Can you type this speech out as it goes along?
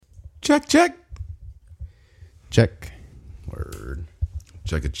Check, check. Check. Word.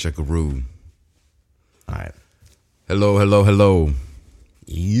 Check-a-roo. All right. Hello.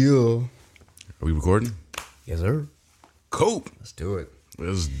 Yeah. Are we recording? Yes, sir. Cool. Let's do it.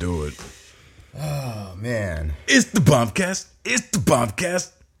 Let's do it. Oh, man. It's the Bombcast.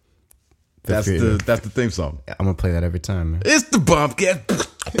 That's the theme song. I'm going to play that every time, man. It's the Bombcast.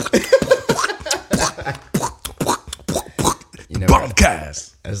 You know,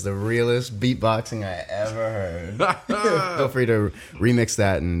 Bombcast. That's the realest beatboxing I ever heard. Feel free to remix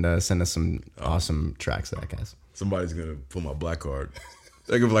that and send us some awesome tracks that I guess. Somebody's going to pull my black card.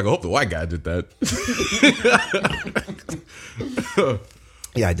 They're going to be like, I hope the white guy did that.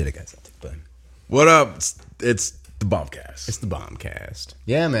 Yeah, I did it, guys. But What up? It's the Bombcast. it's the Bombcast.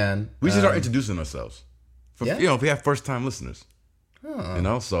 Yeah, man. We should start introducing ourselves. Yeah? If we have first-time listeners.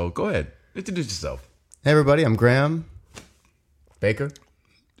 Oh. So go ahead. Introduce yourself. Hey, everybody. I'm Graham Baker.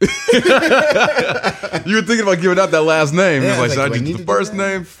 You were thinking about giving out that last name. Yeah, It's like, I should I do do to the first do that?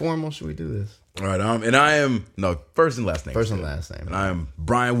 name? Formal, should we do this? All right. And I am, first and last name. First and last name. And I am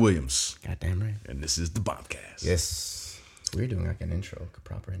Bryan Williams. Goddamn right. And this is the Bombcast. Yes. We're doing like an intro, like a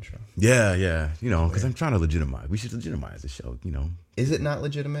proper intro. Yeah. Because I'm trying to legitimize. We should legitimize the show, Is it not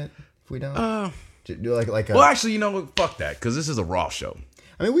legitimate if we don't? Do like a, Well, actually, fuck that. Because this is a raw show.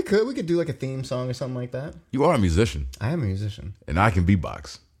 I mean, we could do like a theme song or something like that. You are a musician. I am a musician, And I can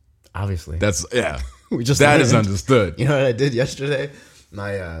beatbox. obviously. We just that learned. is understood. You know what I did yesterday?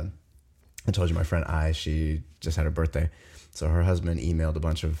 I told you my friend she just had her birthday, so her husband emailed a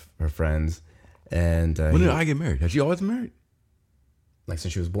bunch of her friends, and When did I get married? Has she always been married? like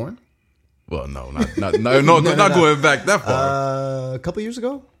since she was born, Well, no, not going back that far. a couple years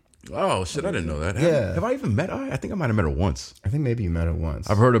ago. Oh shit! I didn't know that. Yeah. Have I even met her? I think I might have met her once. I think maybe you met her once.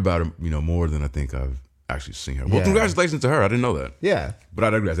 I've heard about her, more than I think I've actually seen her. Well, Yeah. congratulations to her. I didn't know that. Yeah. But I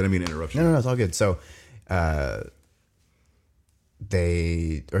digress. I didn't mean to interrupt you. No, it's all good. So,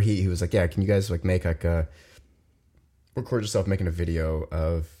 he was like, yeah, can you guys like make like record yourself making a video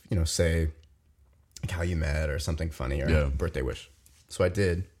of, say like how you met or something funny or a birthday wish. So I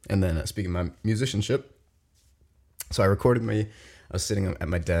did. And then speaking of my musicianship, so I recorded me. I was sitting at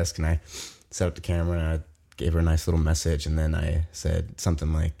my desk and I set up the camera and I gave her a nice little message. And then I said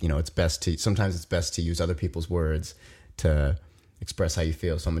something like, sometimes it's best to use other people's words to express how you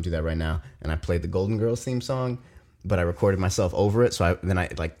feel. So I'm gonna do that right now. And I played the Golden Girls theme song, but I recorded myself over it. So then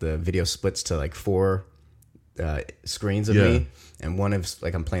the video splits to like 4 screens of me, and one is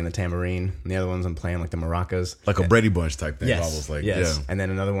like I'm playing the tambourine, and the other ones I'm playing like the maracas, Like a Brady Bunch type thing. yes, Almost like yes. yeah. And then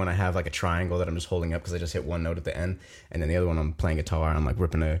another one I have like a triangle that I'm just holding up because I just hit one note at the end, and then the other one I'm playing guitar. And I'm like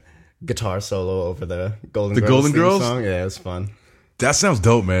ripping a guitar solo over the Golden Girls song. Yeah, it was fun. That sounds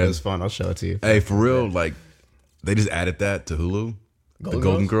dope, man. It was fun. I'll show it to you. Hey, for real, like they just added that to Hulu.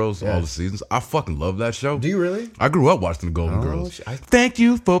 Golden Girls, Yeah. all the seasons. I fucking love that show. Do you really? I grew up watching the Golden Girls. I- Thank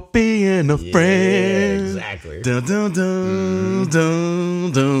you for being a friend. exactly. Dun, dun, dun,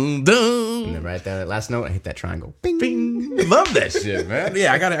 dun, dun, dun. And then right there, that last note, I hit that triangle. Bing. Bing. Love that shit, man.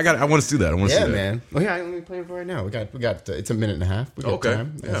 Yeah, I want to see that. I want to see Yeah, that. man. Well, yeah, let me play it for right now. We got. It's a minute and a half. We got Okay,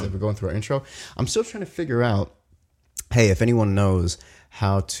 time yeah. as we're going through our intro. I'm still trying to figure out. Hey, if anyone knows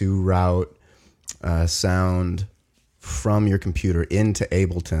how to route sound from your computer into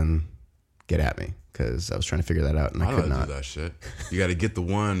Ableton, get at me, because I was trying to figure that out and I could don't not. do that shit. You got to get the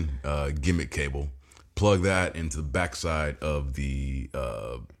one gimmick cable, plug that into the backside of the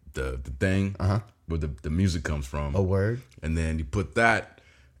thing where the music comes from. A word. And then you put that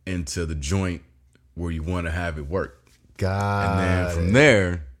into the joint where you want to have it work. God. And then from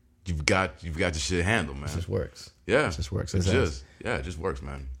there, you've got your shit handled, man. It just works. Yeah, It just works. It just works,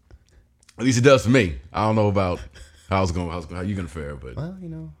 man. At least it does for me. I don't know about how you gonna fare, but Well,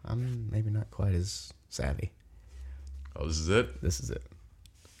 I'm maybe not quite as savvy. oh, this is it. This is it.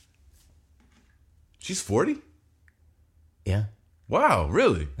 She's 40. Yeah. Wow,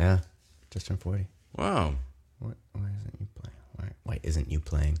 really? Yeah. Just turned 40. Wow. Why isn't you playing? Why isn't you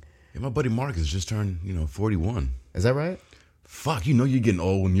playing? Yeah, my buddy Mark has just turned 41. Is that right? Fuck, you're getting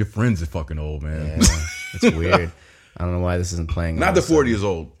old when your friends are fucking old, man. Yeah. It's weird. I don't know why this isn't playing. Not that 40 is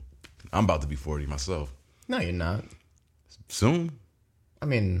old. I'm about to be 40 myself. No, you're not. Soon. I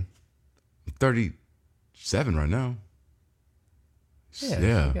mean, I'm 37 right now.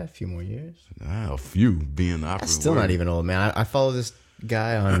 yeah. You got a few more years. A few being the operative That's still word. not even old, man. I follow this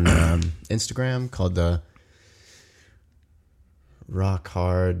guy on Instagram called the Rock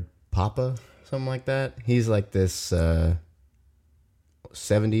Hard Papa, something like that. He's like this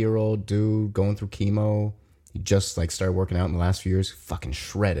 70-year-old dude going through chemo. He just like started working out in the last few years. Fucking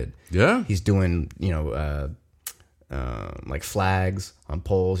shredded. Yeah? He's doing, like flags on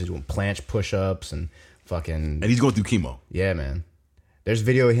poles. He's doing planche push-ups and fucking. And he's going through chemo. Yeah, man. There's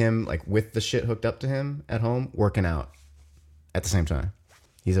video of him like with the shit hooked up to him at home working out at the same time.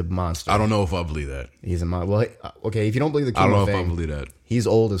 He's a monster. I don't know if I believe that. He's a well, okay. If you don't believe the chemo I don't know thing, if I believe that. He's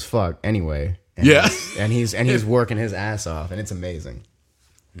old as fuck anyway. And Yeah, he's working his ass off, and it's amazing.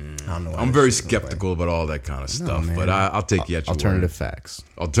 I don't know. I'm very skeptical about all that kind of stuff, but I'll take you at your alternative word. facts.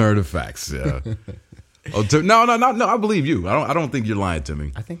 Alternative facts. Yeah. No. I believe you. I don't think you're lying to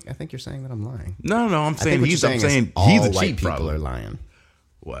me. I think you're saying that I'm lying. No. I'm saying he's a all white cheat. People Probably are lying.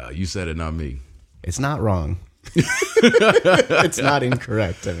 Wow, you said it, not me. It's not wrong. It's not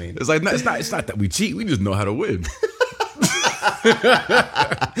incorrect. I mean, it's like it's not that we cheat. We just know how to win.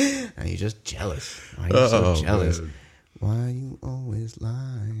 Are you just jealous? Why are you so jealous? Man. Why are you always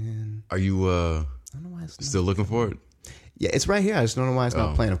lying? Are you I don't know why it's still looking for it? Yeah, it's right here. I just don't know why it's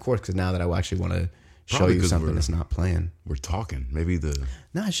not playing. Of course, because now that I actually want to show you something that's not playing. We're talking. Maybe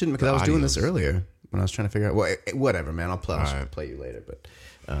No, I shouldn't because I was doing this earlier when I was trying to figure out. Well, whatever, man. I'll play you later. But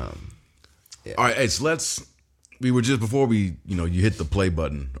yeah. All right, hey, so we were just before you hit the play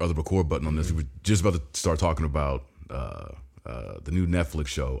button or the record button on this. We were just about to start talking about the new Netflix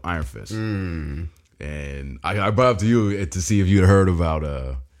show Iron Fist, and I brought up to you to see if you had heard about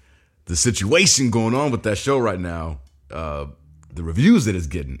the situation going on with that show right now. The reviews that it's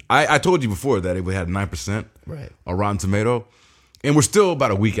getting. I told you before that it had 9% on Rotten Tomato, and we're still about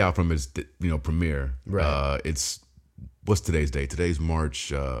a week out from its premiere. Right. What's today's date? Today's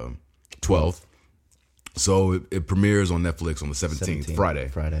March 12th. So it premieres on Netflix on the 17th, Friday.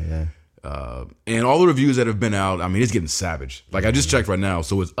 Friday, yeah. And all the reviews that have been out, I mean, it's getting savage. Like I just checked right now,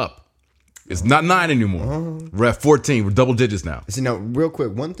 so it's up. It's not 9 anymore. We're at 14. We're double digits now. See, now, real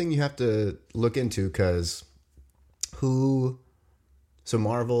quick, one thing you have to look into because so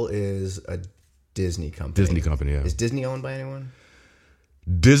Marvel is a Disney company. Disney company, yeah. Is Disney owned by anyone?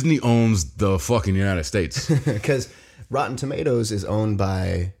 Disney owns the fucking United States. Because Rotten Tomatoes is owned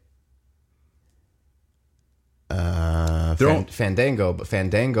by Fandango, but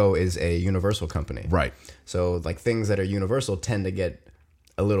Fandango is a Universal company. Right. So like things that are Universal tend to get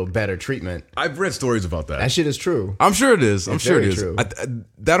a little better treatment. I've read stories about that. That shit is true. I'm sure it is. I'm it's sure it is. True.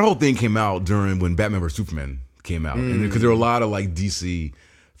 That whole thing came out during when Batman vs Superman came out, and because there were a lot of like DC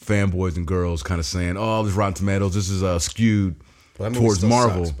fanboys and girls kind of saying, "Oh, this Rotten Tomatoes, this is skewed towards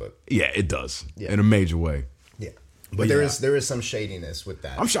Marvel." Sucks, but yeah, it does in a major way. Yeah, but there is some shadiness with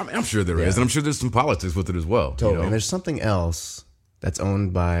that. I'm sure there is, and I'm sure there's some politics with it as well. Totally. You know? And there's something else that's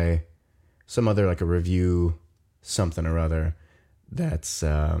owned by some other like a review something or other that's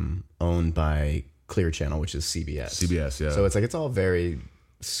owned by Clear Channel, which is CBS. CBS, yeah. So it's all very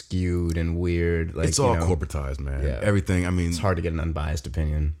skewed and weird. Like it's all corporatized, man. Yeah. Everything. I mean, it's hard to get an unbiased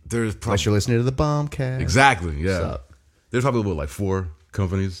opinion. Unless you're listening to the Bombcast. Exactly. Yeah. There's probably like 4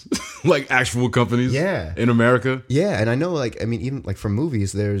 companies, like actual companies. Yeah. In America. Yeah, and I know, like, I mean, even like for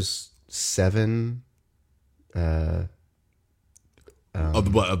movies, there's 7. Of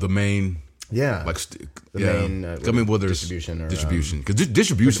the main. Yeah, like main distribution because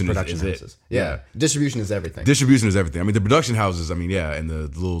distribution is it. Yeah, distribution is everything. Distribution is everything. I mean, the production houses. I mean, yeah, and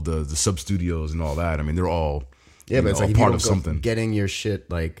the sub studios and all that. I mean, they're all but it's like part of something. Getting your shit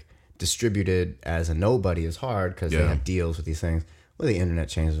like distributed as a nobody is hard because they have deals with these things. Well, the internet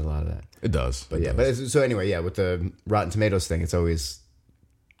changes a lot of that. It does, but so anyway, with the Rotten Tomatoes thing, it's always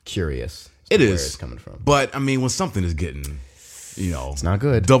curious. It is where it's coming from, but I mean, when something is getting. It's not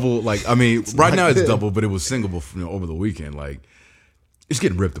good. Double, like I mean, right now it's double, but it was single over the weekend. Like it's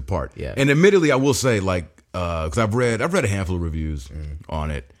getting ripped apart. Yeah. And admittedly, I will say, like, because I've read a handful of reviews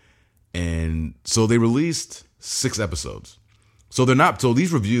on it, and so they released 6 episodes. So they're not. So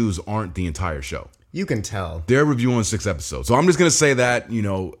these reviews aren't the entire show. You can tell they're reviewing 6 episodes. So I'm just gonna say that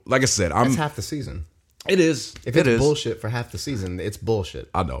like I said, that's half the season. It is. If it's bullshit for half the season, it's bullshit.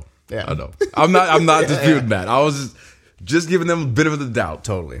 I know. Yeah. I know. I'm not disputing that. I was just giving them a bit of the doubt.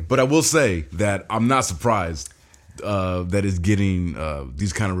 Totally. But I will say that I'm not surprised that it's getting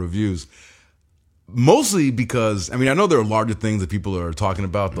these kind of reviews. Mostly because, I mean, I know there are larger things that people are talking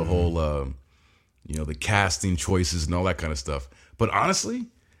about, the whole, the casting choices and all that kind of stuff. But honestly,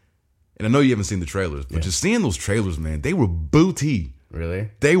 and I know you haven't seen the trailers, but just seeing those trailers, man, they were booty.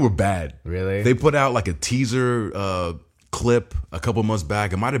 Really? They were bad. Really? They put out like a teaser clip a couple months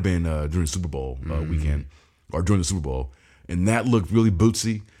back. It might have been during the Super Bowl weekend. Or during the Super Bowl, and that looked really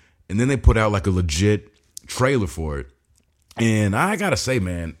bootsy. And then they put out like a legit trailer for it. And I gotta say,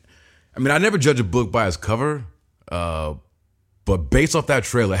 man, I mean, I never judge a book by its cover, but based off that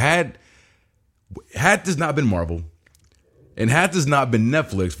trailer, had this not been Marvel, And had this not been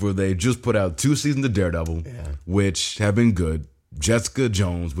Netflix, where they just put out 2 seasons of Daredevil, which have been good. Jessica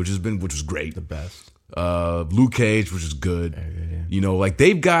Jones, which was great. The best. Luke Cage, which is good. Like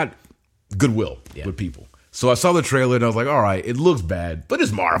they've got goodwill with people. So I saw the trailer and I was like, all right, it looks bad, but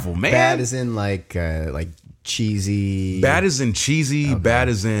it's Marvel, man. Bad is in like cheesy. Bad is in cheesy. Okay. Bad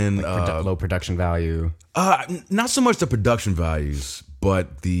is in low production value. Not so much the production values,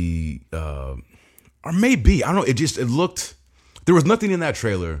 but the or maybe, I don't know. It looked. There was nothing in that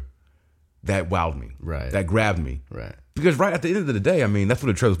trailer that wowed me. Right. That grabbed me. Right. Because right at the end of the day, I mean, that's what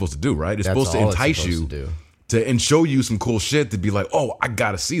a trailer's supposed to do, right? It's supposed to entice you and show you some cool shit to be like, oh, I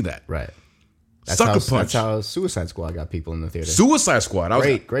gotta see that. Right. Sucker Punch. That's how Suicide Squad got people in the theater. Suicide Squad.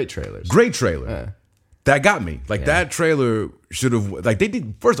 Great trailers. Great trailer. That got me. Like that trailer should have. Like they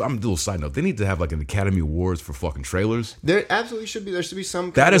did. First, I'm a little side note. They need to have like an Academy Awards for fucking trailers. There absolutely should be. There should be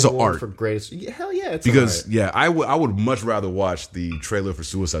some. That is an art for greatest. Hell yeah! It's because I would much rather watch the trailer for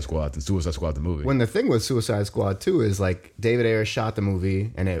Suicide Squad than Suicide Squad the movie. When the thing with Suicide Squad 2 is like David Ayer shot the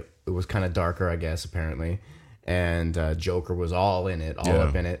movie and it was kind of darker, I guess, apparently, and Joker was all in it,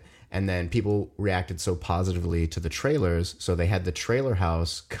 up in it. And then people reacted so positively to the trailers, so they had the trailer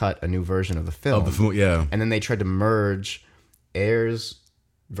house cut a new version of the film. And then they tried to merge Ayer's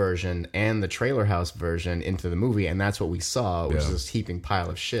version and the trailer house version into the movie, and that's what we saw. It was this heaping pile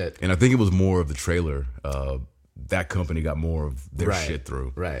of shit. And I think it was more of the trailer. That company got more of their shit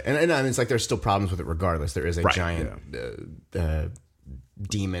through. Right. And I mean, it's like there's still problems with it regardless. There is a giant...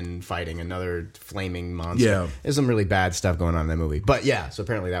 demon fighting another flaming monster. Yeah. There's some really bad stuff going on in that movie. But so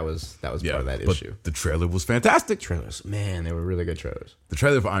apparently that was part of that issue. The trailer was fantastic. Trailers, man, they were really good trailers. The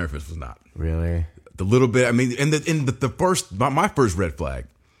trailer for Iron Fist was not. Really? The little bit, I mean, my first red flag,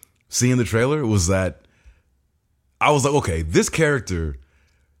 seeing the trailer was that I was like, okay, this character,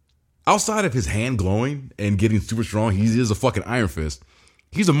 outside of his hand glowing and getting super strong, he is a fucking Iron Fist.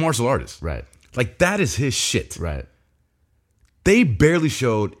 He's a martial artist. Right. Like that is his shit. Right. They barely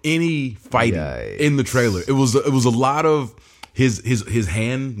showed any fighting in the trailer. It was a lot of his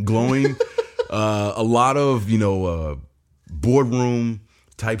hand glowing, a lot of boardroom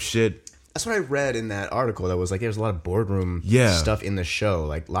type shit. That's what I read in that article. That was like there's a lot of boardroom stuff in the show,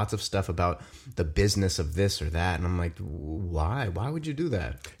 like lots of stuff about the business of this or that, and I'm like, why? Why would you do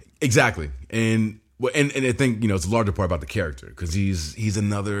that? Exactly, and I think it's a larger part about the character because he's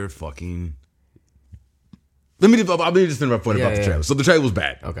another fucking. Let me just finish my point about the trailer. So the trailer was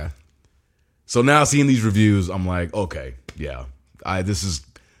bad. Okay. So now seeing these reviews, I'm like, okay, yeah. I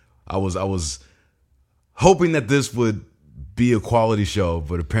was hoping that this would be a quality show,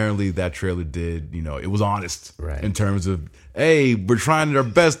 but apparently that trailer did, it was honest in terms of, hey, we're trying our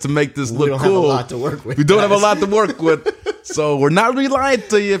best to make this look cool. We don't have a lot to work with. We don't have a lot to work with. So we're not really lying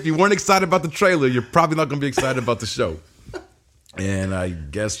to you. If you weren't excited about the trailer, you're probably not going to be excited about the show. And I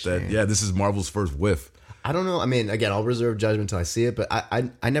guess this is Marvel's first whiff. I don't know. I mean, again, I'll reserve judgment until I see it, but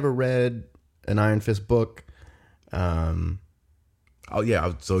I never read an Iron Fist book. So are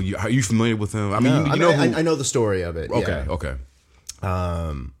you familiar with him? I mean, I know the story of it. Okay.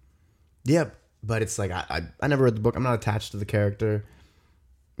 But it's like I never read the book. I'm not attached to the character.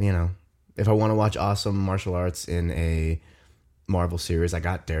 If I want to watch awesome martial arts in a Marvel series, I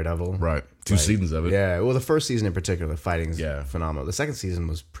got Daredevil. Right. 2 seasons of it. Yeah. Well, the first season in particular, the fighting is phenomenal. The second season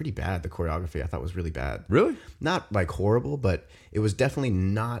was pretty bad. The choreography I thought was really bad. Really? Not like horrible, but it was definitely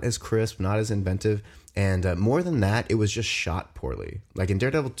not as crisp, not as inventive. And more than that, it was just shot poorly. Like in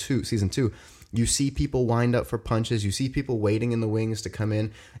Daredevil 2, season 2, you see people wind up for punches. You see people waiting in the wings to come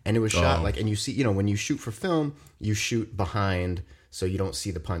in. And it was shot and you see, when you shoot for film, you shoot behind so you don't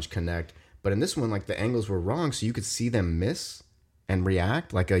see the punch connect. But in this one, like the angles were wrong, so you could see them miss and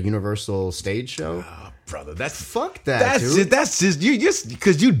react like a Universal stage show. Oh, brother, fuck that, dude. That's just you just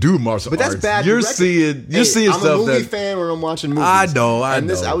because you do martial arts. But that's bad. You're seeing stuff. I'm a movie fan when I'm watching movies. I know. I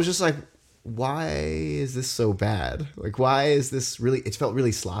was just like, why is this so bad? Like, why is this really? It felt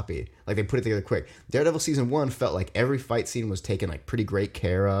really sloppy. Like they put it together quick. Daredevil season 1 felt like every fight scene was taken like pretty great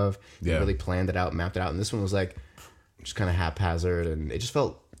care of. They really planned it out, mapped it out, and this one was like just kind of haphazard, and it just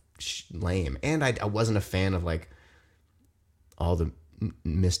felt lame. And I wasn't a fan of like all the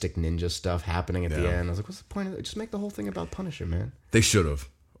mystic ninja stuff happening at the end. I was like, what's the point of it? Just make the whole thing about Punisher, man. They should have.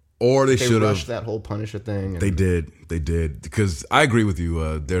 Or they should have. Rushed that whole Punisher thing. They did. Because I agree with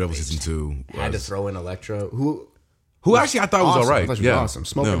you. Daredevil season 2 had to throw in Electro, who actually I thought was all right. I thought she was awesome.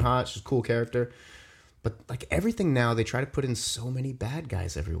 Smoking hot. She's a cool character. But like everything now, they try to put in so many bad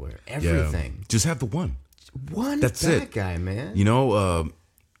guys everywhere. Everything. Yeah. Just have the one. That's bad guy, man.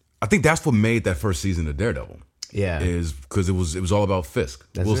 I think that's what made that first season of Daredevil. Yeah, is because it was all about Fisk,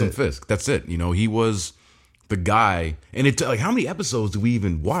 Wilson Fisk. That's it. He was the guy, and it like how many episodes do we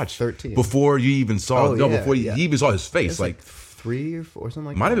even watch? 13 before you even saw before you even saw his face. It's like 3 or 4 something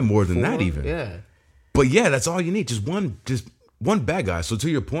like might that. have been more than 4? that even. Yeah. But yeah, that's all you need. Just one bad guy. So to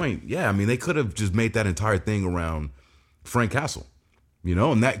your point, yeah, I mean they could have just made that entire thing around Frank Castle,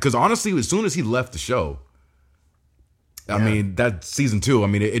 and that because honestly, as soon as he left the show, I mean that season 2, I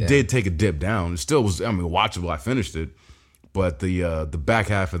mean it did take a dip down. It still was, I mean, watchable. I finished it. But the back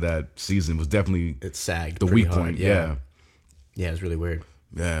half of that season was definitely it sagged the weak point. Yeah, it was really weird.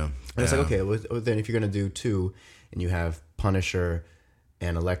 Yeah, and it's like, okay, well, then if you're gonna do 2, and you have Punisher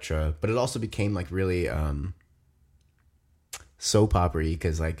and Elektra, but it also became like really soap opera-y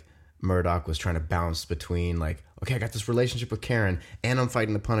because like Murdoch was trying to bounce between like, okay, I got this relationship with Karen, and I'm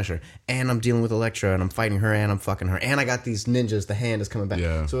fighting the Punisher, and I'm dealing with Elektra, and I'm fighting her, and I'm fucking her, and I got these ninjas. The Hand is coming back.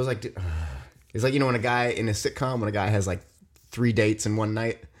 Yeah. So it was like, it's like when a guy in a sitcom, when a guy has like 3 dates in one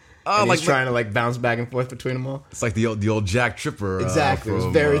night. And he's trying to like bounce back and forth between them all. It's like the old Jack Tripper. Exactly. It was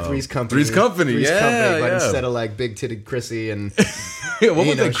very Three's Company. Three's Company, but instead of like big titted Chrissy and what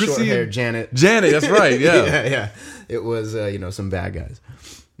was that? Chrissy short haired Janet. Janet, that's right. Yeah. yeah. It was some bad guys.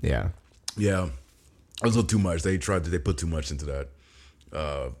 Yeah. Yeah. It was a little too much. They put too much into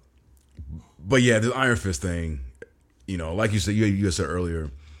that. But yeah, the Iron Fist thing, like you said, you said earlier,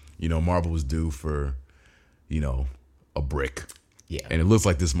 Marvel was due for, a brick. Yeah. And it looks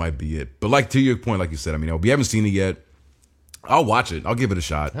like this might be it. But like to your point, like you said, I mean, we haven't seen it yet. I'll watch it. I'll give it a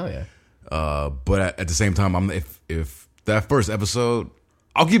shot. Hell yeah. But at the same time, if that first episode,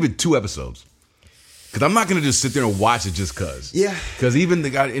 I'll give it 2 episodes. Because I'm not going to just sit there and watch it just because. Yeah. Because even the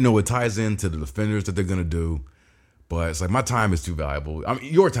guy, it ties into the Defenders that they're going to do. But it's like my time is too valuable. I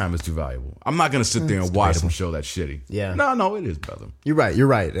mean, your time is too valuable. I'm not going to sit there and watch some show that's shitty. Yeah. No, it is, brother. You're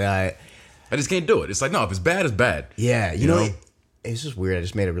right. I just can't do it. It's like, no, if it's bad, it's bad. Yeah. You know? It's just weird. I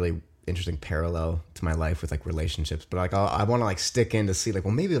just made a really interesting parallel to my life with like relationships. But like I want to like stick in to see like,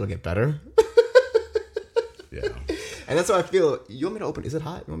 well, maybe it'll get better. Yeah. And that's how I feel. You want me to open? Is it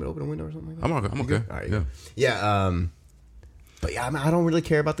hot? You want me to open a window or something like that? I'm okay. All right. Yeah. Yeah. But yeah, I don't really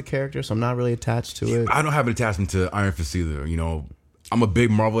care about the character, so I'm not really attached to it. I don't have an attachment to Iron Fist either. I'm a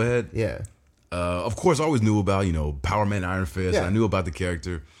big Marvel head. Yeah. Of course, I always knew about Power Man, Iron Fist. Yeah. I knew about the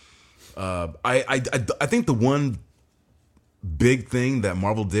character. I think the one big thing that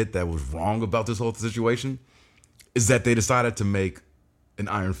Marvel did that was wrong about this whole situation is that they decided to make an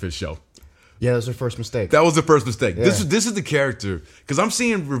Iron Fist show. Yeah, that was their first mistake. That was the first mistake. Yeah. This is the character, because I'm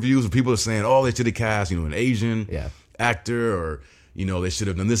seeing reviews of people are saying, oh, they should have cast an Asian actor, or they should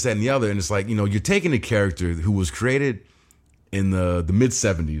have done this, that, and the other. And it's like, you're taking a character who was created in the mid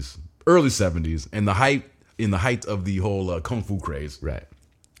 70s, early 70s, and in the height of the whole kung fu craze. Right.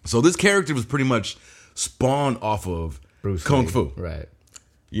 So this character was pretty much spawned off of Bruce kung Lee. fu. Right.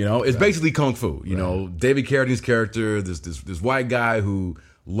 It's basically kung fu. David Carradine's character, this white guy who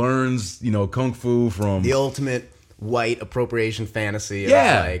learns, kung fu from the ultimate white appropriation fantasy.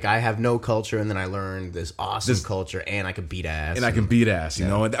 Yeah. Like, I have no culture, and then I learned this awesome culture, and I can beat ass. And I can beat ass, you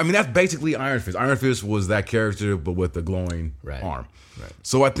know? And, I mean, that's basically Iron Fist. Iron Fist was that character, but with a glowing arm. Right.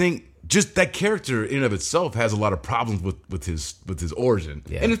 So I think just that character in and of itself has a lot of problems with his origin.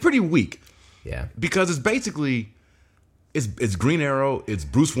 Yeah. And it's pretty weak. Yeah. Because it's basically, it's Green Arrow, it's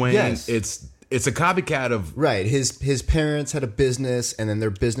Bruce Wayne, Yes. It's a copycat of... Right. His parents had a business, and then their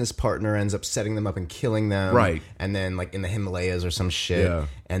business partner ends up setting them up and killing them. Right. And then, like, in the Himalayas or some shit. Yeah.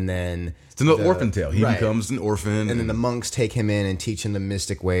 And then... It's an orphan tale. He becomes an orphan. And then the monks take him in and teach him the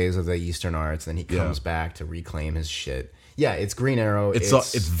mystic ways of the Eastern arts. Then he comes back to reclaim his shit. Yeah, it's Green Arrow.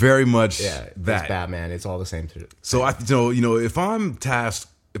 It's very much that. It's Batman. It's all the same. So, if I'm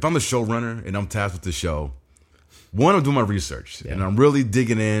the showrunner and I'm tasked with the show... One, I'm doing my research, and I'm really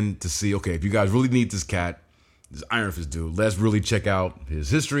digging in to see, okay, if you guys really need this cat, this Iron Fist dude, let's really check out his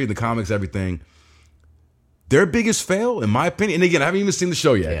history, the comics, everything. Their biggest fail, in my opinion, and again, I haven't even seen the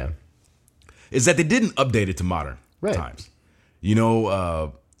show yet, is that they didn't update it to modern times.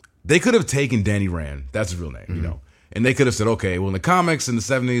 They could have taken Danny Rand, that's his real name, and they could have said, okay, well, in the comics in the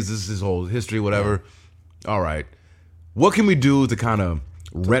 70s, this is his whole history, whatever. Yeah. All right. What can we do to kind of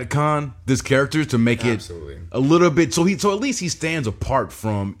retcon this character to make it a little bit so at least he stands apart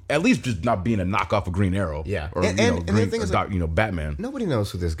from at least just not being a knockoff of Green Arrow, or the thing is, Batman. Nobody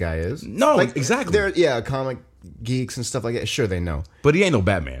knows who this guy is. No, exactly. They're comic geeks and stuff like that. Sure, they know, but he ain't no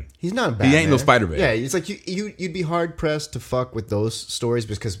Batman. He's not a Batman. He ain't no Spider-Man. Yeah, it's like you'd be hard pressed to fuck with those stories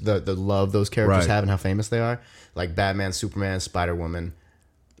because the love those characters have and how famous they are. Like Batman, Superman, Spider-Woman.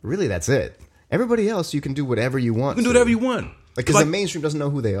 Really, that's it. Everybody else, you can do whatever you want. You can do whatever you want. Because the mainstream doesn't know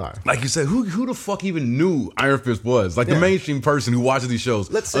who they are. Like you said, who the fuck even knew Iron Fist was? Like the mainstream person who watches these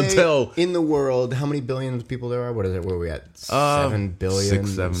shows. Let's say in the world, how many billions of people there are? What is it? Where are we at? 7 billion?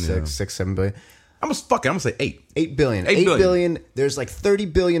 7 billion. I'm gonna say 8. 8 billion. 8 billion. There's like 30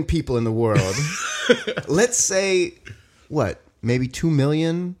 billion people in the world. Let's say, maybe 2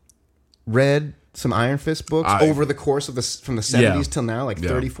 million read some Iron Fist books over the course of from the 70s till now, like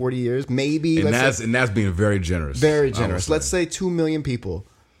 30, 40 years, maybe. And that's being very generous. Very generous. Let's say 2 million people.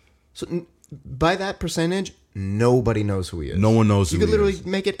 So by that percentage, nobody knows who he is. No one knows who he is. You could literally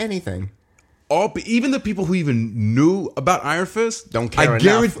make it anything. Even the people who even knew about Iron Fist don't care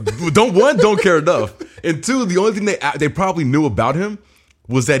enough. Don't care enough. And two, the only thing they probably knew about him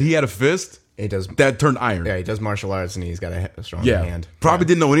was that he had a fist. That turned iron. Yeah, he does martial arts and he's got a strong hand. Probably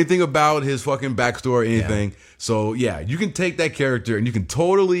didn't know anything about his fucking backstory or anything. Yeah. So yeah, you can take that character and you can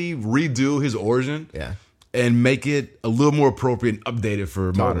totally redo his origin. Yeah. And make it a little more appropriate and updated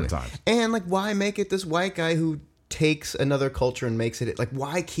for modern times. And like, why make it this white guy who takes another culture and makes it like?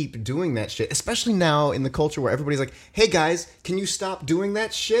 Why keep doing that shit? Especially now in the culture where everybody's like, "Hey guys, can you stop doing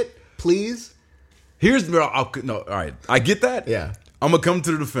that shit, please?" All right, I get that. Yeah. I'm going to come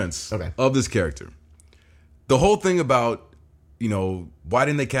to the defense of this character. The whole thing about, why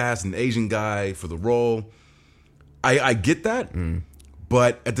didn't they cast an Asian guy for the role? I get that.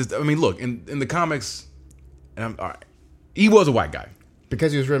 But look, in the comics, all right, he was a white guy.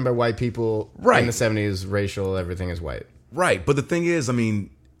 Because he was written by white people in the 70s, racial, everything is white. Right. But the thing is,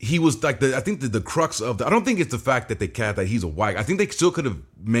 he was like, I think the crux of I don't think it's the fact that they cast that he's a white. I think they still could have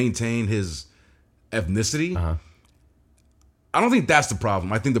maintained his ethnicity. Uh-huh. I don't think that's the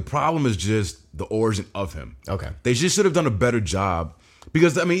problem. I think the problem is just the origin of him. Okay. They just should have done a better job.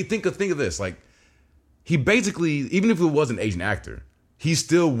 Because, think of this. Like, he basically, even if it was an Asian actor, he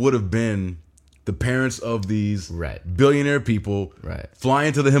still would have been the parents of these billionaire people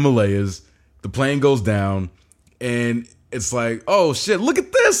flying to the Himalayas. The plane goes down. And it's like, oh, shit, look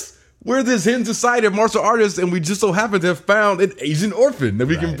at this. We're this hidden society of martial artists, and we just so happen to have found an Asian orphan that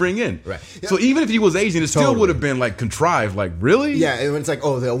we can bring in. Right. So even if he was Asian, it still would have been like contrived. Like, really? Yeah, and it's like,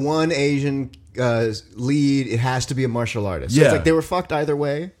 oh, the one Asian lead, it has to be a martial artist. So it's like they were fucked either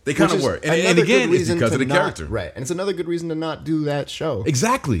way. They kind of were. And again, it's because of the character. Right. And it's another good reason to not do that show.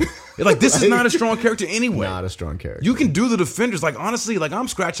 Exactly. Like, this is not a strong character anyway. Not a strong character. You can do the Defenders. Like, honestly, like, I'm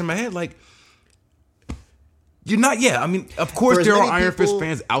scratching my head. Like, you're not, of course there are Iron Fist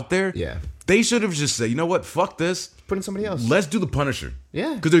fans out there. Yeah. They should have just said, you know what, fuck this. Put in somebody else. Let's do the Punisher.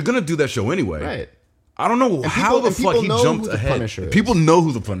 Yeah. Because they're going to do that show anyway. Right. I don't know how the fuck he jumped ahead. People know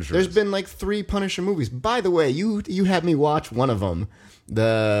who the Punisher is. There's been like 3 Punisher movies. By the way, you had me watch one of them.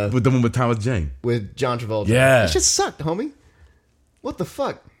 With the one with Thomas Jane. With John Travolta. Yeah. That shit sucked, homie. What the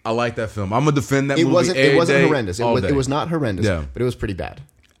fuck? I like that film. I'm going to defend that movie It wasn't day, horrendous. It was not horrendous, but it was pretty bad.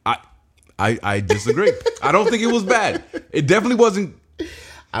 I disagree. I don't think it was bad. It definitely wasn't.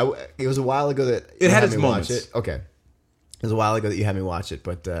 It was a while ago that it had its moments. Watch it. Okay, it was a while ago that you had me watch it,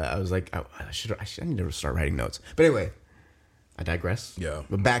 but I was like, I need to start writing notes. But anyway, I digress. Yeah.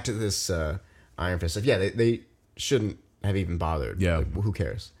 But back to this Iron Fist stuff. Yeah, they shouldn't have even bothered. Yeah. Like, who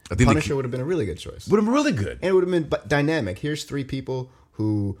cares? I think Punisher would have been a really good choice. Would have been really good, and it would have been dynamic. Here's 3 people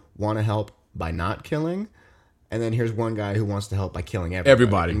who want to help by not killing. And then here's one guy who wants to help by killing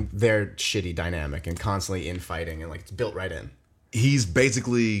everybody. And they're shitty dynamic and constantly infighting and like it's built right in. He's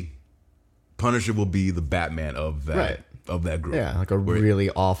basically Punisher will be the Batman of that group. Yeah, like a really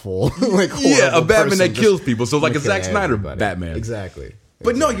awful, like horrible a Batman that kills people. So like a Zack Snyder Batman. Exactly.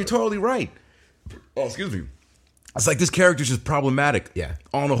 But no, you're totally right. Oh, excuse me. It's like this character's just problematic. Yeah.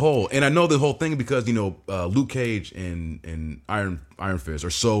 On the whole, and I know the whole thing because Luke Cage and Iron Fist are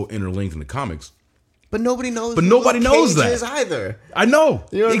so interlinked in the comics. But nobody knows. But nobody knows that is either. I know.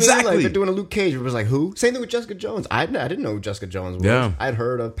 You know what exactly. I mean? Like they're doing a Luke Cage. It was like who? Same thing with Jessica Jones. I didn't know who Jessica Jones was. Yeah. I'd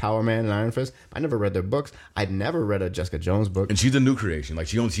heard of Power Man and Iron Fist. I never read their books. I'd never read a Jessica Jones book. And she's a new creation. Like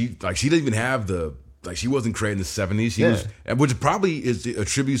she didn't even have she wasn't created in the 70s. She was, which probably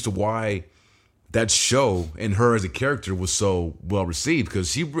attributes to why that show and her as a character was so well received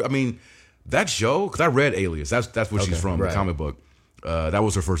because that show because I read Alias. That's what she's from the comic book. That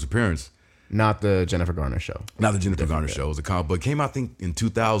was her first appearance. Not the Jennifer Garner show. Not the Jennifer Garner show. It was a comic book. It came out, I think, in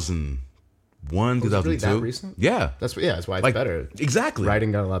 2001, 2002. Really that recent? Yeah. That's why it's better. Exactly.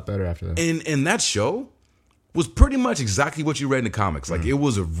 Writing got a lot better after that. And that show was pretty much exactly what you read in the comics. Like, it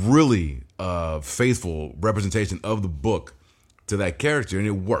was a really faithful representation of the book to that character, and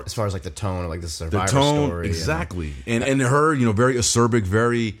it worked. As far as, like, the tone of, like, the survivor story. Exactly. And her, very acerbic,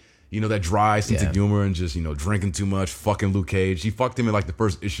 very, that dry sense of humor and just, drinking too much, fucking Luke Cage. She fucked him in like the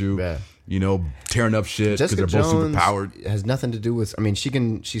first issue, tearing up shit because they're both super powered. Has nothing to do with,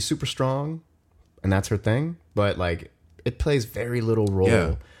 she's super strong and that's her thing, but like it plays very little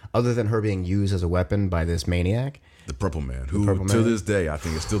role other than her being used as a weapon by this maniac. The Purple Man, who to this day I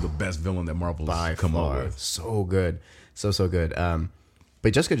think is still the best villain that Marvel's come up with. So good. So good.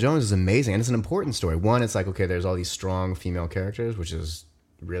 But Jessica Jones is amazing, and it's an important story. One, it's like, okay, there's all these strong female characters, which is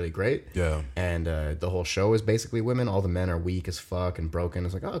really great. Yeah. And the whole show is basically women. All the men are weak as fuck and broken.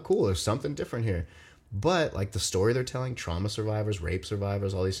 It's like, oh, cool, there's something different here. But like the story they're telling, trauma survivors, rape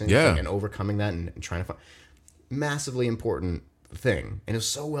survivors, all these things, and overcoming that and trying to find, massively important thing, and it's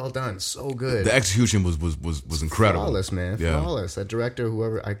so well done, so good. The execution was incredible. Flawless, man. Flawless. That director,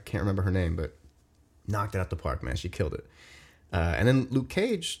 whoever, I can't remember her name, but knocked it out the park, man. She killed it. And then Luke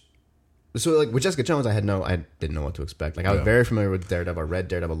Cage. So like with Jessica Jones, I didn't know what to expect. Like I was very familiar with Daredevil. I read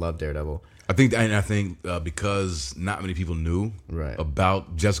Daredevil, loved Daredevil. I think because not many people knew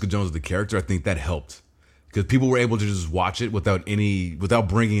about Jessica Jones as the character, I think that helped. Because people were able to just watch it without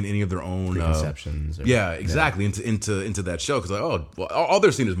bringing any of their own preconceptions. Exactly into that show. Because all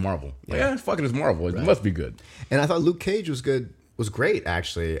they're seeing is Marvel. Fucking it's Marvel. It must be good. And I thought Luke Cage was great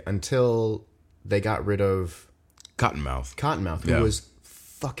actually until they got rid of Cottonmouth, who was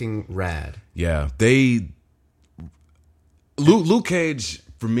fucking rad. Yeah, Luke Cage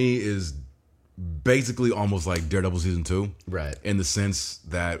for me is basically almost like Daredevil season 2, right? In the sense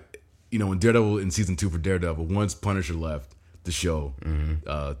that. In Daredevil, in season 2 for Daredevil, once Punisher left the show,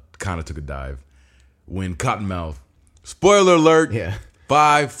 kind of took a dive. When Cottonmouth, spoiler alert,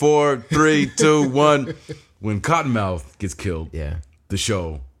 5, 4, 3, 2, 1. When Cottonmouth gets killed, the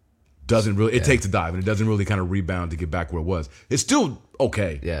show doesn't really, it takes a dive and it doesn't really kind of rebound to get back where it was. It's still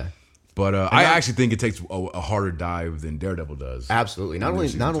okay. Yeah. But I actually think it takes a harder dive than Daredevil does. Absolutely.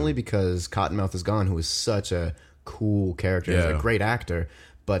 Not only because Cottonmouth is gone, who is such a cool character, he's a great actor.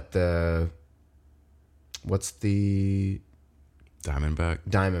 But what's the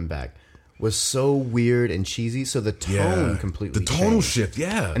Diamondback was so weird and cheesy. So the tone completely the tonal changed. shift,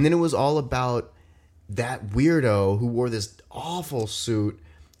 and then it was all about that weirdo who wore this awful suit,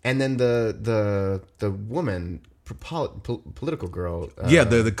 and then the woman, political girl,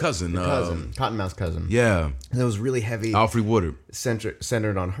 the cousin, Cottonmouth's cousin, and it was really heavy. Alfre Woodard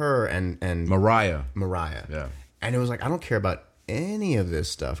centered on her and Mariah, and it was like I don't care about any of this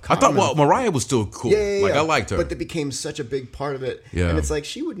stuff. I thought, Mariah was still cool. Like I liked her, but it became such a big part of it. Yeah, and it's like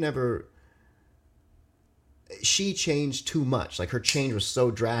she changed too much. Like her change was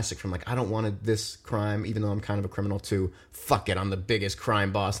so drastic from like I don't want this crime, even though I'm kind of a criminal, to fuck it, I'm the biggest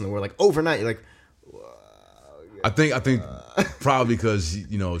crime boss in the world. Like overnight, you're like, I think probably because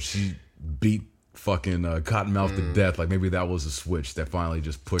she beat fucking Cottonmouth to death. Like maybe that was a switch that finally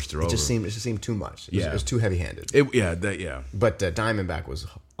just pushed her over. It just seemed too much. It was too heavy-handed. But Diamondback was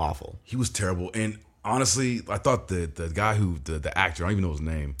awful. He was terrible. And honestly, I thought the guy who the actor, I don't even know his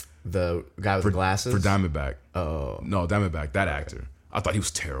name. The guy with the glasses for Diamondback. Oh no, Diamondback. That actor. I thought he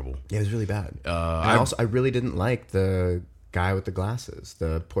was terrible. Yeah, it was really bad. I really didn't like the guy with the glasses,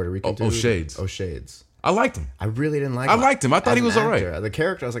 the Puerto Rican dude. O'Shades. I liked him. I really didn't like him. I liked him. I thought he was all right. The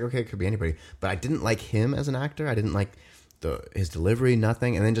character, I was like, okay, it could be anybody. But I didn't like him as an actor. I didn't like his delivery,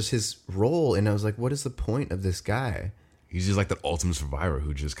 nothing. And then just his role. And I was like, what is the point of this guy? He's just like that ultimate survivor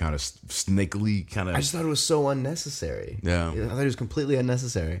who just kind of snakily I just thought it was so unnecessary. Yeah. I thought it was completely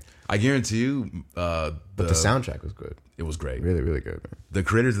unnecessary. I guarantee you. But the soundtrack was good. It was great. Really, really good, man. The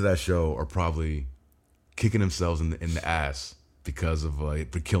creators of that show are probably kicking themselves in the ass because of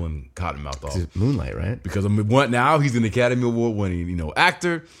for killing Cottonmouth off. Moonlight, right? Because now he's an Academy Award winning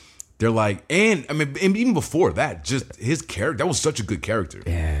actor. They're like, and even before that, just his character, that was such a good character.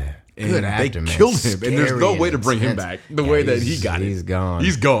 Yeah. And good actor, they man. killed him, and there's no way to bring him back the way that he got He's it. Gone.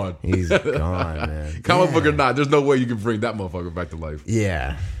 He's gone. He's gone, man. Comic book or not, there's no way you can bring that motherfucker back to life.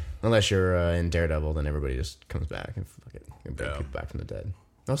 Yeah. Unless you're in Daredevil, then everybody just comes back and bring people back from the dead.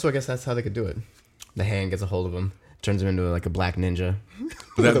 Also, I guess that's how they could do it. The Hand gets a hold of him. Turns him into like a black ninja.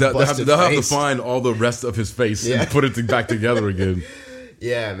 They'll have to find all the rest of his face and put it back together again.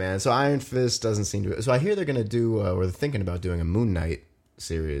 Yeah, man. So Iron Fist doesn't seem to. So I hear they're going to do, or they're thinking about doing a Moon Knight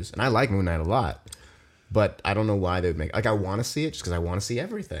series. And I like Moon Knight a lot. But I don't know why they would make. Like, I want to see it just because I want to see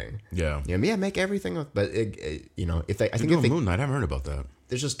everything. Yeah. Make everything. But, if they. I think if they. Moon Knight, I haven't heard about that.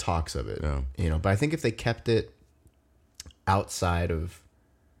 There's just talks of it. Yeah. But I think if they kept it outside of.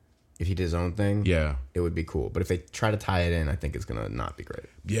 If he did his own thing, it would be cool. But if they try to tie it in, I think it's gonna not be great.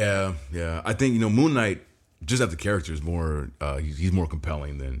 Yeah. I think Moon Knight just as the character is more, he's more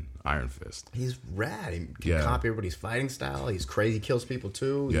compelling than Iron Fist. He's rad. He can copy everybody's fighting style. He's crazy, kills people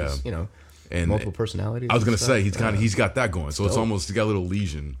too. He's, and multiple personalities. I was gonna say he's got that going. So it's almost, he got a little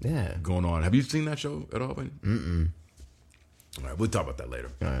Legion going on. Have you seen that show at all? Mm-mm. All right, we'll talk about that later.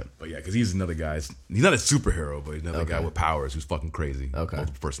 All right. But yeah, because he's another guy. He's not a superhero, but he's another guy with powers who's fucking crazy. Okay.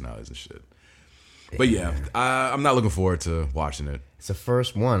 Multiple personalities and shit. But yeah, I'm not looking forward to watching it. It's the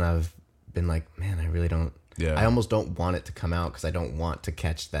first one I've been like, man, I really don't. Yeah. I almost don't want it to come out because I don't want to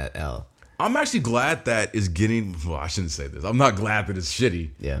catch that L. I'm actually glad that it's getting. Well, I shouldn't say this. I'm not glad that it's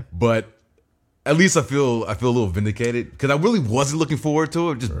shitty. Yeah. But at least I feel a little vindicated because I really wasn't looking forward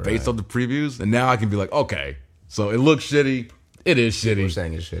to it just based on the previews, and now I can be like, okay, so it looks shitty. It is shitty. People are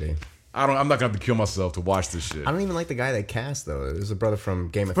saying it's shitty. I'm not gonna have to kill myself to watch this shit. I don't even like the guy they cast though. It was a brother from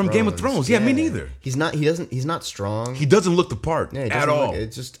Game of Thrones. From Game of Thrones, yeah, me neither. He's not strong. He doesn't look the part at all.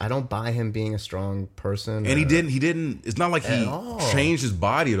 It's just I don't buy him being a strong person. And he didn't. It's not like he changed his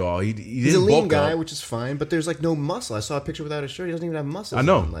body at all. He's a lean guy, which is fine. But there's like no muscle. I saw a picture without a shirt. He doesn't even have muscles. I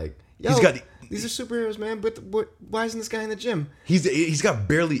know. On. Like, he's got. These are superheroes, man. But why isn't this guy in the gym? He's got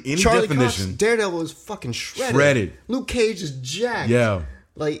barely any Charlie definition. Cox, Daredevil is fucking shredded. Luke Cage is jacked. Yeah.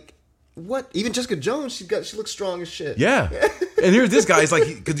 Like what? Even Jessica Jones, she looks strong as shit. Yeah. And here's this guy. He's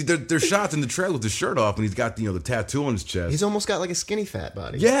like, because there's shots in the trailer with his shirt off, and he's got the tattoo on his chest. He's almost got like a skinny fat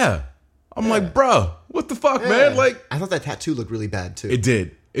body. Yeah. I'm like, bro, what the fuck, man? Like, I thought that tattoo looked really bad too. It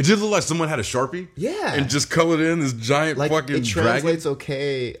did. It just looked like someone had a Sharpie. Yeah. And just colored in this giant like, fucking it translates dragon.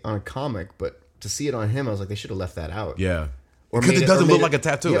 Okay on a comic, but to see it on him, I was like, they should have left that out. Yeah. Because it doesn't look like a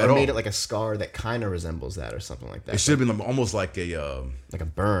tattoo at all. Or made it like a scar that kind of resembles that or something like that. It should have been almost like a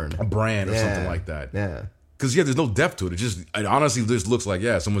burn. A brand or something like that. Yeah. Because, there's no depth to it. It honestly just looks like,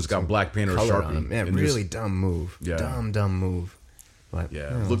 someone's got black paint or a Sharpie. Man, really dumb move. Yeah. Dumb move. But,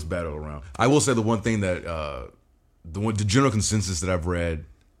 it looks bad all around. I will say the one thing that, the general consensus that I've read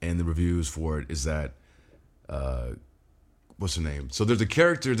and the reviews for it is that, what's her name? So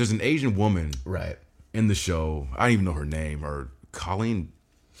there's an Asian woman. Right. In the show, I don't even know her name, or Colleen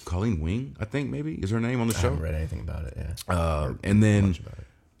Wing, I think maybe is her name on the show. I haven't read anything about it. Yeah, and then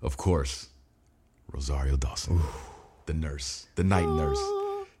of course Rosario Dawson, the nurse, the night nurse,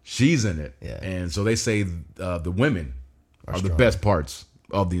 she's in it. Yeah, and so they say the women are the best parts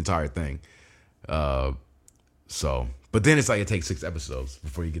of the entire thing. But then it's like it takes 6 episodes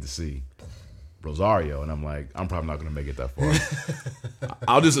before you get to see Rosario, and I'm like, I'm probably not gonna make it that far.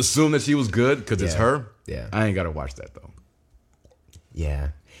 I'll just assume that she was good because it's her. Yeah, I ain't gotta watch that though. Yeah,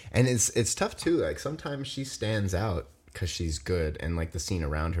 and it's tough too. Like sometimes she stands out because she's good, and like the scene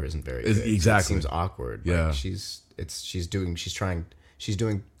around her isn't very good. Exactly, it seems awkward. Yeah, like, she's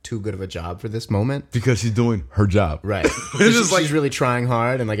doing too good of a job for this moment because she's doing her job. Right, she's really trying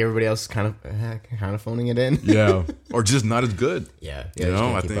hard, and like everybody else is kind of phoning it in. Yeah, or just not as good. Yeah,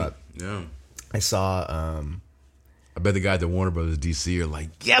 I think. Yeah. I saw. I bet the guys at Warner Brothers DC are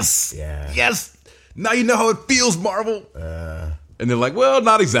like, yes, yeah, yes. Now you know how it feels, Marvel. And they're like, well,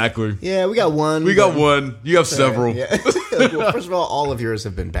 not exactly. Yeah, we got one. We got one. You have several. Yeah. Well, first of all of yours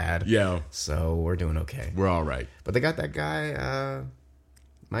have been bad. Yeah. So we're doing okay. We're all right. But they got that guy,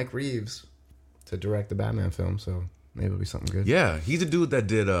 Mike Reeves, to direct the Batman film. So maybe it'll be something good. Yeah, he's the dude that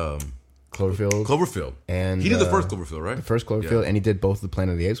did Cloverfield. And he did the first Cloverfield, right? The first Cloverfield, and he did both the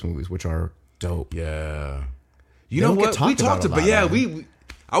Planet of the Apes movies, which are dope. Yeah. You know what? We talked about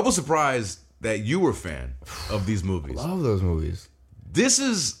I was surprised that you were a fan of these movies. I love those movies.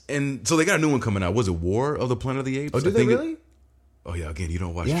 So they got a new one coming out. Was it War of the Planet of the Apes? Oh, did they really? Oh yeah, again, you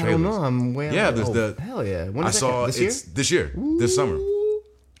don't watch trailers. I don't know. I'm way out. Yeah, hell yeah. When I saw this year, this summer.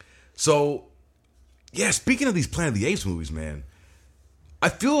 So, yeah, speaking of these Planet of the Apes movies, man, I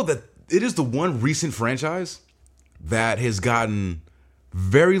feel that it is the one recent franchise that has gotten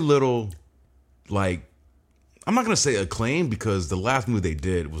very little, like, I'm not going to say acclaim because the last movie they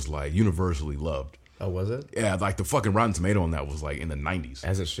did was, like, universally loved. Oh, was it? Yeah, like, the fucking Rotten Tomato on that was, like, in the 90s.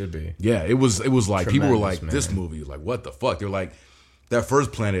 As it should be. Yeah, it was like, people were like, man. This movie, like, what the fuck? They're like, that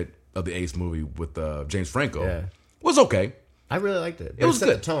first Planet of the Apes movie with James Franco was okay. I really liked it. It was set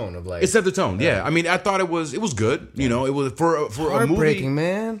good. The tone of like it set the tone. Yeah, I mean, I thought it was good. You know, it was for a movie. Heartbreaking,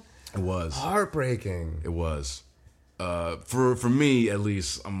 man. It was heartbreaking. It was. For me at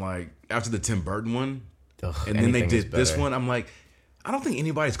least, I'm like after the Tim Burton one, and then they did this one. I'm like, I don't think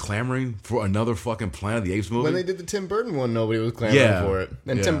anybody's clamoring for another fucking Planet of the Apes movie. When they did the Tim Burton one, nobody was clamoring for it.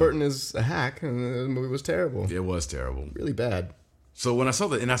 And Tim Burton is a hack, and the movie was terrible. It was terrible, really bad. So when I saw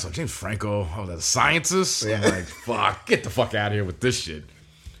James Franco, the scientist, I'm like, fuck, get the fuck out of here with this shit.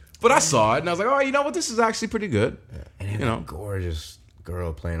 But I saw it and I was like, oh, you know what? This is actually pretty good. Yeah. And gorgeous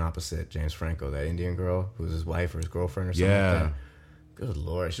girl playing opposite James Franco, that Indian girl who was his wife or his girlfriend or something like that. Good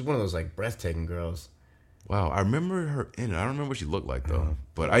Lord. She's one of those like breathtaking girls. Wow, I remember her in it. I don't remember what she looked like though.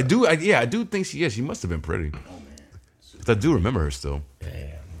 But I do think she must have been pretty. Oh man. I do remember her still.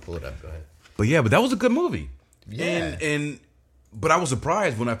 Yeah. Pull it up, go ahead. But that was a good movie. Yeah. But I was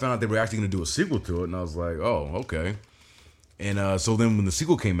surprised when I found out they were actually going to do a sequel to it, and I was like, oh, okay. And so then when the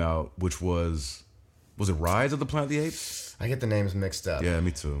sequel came out, which was it Rise of the Planet of the Apes? I get the names mixed up. Yeah,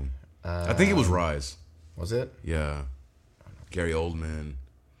 me too. I think it was Rise. Was it? Yeah. Gary Oldman.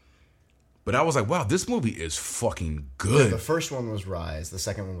 But I was like, wow, this movie is fucking good. Yeah, the first one was Rise. The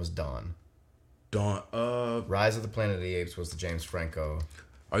second one was Dawn. Rise of the Planet of the Apes was the James Franco.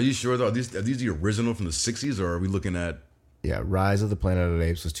 Are you sure though? Are these the original from the 60s, or are we looking at? Yeah, Rise of the Planet of the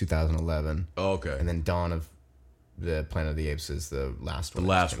Apes was 2011. Oh, okay. And then Dawn of the Planet of the Apes is the last one. The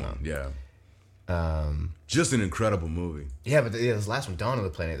last one, yeah. Just an incredible movie. Yeah, but this last one, Dawn of the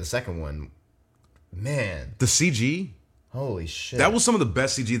Planet, the second one, man. The CG? Holy shit. That was some of the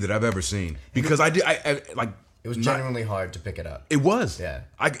best CG that I've ever seen. Because it was genuinely hard to pick it up. It was. Yeah.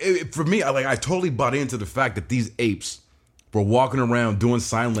 For me, I totally bought into the fact that these apes were walking around doing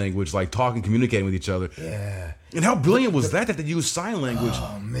sign language, like talking, communicating with each other. Yeah. And how brilliant was that they used sign language?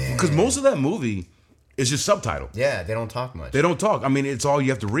 Oh, man. Because most of that movie is just subtitled. Yeah, they don't talk much. They don't talk. I mean, it's all you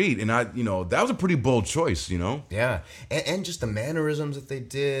have to read. And that was a pretty bold choice, Yeah. And just the mannerisms that they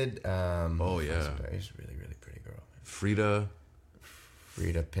did. Oh, yeah. She's a really, really pretty girl. Frida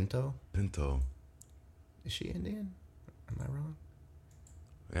Pinto? Pinto. Is she Indian? Am I wrong?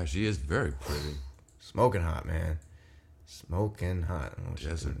 Yeah, she is very pretty. Smoking hot, man. Smoking hot.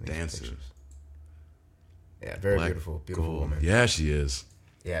 Desert dancer. Yeah, very beautiful woman. Yeah, she is.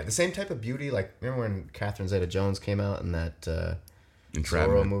 Yeah, the same type of beauty. Like, remember when Catherine Zeta-Jones came out in that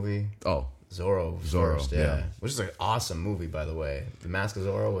Entrapment Zorro movie? Oh. Zorro first, yeah. Which is an awesome movie, by the way. The Mask of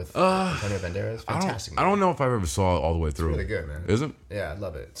Zorro with Antonio Banderas. Fantastic movie. I don't know if I've ever saw it all the way through. It's really good, man. Is it? Yeah, I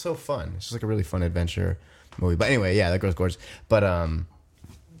love it. It's so fun. It's just like a really fun adventure movie. But anyway, yeah, that girl's gorgeous. But,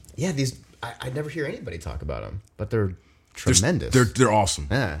 yeah, these... I never hear anybody talk about them. But they're tremendous. They're awesome.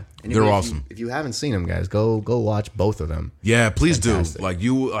 Yeah. They're awesome. If you haven't seen them, guys, go watch both of them. Yeah, please Fantastic.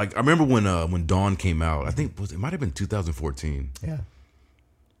 Do. I remember when Dawn came out. I think it might have been 2014. Yeah.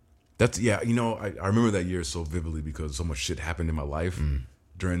 I remember that year so vividly because so much shit happened in my life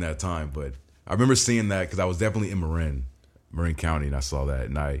during that time. But I remember seeing that because I was definitely in Marin County, and I saw that,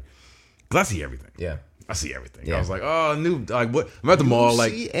 and because I see everything. Yeah. I see everything. Yeah. I was like, oh, what? I'm at the mall,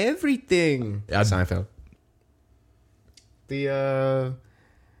 like see everything. Seinfeld. The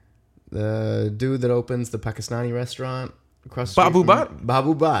dude that opens the Pakistani restaurant across the street.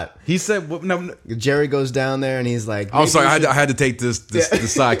 Babu Bhatt. He said, no. Jerry goes down there and he's like, oh, sorry, I had to take this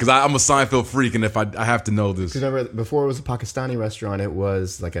side because I'm a Seinfeld freak, and if I have to know this. Remember, before it was a Pakistani restaurant, it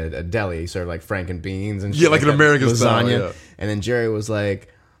was like a deli, sort of like Frank and beans and shit. Yeah, like an American lasagna. Style. Yeah. And then Jerry was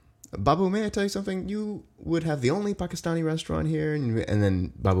like, Babu, may I tell you something? You would have the only Pakistani restaurant here. And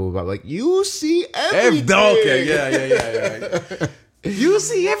then Babu Bhatt like, you see everything. Okay, yeah. You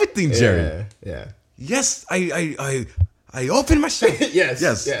see everything, Jerry. Yeah. Yes, I open my shop.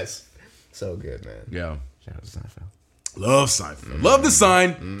 Yes. So good, man. Yeah. Shout out to Seinfeld. Love Seinfeld. Love the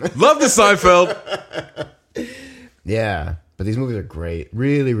sign. Love the Seinfeld. Yeah, but these movies are great.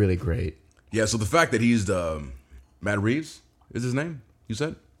 Really, really great. Yeah, so the fact that he's Matt Reeves is his name, you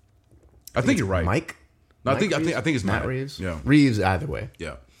said? I think you're right. Mike? No, I think it's Matt Reeves. Yeah. Reeves either way.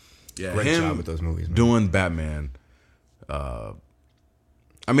 Yeah. Great job with those movies, man. Doing Batman. I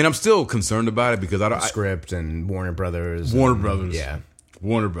mean, I'm still concerned about it because I don't script and Warner Brothers. Yeah.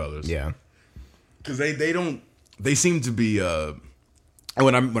 Warner Brothers. Yeah. Because they seem to be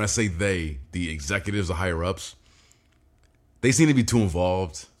when I say they, the executives, the higher ups, they seem to be too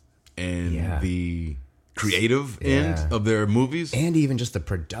involved in the creative end of their movies, and even just the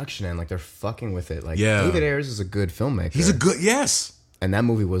production end. Like they're fucking with it. Like David Ayers is a good filmmaker. He's a good and that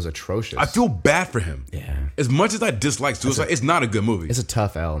movie was atrocious. I feel bad for him. Yeah. As much as I dislike Suicide, it's not a good movie. It's a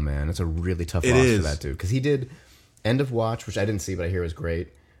tough L, man. It's a really tough loss for that dude. Because he did End of Watch, which I didn't see, but I hear was great.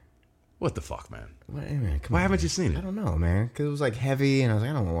 What the fuck, man? Why haven't you seen it? I don't know, man. Because it was like heavy, and I was like,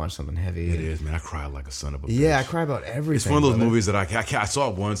 I don't want to watch something heavy. It is, man. I cry like a son of a bitch. Yeah, I cry about everything. It's one of those movies that I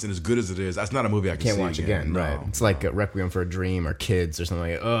saw it once, and as good as it is, that's not a movie I can't watch again. No. Right? It's like Requiem for a Dream or Kids or something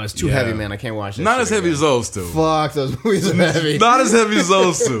like that. Oh, it's too heavy, man. I can't watch it. Not as heavy as those two. Fuck, those movies are heavy. Not as heavy as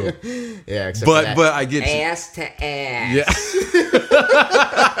those two. Yeah, except but I get you. Ass to ass. Yeah.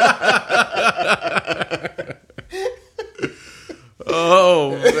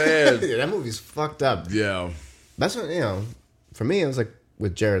 Oh man, that movie's fucked up. Yeah, that's what for me. It was like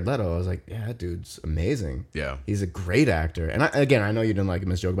with Jared Leto, I was like, yeah, that dude's amazing. Yeah. He's a great actor. And I know you didn't like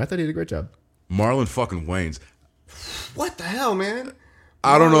him as Joker, but I thought he did a great job. Marlon fucking Wayans. What the hell, man?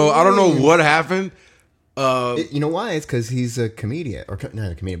 I don't know what happened. You know why? It's because he's a comedian, or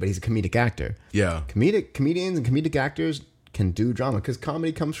not a comedian, but he's a comedic actor. Yeah. Comedians and comedic actors can do drama because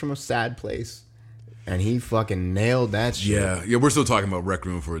comedy comes from a sad place. And he fucking nailed that shit. Yeah, we're still talking about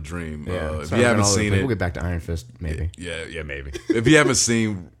Requiem for a Dream. Yeah. If you haven't seen it, we'll get back to Iron Fist, maybe. Yeah, maybe. If you haven't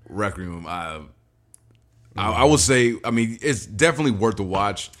seen Requiem, I will say, I mean, it's definitely worth the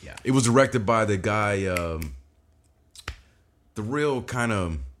watch. Yeah. It was directed by the guy, the real kind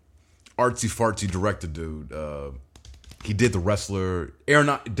of artsy fartsy director dude. He did The Wrestler.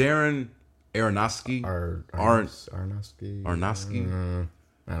 Darren Aronofsky. Aronofsky.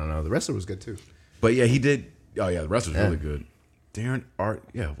 I don't know. The Wrestler was good too. But yeah, he did. Oh yeah, The Wrestler's really good. Darren Art.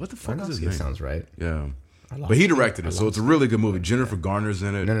 Yeah, what the fuck is his name? Sounds right. Yeah, but he directed it, so it's a really good movie. Jennifer Garner's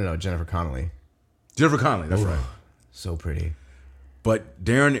in it. No. Jennifer Connelly. Jennifer Connelly. That's right. So pretty. But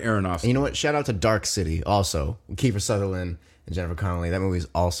Darren Aronofsky. And you know what? Shout out to Dark City also. Kiefer Sutherland and Jennifer Connelly. That movie's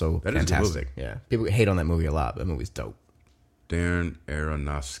also fantastic. Yeah, people hate on that movie a lot. That movie's dope. Darren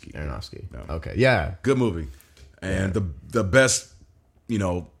Aronofsky. Yeah. Okay. Yeah. Good movie, and the best,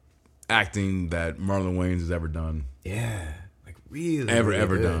 acting that Marlon Wayans has ever done. Yeah, like really ever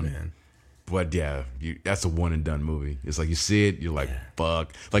good, done. Man. But yeah, that's a one and done movie. It's like you see it, you're like,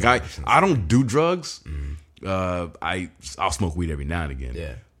 fuck. Like I don't do drugs. I'll smoke weed every now and again.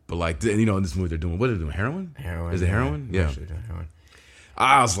 Yeah. But like in this movie they're doing, what are they doing? Heroin? Is it heroin? Yeah. Heroin.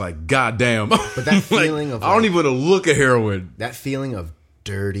 I was like, God damn. But that feeling of I don't even want to look at heroin. That feeling of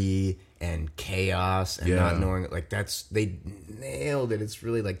dirty and chaos and not knowing, like, they nailed it. It's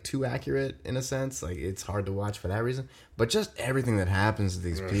really like too accurate in a sense. Like, it's hard to watch for that reason. But just everything that happens to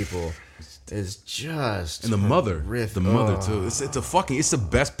these people is just and the mother too. It's the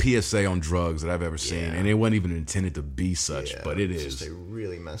best PSA on drugs that I've ever seen, and it wasn't even intended to be such, but it is. It's just a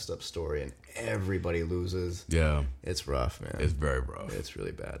really messed up story, and everybody loses. Yeah, it's rough, man. It's very rough. It's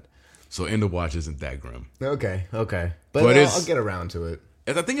really bad. So End of Watch isn't that grim. Okay, but I'll get around to it.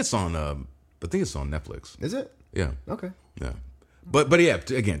 I think it's on. Netflix. Is it? Yeah. Okay. Yeah, but yeah.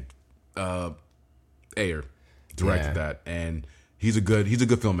 Again, Ayer directed that, and he's a good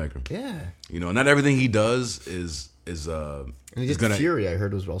filmmaker. Yeah. Not everything he does is And he did Fury. I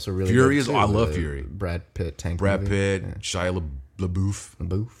heard was also really Fury good is. too. I love Fury. Brad Pitt, Shia LaBeouf.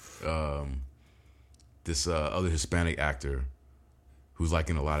 LaBeouf. This other Hispanic actor who's like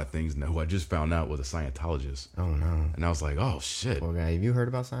in a lot of things now, who I just found out was a Scientologist. Oh no! And I was like, oh shit. Poor guy. Have you heard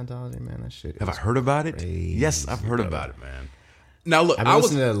about Scientology, man? That shit. Have I heard about it? Crazy. Yes, I've heard about it, man. Now look, I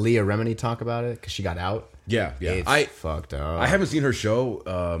listened to Leah Remini talk about it because she got out. Yeah. It's fucked up. I haven't seen her show.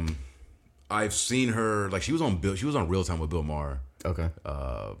 I've seen her, like, she was on Real Time with Bill Maher. Okay.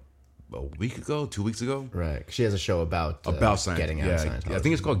 A week ago, 2 weeks ago. Right. She has a show about Scientology. Getting out of Scientology. I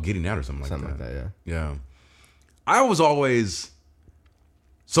think it's called Getting Out or something like that. Something like that. Yeah. I was always.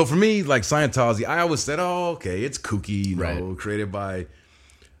 So for me, like Scientology, I always said, "Oh, okay, it's kooky, created by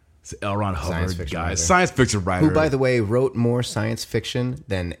L. Ron Hubbard guy, science fiction writer, who, by the way, wrote more science fiction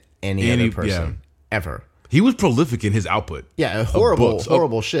than any other person ever. He was prolific in his output. Yeah,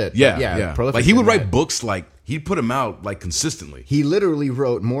 horrible shit. Yeah. Like he would write books, like he'd put them out like consistently. He literally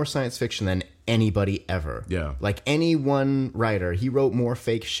wrote more science fiction than anybody ever. Yeah, like any one writer, he wrote more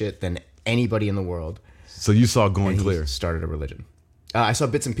fake shit than anybody in the world. So you saw Going Clear. He started a religion. I saw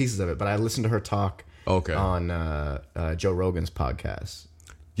bits and pieces of it, but I listened to her talk on Joe Rogan's podcast.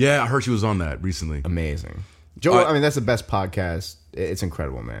 Yeah, I heard she was on that recently. Amazing. I mean, that's the best podcast. It's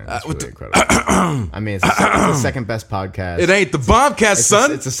incredible, man. It's really incredible. I mean, it's the second best podcast. It ain't the Bombcast,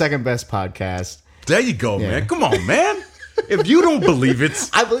 son. It's the second best podcast. There you go, man. Come on, man. If you don't believe it,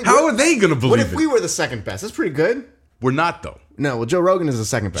 how are they going to believe it? What if we were the second best? That's pretty good. We're not, though. No, well, Joe Rogan is the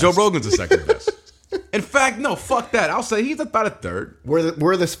second best. Joe Rogan's the second best. In fact, no, fuck that. I'll say he's about a third.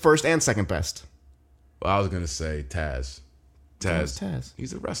 We're the first and second best. Well, I was going to say Taz. Taz.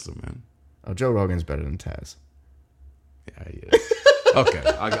 He's a wrestler, man. Oh, Joe Rogan's better than Taz. Yeah, he is. Okay.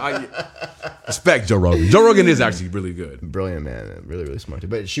 I respect Joe Rogan. Joe Rogan is actually really good. Brilliant, man. Really, really smart.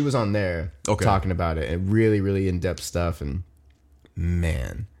 But she was on there talking about it and really, really in-depth stuff. And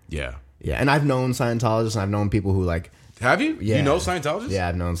man. Yeah. Yeah. And I've known Scientologists and I've known people who like. Have you? Yeah. You know Scientologists? Yeah,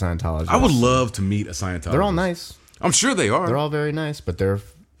 I've known Scientologists. I would love to meet a Scientologist. They're all nice. I'm sure they are. They're all very nice, but they're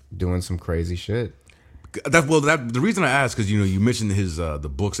doing some crazy shit. The reason I asked, because you mentioned his the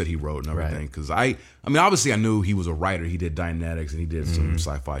books that he wrote and everything. Because I mean, obviously I knew he was a writer. He did Dianetics and he did some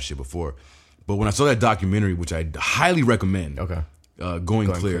sci-fi shit before. But when I saw that documentary, which I highly recommend,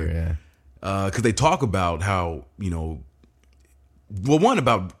 Going Clear, yeah, because they talk about how well, one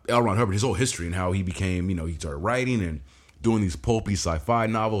about L. Ron Hubbard, his whole history and how he became, he started writing and doing these pulpy sci-fi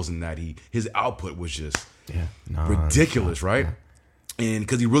novels, and that his output was just ridiculous, right? Yeah. And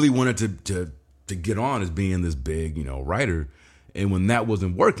because he really wanted to get on as being this big, writer, and when that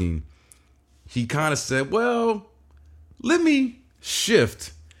wasn't working, he kind of said, well, let me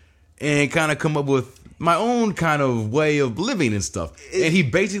shift and kind of come up with my own kind of way of living and stuff. And he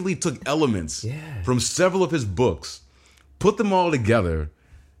basically took elements from several of his books, put them all together,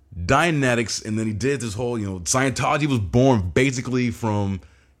 Dianetics, and then he did this whole, Scientology was born basically from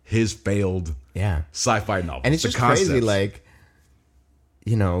his failed sci-fi novel. And it's just crazy, like,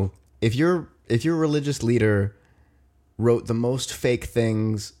 if your religious leader wrote the most fake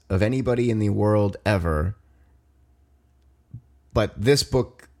things of anybody in the world ever, but this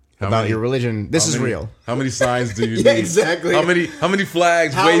book about your religion, this is real. How many signs do you need? Yeah, exactly. How many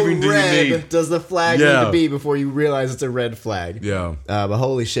flags waving do you need? How red does the flag need to be before you realize it's a red flag? Yeah. But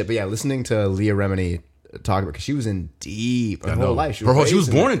holy shit. But yeah, listening to Leah Remini talk about, because she was in deep her whole life. She was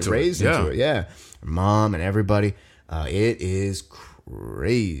born into it. Raised into it. Yeah. Her mom and everybody. It is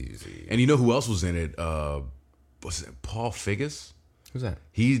crazy. And you know who else was in it? Was it Paul Figgis? Who's that?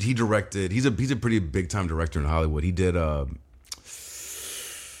 He directed. He's a pretty big time director in Hollywood. He did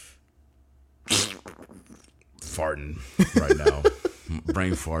farting right now,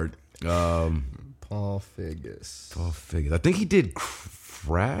 brain fart. Paul Figgis. I think he did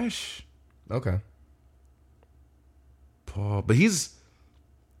Crash. Okay. But he's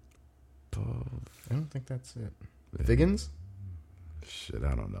Paul. I don't think that's it. Figgins. Shit,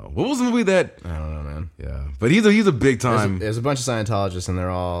 I don't know. What was the movie that? I don't know, man. Yeah, but he's a big time. There's a bunch of Scientologists, and they're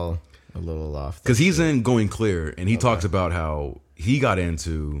all a little off. Because he's in Going Clear, and he talks about how he got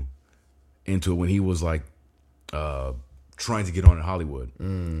into it when he was like trying to get on in Hollywood,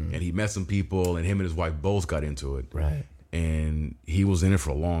 and he met some people, and him and his wife both got into it. Right. And he was in it for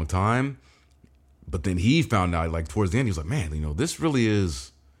a long time, but then he found out, like towards the end, he was like, "Man, this really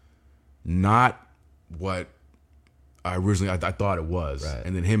is not what I thought it was." Right.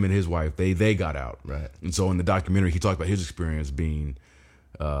 And then him and his wife, they got out. Right. And so in the documentary, he talked about his experience being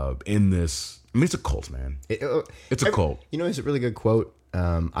in this. I mean, it's a cult, man. It's a cult. It's a really good quote.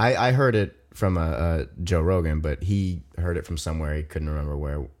 I heard it from Joe Rogan, but he heard it from somewhere. He couldn't remember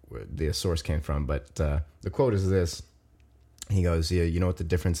where the source came from. But the quote is this. He goes, "Yeah, you know what the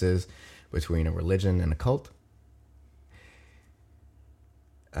difference is between a religion and a cult?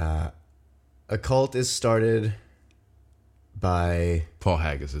 A cult is started by..." Paul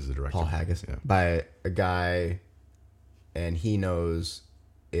Haggis is the director. Paul Haggis. Yeah. By a guy, and he knows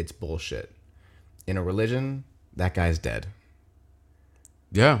it's bullshit. In a religion, that guy's dead.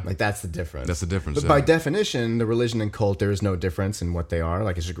 Yeah. Like, that's the difference. That's the difference. But by definition, the religion and cult, there is no difference in what they are.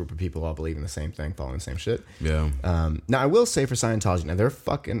 Like, it's a group of people all believing the same thing, following the same shit. Yeah. Now, I will say for Scientology, now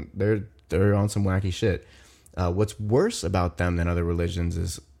they're on some wacky shit. What's worse about them than other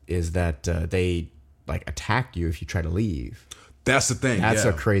religions is that they like attack you if you try to leave. That's the thing. That's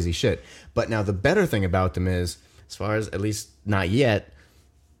a crazy shit. But now the better thing about them is, as far as, at least not yet,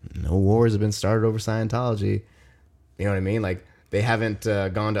 no wars have been started over Scientology. You know what I mean? Like, they haven't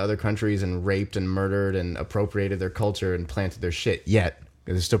gone to other countries and raped and murdered and appropriated their culture and planted their shit yet.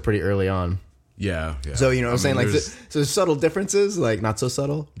 Because it's still pretty early on. Yeah. So, what I'm saying? Like, so there's subtle differences, like, not so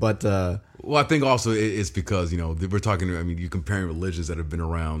subtle, but... well, I think also it's because, we're talking, you're comparing religions that have been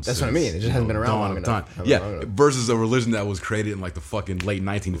around. That's what I mean. It just hasn't been around long enough. Yeah, versus a religion that was created in, like, the fucking late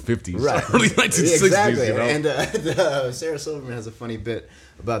 1950s, right. Early 1960s. Exactly. And Sarah Silverman has a funny bit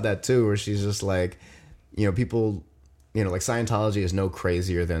about that, too, where she's just like, people... like, Scientology is no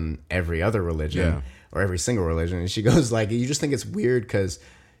crazier than every other religion or every single religion. And she goes, like, you just think it's weird because,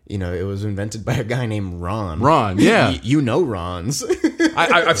 it was invented by a guy named Ron. Ron, yeah. Ron's.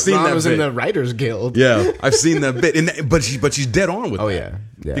 I've seen Ron that was bit. in the Writers Guild. Yeah, I've seen that bit. But she's dead on with that. Oh, yeah.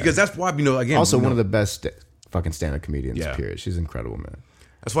 Because that's why, again. Also, one of the best fucking stand-up comedians, Yeah. period. She's incredible, man.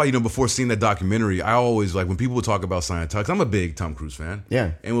 That's why, before seeing that documentary, I always, like, when people talk about Scientology, 'cause I'm a big Tom Cruise fan.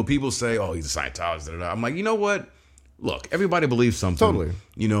 Yeah. And when people say, oh, he's a Scientologist, I'm like, you know what? Look, everybody believes something. Totally.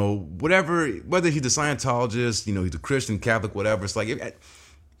 Whatever, whether he's a Scientologist, he's a Christian, Catholic, whatever. It's like,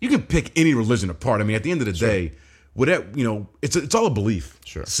 you can pick any religion apart. At the end of the day, whatever, it's all a belief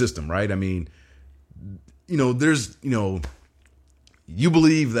system, right? There's, you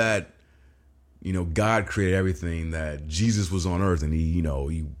believe that, God created everything, that Jesus was on earth and he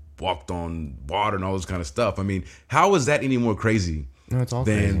walked on water and all this kind of stuff. How is that any more crazy it's all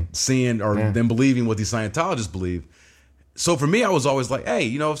than crazy. seeing or than believing what these Scientologists believe? So for me, I was always like, hey,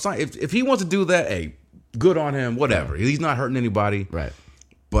 if he wants to do that, hey, good on him, whatever. He's not hurting anybody. Right.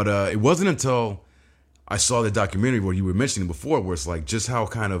 But it wasn't until I saw the documentary where you were mentioning before, where it's like just how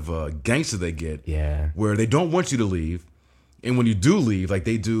kind of gangster they get. Yeah. Where they don't want you to leave. And when you do leave, like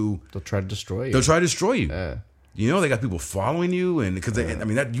they do. They'll try to destroy you. They'll try to destroy you. Yeah. You know, they got people following you. And because I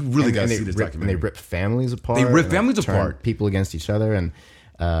mean, that you really got to see this documentary. And they rip families apart. They rip families apart. People against each other. And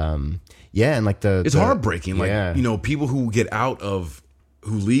yeah, and like it's heartbreaking. Like, you know, people who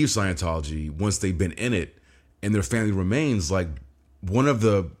leave Scientology once they've been in it and their family remains, like one of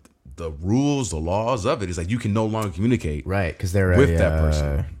the rules, the laws of it is like you can no longer communicate, right? Because they're with that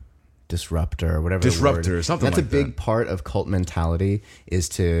person, disruptor or whatever. Disruptor or something. That's like a big part of cult mentality is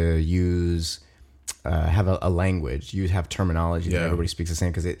to use have a language. You have terminology that everybody speaks the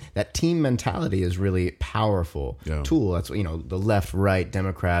same because that team mentality is really powerful tool. That's the left, right,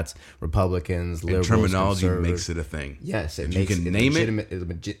 Democrats, Republicans, liberals. Terminology makes it a thing. Yes, it makes you can name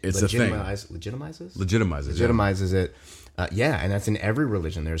it's a thing. Legitimizes it. And that's in every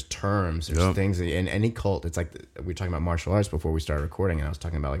religion. There's terms, there's things in any cult. It's like we were talking about martial arts before we started recording, and I was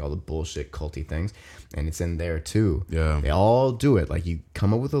talking about like all the bullshit culty things, and it's in there too. Yeah, they all do it. Like you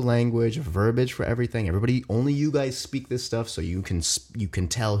come up with a language, a verbiage for everything. Everybody, only you guys speak this stuff, so you can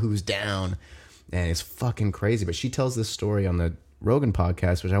tell who's down, and it's fucking crazy. But she tells this story on the Rogan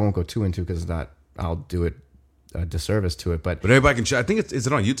podcast, which I won't go too into because I'll do it. A disservice to it, but everybody can check. I think is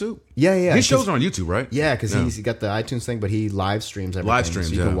it on YouTube? Yeah. His shows are on YouTube, right? Yeah, because he's got the iTunes thing, but he live streams everything.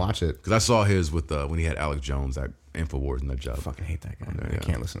 So you can watch it. Because I saw his with when he had Alex Jones at InfoWars and that job. I fucking hate that guy. I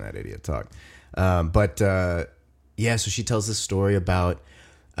can't listen to that idiot talk. So she tells this story about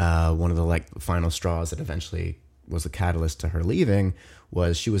one of the like final straws that eventually was the catalyst to her leaving.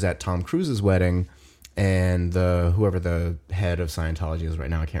 Was she was at Tom Cruise's wedding, and whoever the head of Scientology is right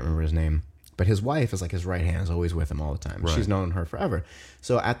now, I can't remember his name. But his wife is like his right hand, is always with him all the time. Right. She's known her forever.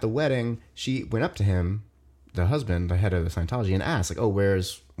 So at the wedding, she went up to him, the husband, the head of the Scientology, and asked, like, oh,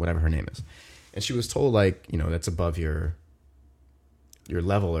 where's whatever her name is? And she was told, like, that's above your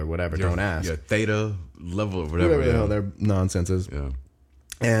level or whatever. Don't ask. Your theta level or whatever. The hell their nonsense is. Yeah.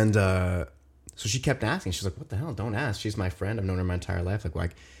 And so she kept asking. She's like, what the hell? Don't ask. She's my friend. I've known her my entire life. So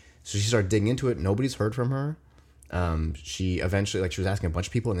she started digging into it. Nobody's heard from her. She eventually, she was asking a bunch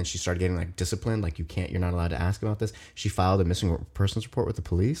of people, and then she started getting disciplined. Like, you're not allowed to ask about this. She filed a missing persons report with the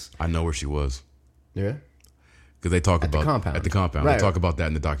police. I know where she was. Yeah, because they talk about at the compound. Right. They talk about that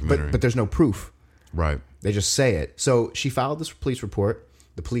in the documentary. But there's no proof. Right. They just say it. So she filed this police report.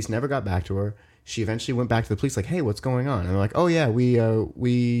 The police never got back to her. She eventually went back to the police, like, "Hey, what's going on?" And they're like, "Oh yeah,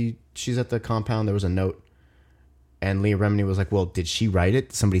 she's at the compound. There was a note." And Leah Remini was like, well, did she write it?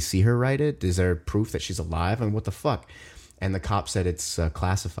 Did somebody see her write it? Is there proof that she's alive? I mean, what the fuck? And the cop said it's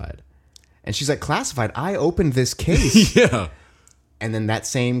classified. And she's like, classified? I opened this case. Yeah. And then that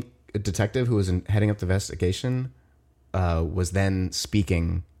same detective who was heading up the investigation was then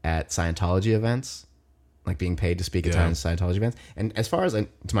speaking at Scientology events, like being paid to speak at Scientology events. And as far as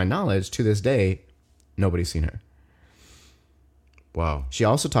to my knowledge, to this day, nobody's seen her. Wow. She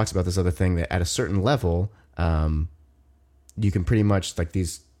also talks about this other thing that at a certain level... you can pretty much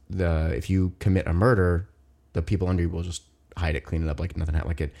if you commit a murder, the people under you will just hide it, clean it up like nothing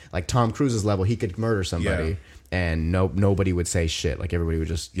happened. Like Tom Cruise's level, he could murder somebody and nobody would say shit. Like everybody would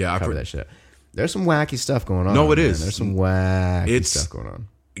just cover that shit. There's some wacky stuff going on. No, it is. There's some wacky stuff going on.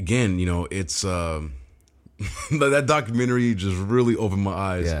 Again, it's that documentary just really opened my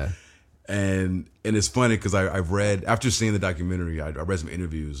eyes. Yeah. And it's funny because I've read, after seeing the documentary, I read some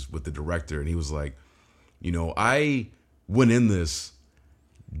interviews with the director, and he was like, I went in this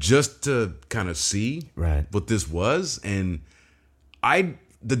just to kind of see what this was. And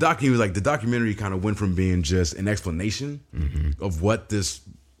the documentary kind of went from being just an explanation of what this,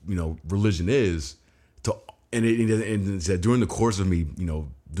 religion is and it said during the course of me,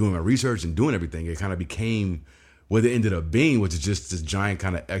 doing my research and doing everything, it kind of became what it ended up being, which is just this giant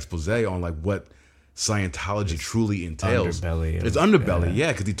kind of expose on like what Scientology truly entails. It's underbelly.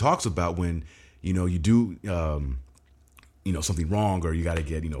 Yeah. Cause he talks about when, you do, something wrong or you got to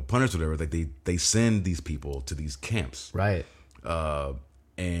get, punished or whatever. Like they send these people to these camps. Right.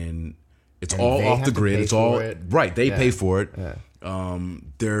 And it's all off the grid. It's all right. They pay for it. Yeah.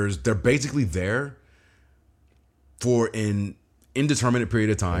 They're basically there for an indeterminate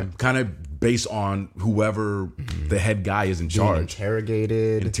period of time, kind of based on whoever the head guy is in charge.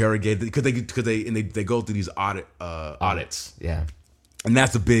 Interrogated because they go through these audits. Yeah. And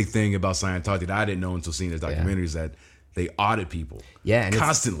that's the big thing about Scientology that I didn't know until seeing this documentary is that they audit people. Yeah, and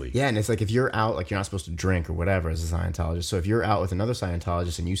constantly. And it's like if you're out, like you're not supposed to drink or whatever as a Scientologist. So if you're out with another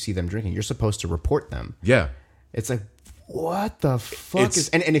Scientologist and you see them drinking, you're supposed to report them. Yeah. It's like, what the fuck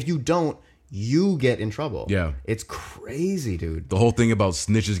and if you don't, you get in trouble. Yeah. It's crazy, dude. The whole thing about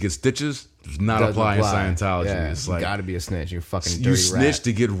snitches get stitches does not apply in Scientology. Yeah, It's like, you gotta be a snitch. You're a fucking dirty you snitch rat.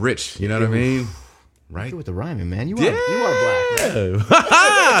 to get rich. You know what I mean? Right? With the rhyming, man. You are black,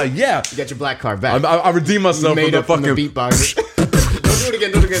 right? Yeah. You got your black card back. I redeemed myself made from up the from fucking the beatbox. Don't do it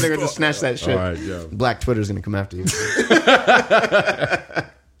again. They're gonna snatch that shit. All right, yeah. Black Twitter's gonna come after you.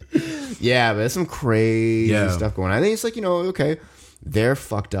 Yeah, but there's some crazy stuff going on. I think it's like, okay, they're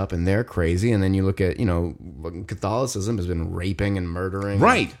fucked up and they're crazy, and then you look at, Catholicism has been raping and murdering,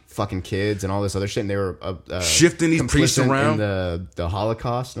 right, fucking kids and all this other shit, and they were shifting these priests around in the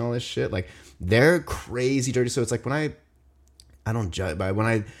Holocaust and all this shit. Like, they're crazy dirty. So it's like, when I don't judge, but when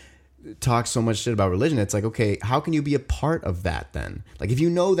I talk so much shit about religion, it's like, okay, how can you be a part of that then? Like, if you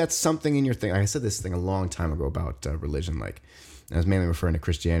know that's something in your thing. Like, I said this thing a long time ago about religion, like, I was mainly referring to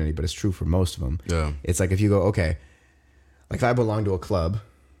Christianity, but it's true for most of them. Yeah. It's like, if you go, okay, like if I belong to a club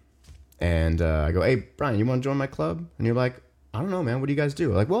and I go, hey, Brian, you want to join my club? And you're like, I don't know, man. What do you guys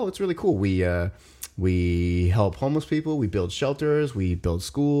do? Like, well, it's really cool. We help homeless people. We build shelters. We build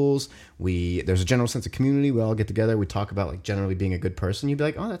schools. There's a general sense of community. We all get together. We talk about like generally being a good person. You'd be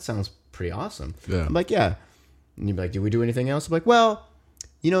like, oh, that sounds pretty awesome. Yeah. I'm like, yeah. And you'd be like, do we do anything else? I'm like, well,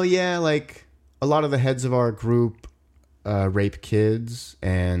 yeah, like a lot of the heads of our group rape kids,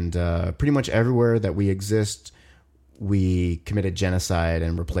 and pretty much everywhere that we exist, we committed genocide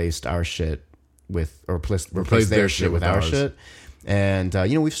and replaced our shit with, or replaced their shit with our shit. And,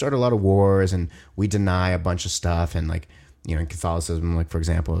 we've started a lot of wars, and we deny a bunch of stuff. And like, in Catholicism, like, for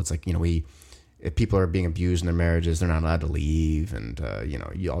example, it's like, if people are being abused in their marriages, they're not allowed to leave. And,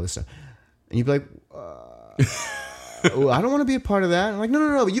 all this stuff. And you'd be like, well, I don't want to be a part of that. And I'm like,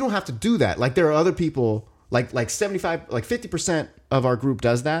 no, you don't have to do that. Like, there are other people, like 75, like 50% of our group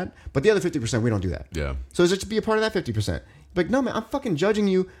does that, but the other 50%, we don't do that. Yeah. So is it to be a part of that 50%? Like, no, man, I'm fucking judging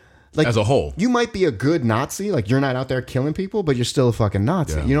you. Like, as a whole, you might be a good Nazi, like you're not out there killing people, but you're still a fucking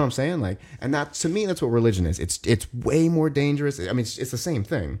Nazi. Yeah. You know what I'm saying? Like, and that, to me, that's what religion is. It's way more dangerous. I mean, it's the same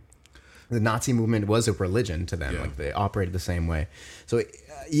thing. The Nazi movement was a religion to them. Yeah. Like, they operated the same way. So,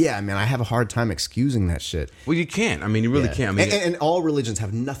 yeah, man, I have a hard time excusing that shit. Well, you can't. I mean, you really can't. I mean, and all religions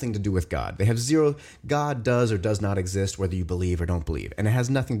have nothing to do with God. They have zero. God does or does not exist, whether you believe or don't believe. And it has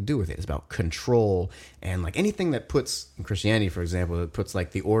nothing to do with it. It's about control. And like anything that puts, in Christianity, for example, it puts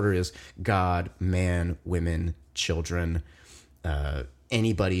like the order is God, man, women, children,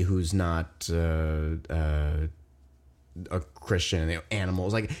 anybody who's not a Christian,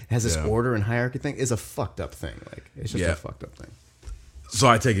 animals, like, it has this order and hierarchy thing, is a fucked up thing. Like, it's just a fucked up thing. So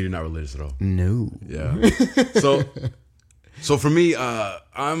I take it you're not religious at all. No. Yeah. So for me,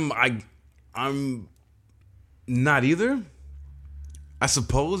 I'm not either. I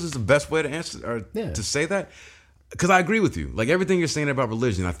suppose is the best way to answer or to say that, because I agree with you. Like, everything you're saying about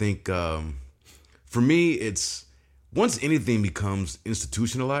religion, I think for me, it's once anything becomes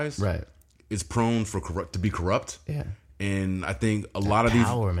institutionalized, right, it's prone to be corrupt. Yeah. And I think a lot of these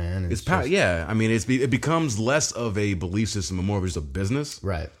power, man. It's power. Yeah. I mean, it becomes less of a belief system and more of just a business.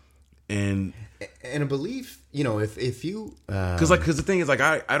 Right. And a belief, if you, because the thing is, like,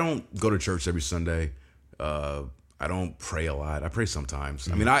 I don't go to church every Sunday. I don't pray a lot. I pray sometimes.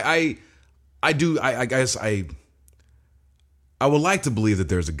 Mm-hmm. I mean, I do. I guess I would like to believe that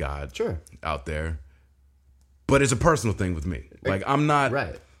there's a God out there, but it's a personal thing with me. Like, I'm not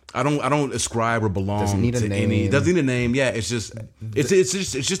right. I don't ascribe or belong to any. Doesn't need a name. Yeah, it's just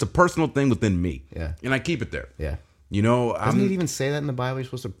a personal thing within me. Yeah, and I keep it there. Yeah, doesn't it even say that in the Bible? You're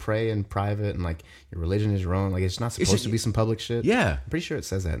supposed to pray in private, and like your religion is your own. Like, it's not supposed to be some public shit. Yeah, I'm pretty sure it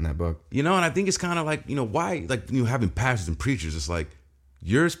says that in that book. And I think it's kind of like, why, like, having pastors and preachers. It's like,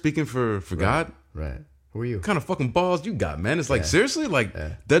 you're speaking for God, right? Who are you? What kind of fucking balls you got, man? It's like, seriously? Like,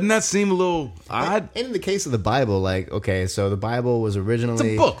 doesn't that seem a little odd? And in the case of the Bible, like, okay, so the Bible was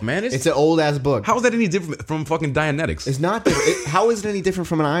originally... It's a book, man. It's an old-ass book. How is that any different from fucking Dianetics? It's not different. How is it any different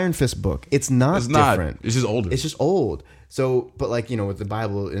from an Iron Fist book? It's not different. It's just older. It's just old. So, but like, with the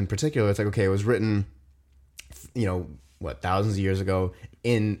Bible in particular, it's like, okay, it was written, thousands of years ago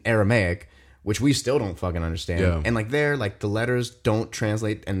in Aramaic, which we still don't fucking understand. Yeah. And like the letters don't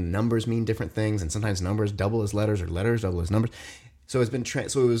translate, and numbers mean different things, and sometimes numbers double as letters or letters double as numbers. So it's been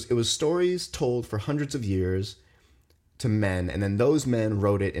it was stories told for hundreds of years to men, and then those men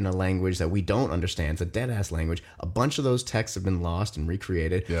wrote it in a language that we don't understand. It's a dead ass language. A bunch of those texts have been lost and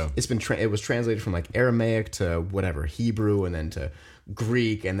recreated. Yeah. It was translated from like Aramaic to whatever, Hebrew, and then to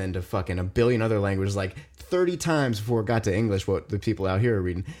Greek, and then to fucking a billion other languages, like 30 times before it got to English, what the people out here are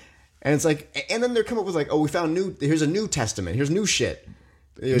reading. And it's like, and then they come up with like, oh, we found here's a New Testament. Here's new shit.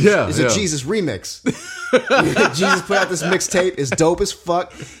 It's a Jesus remix. Jesus put out this mixtape. It's dope as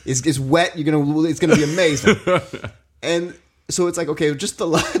fuck. It's wet. It's gonna be amazing. And so it's like, okay, just the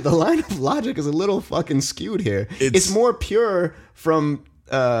line of logic is a little fucking skewed here. It's more pure from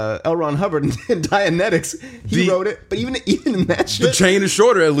L. Ron Hubbard and Dianetics. He wrote it, but even in that shit, the chain is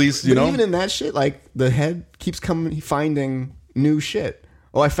shorter at least. You know, even in that shit, like the head keeps finding new shit.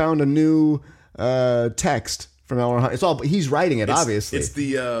 Oh, I found a new text from L. Ron Hubbard. It's all he's writing it, obviously. It's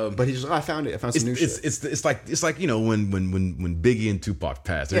the but he's just, I found it. I found some new shit. It's like you know when Biggie and Tupac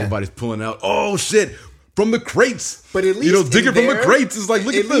passed, everybody's pulling out. Oh shit. From the crates, but at least digging from the crates is like,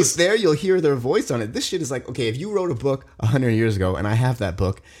 look at this. At least there, you'll hear their voice on it. This shit is like, okay, if you wrote a book 100 years ago, and I have that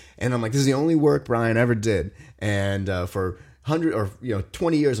book, and I'm like, this is the only work Bryan ever did, and for 100 or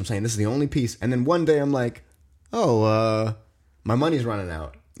 20 years, I'm saying this is the only piece, and then one day I'm like, oh, my money's running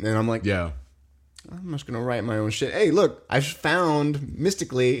out, and I'm like, yeah, I'm just gonna write my own shit. Hey, look, I found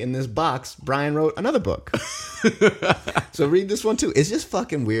mystically in this box, Bryan wrote another book, so read this one too. It's just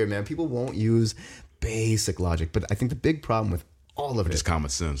fucking weird, man. People won't use basic logic, but I think the big problem with all of it is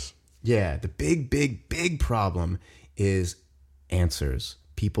common sense. Yeah, the big problem is answers.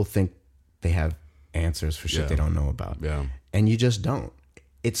 People think they have answers for shit they don't know about. Yeah, and you just don't.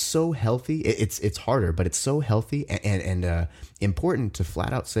 It's so healthy. It's harder, but it's so healthy and important to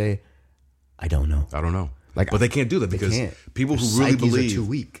flat out say, I don't know. I don't know. But they can't do that because people who really believe are too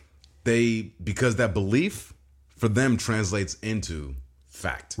weak. Because that belief for them translates into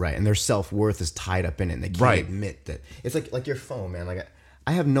fact. Right, and their self-worth is tied up in it, and they can't admit that. It's like your phone, man. Like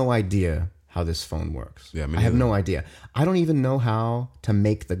I have no idea how this phone works. Yeah, I have no idea. I don't even know how to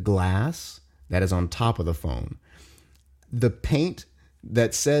make the glass that is on top of the phone. The paint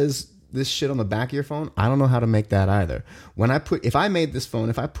that says this shit on the back of your phone, I don't know how to make that either. If I made this phone,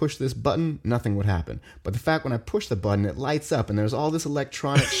 if I push this button, nothing would happen. But the fact when I push the button, it lights up and there's all this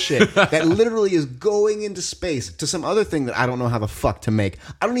electronic shit that literally is going into space to some other thing that I don't know how the fuck to make.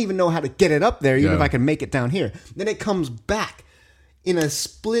 I don't even know how to get it up there, even if I can make it down here. Then it comes back in a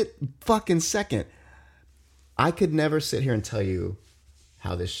split fucking second. I could never sit here and tell you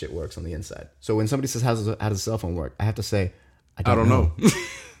how this shit works on the inside. So when somebody says, how does a cell phone work? I have to say, I don't know.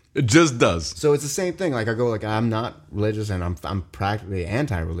 It just does. So it's the same thing. Like I go, like I'm not religious, and I'm practically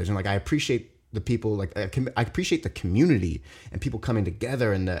anti-religion. Like I appreciate the people, like I appreciate the community and people coming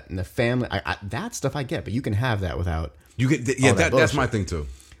together and the family. That stuff I get, but you can have that without. You can, yeah. That's my thing too.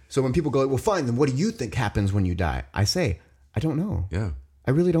 So when people go, well, fine, then what do you think happens when you die? I say, I don't know. Yeah,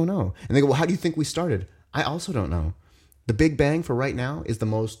 I really don't know. And they go, well, how do you think we started? I also don't know. The Big Bang for right now is the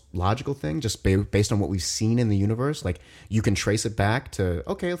most logical thing, just based on what we've seen in the universe. Like you can trace it back to,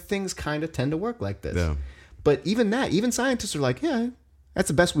 okay, things kind of tend to work like this. Yeah. But even scientists are like, yeah, that's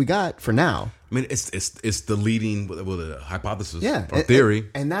the best we got for now. I mean, it's the leading hypothesis or theory,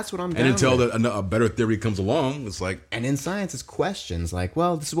 and that's what I'm. And until a better theory comes along, it's like. And in science, it's questions like,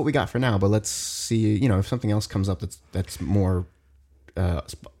 well, this is what we got for now, but let's see, if something else comes up that's more,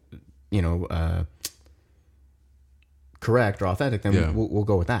 correct or authentic, then we'll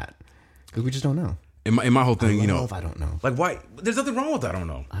go with that because we just don't know. In my whole thing, I don't know. Like why? There's nothing wrong with that. I don't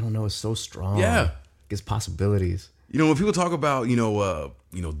know. I don't know. It's so strong. Yeah, it gives possibilities. When people talk about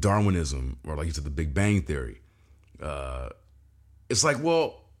Darwinism or like you said the Big Bang theory, it's like,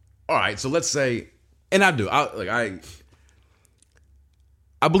 well, all right. So let's say, and I do. I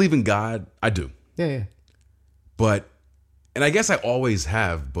believe in God. I do. Yeah. But, and I guess I always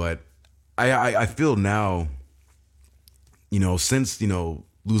have. But I feel now. Since,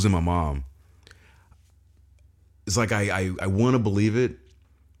 losing my mom, it's like I want to believe it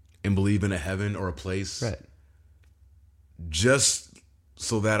and believe in a heaven or a place. Right. Just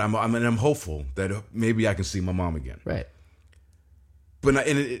so that I'm hopeful that maybe I can see my mom again. Right. But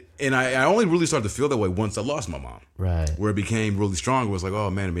I only really started to feel that way once I lost my mom. Right. Where it became really strong. It was like, oh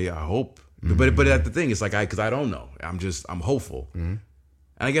man, maybe I hope. Mm-hmm. But at the thing, it's like because I don't know. I'm hopeful. Mm-hmm. And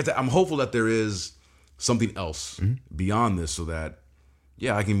I guess I'm hopeful that there is something else beyond this so that,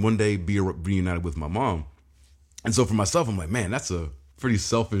 I can one day be reunited with my mom. And so for myself, I'm like, man, that's a pretty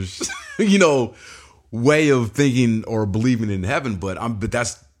selfish, way of thinking or believing in heaven. But I'm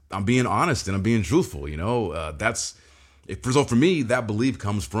being honest and I'm being truthful, so for me, that belief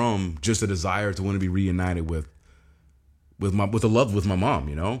comes from just a desire to want to be reunited with my mom,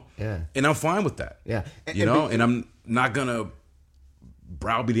 Yeah. And I'm fine with that. Yeah. And I'm not going to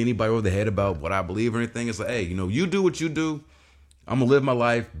browbeat anybody over the head about what I believe or anything. It's like, hey, you do what you do. I'm gonna live my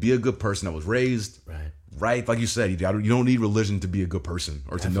life, be a good person. I was raised right. Like you said, you don't need religion to be a good person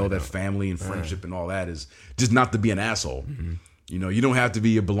or to know that family and friendship and all that is just not to be an asshole. Mm-hmm. You don't have to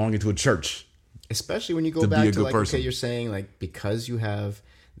be belonging to a church, especially when you go back to like, person. Okay, you're saying like because you have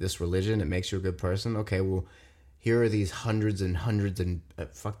this religion. It makes you a good person. Okay, well, here are these hundreds and hundreds and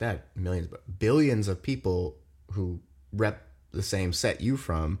millions, but billions of people who rep the same set you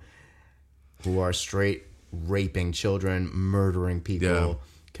from, who are straight raping children, murdering people,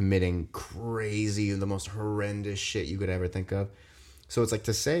 committing crazy, the most horrendous shit you could ever think of. So it's like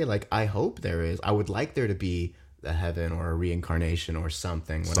to say, like, I hope there is, I would like there to be a heaven or a reincarnation or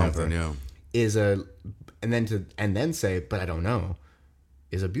something, whatever. And then say, but I don't know,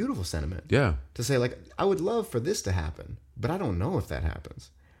 is a beautiful sentiment. Yeah. To say, like, I would love for this to happen, but I don't know if that happens.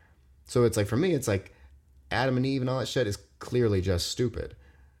 So it's like, for me, it's like Adam and Eve and all that shit is clearly just stupid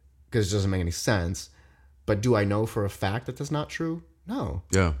because it doesn't make any sense. But do I know for a fact that that's not true? No.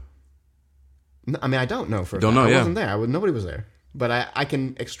 Yeah. No, I mean, I don't know for a fact. I wasn't there. Nobody was there. But I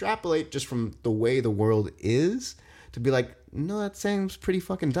can extrapolate just from the way the world is to be like, no, that seems pretty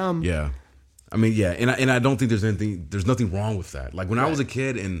fucking dumb. Yeah. I mean, yeah. And I don't think there's nothing wrong with that. Like when I was a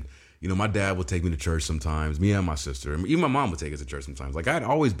kid and, you know, my dad would take me to church sometimes, me and my sister, and even my mom would take us to church sometimes. Like I'd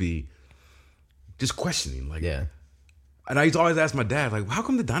always be just questioning. Like, yeah. And I used to always ask my dad, like, how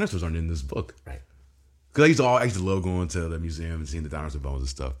come the dinosaurs aren't in this book? Right. Because I used to love going to the museum and seeing the dinosaur bones and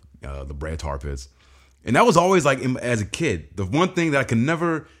stuff, the bred tar pits. And that was always like, as a kid, the one thing that I could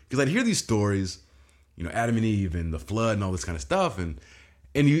never, because I'd hear these stories, you know, Adam and Eve and the flood and all this kind of stuff. And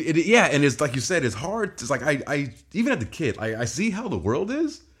it's like you said, it's hard. It's like, I even as a kid, I see how the world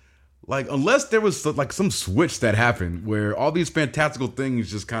is. Like, unless there was like some switch that happened where all these fantastical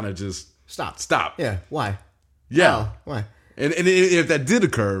things just kind of just stop. Yeah. Why? Yeah. How? Why? And if that did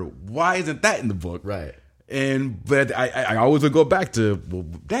occur, why isn't that in the book? Right. But I always would go back to, well,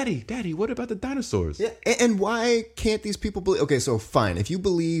 Daddy, what about the dinosaurs? Yeah, and why can't these people believe? Okay, so fine. If you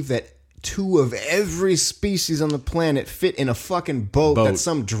believe that 2 of every species on the planet fit in a fucking boat that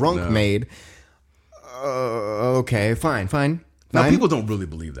some drunk made, okay, fine. Now, people don't really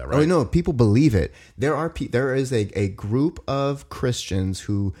believe that, right? Oh, no, people believe it. There is a group of Christians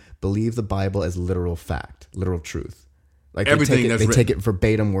who believe the Bible as literal fact, literal truth. Like everything they take it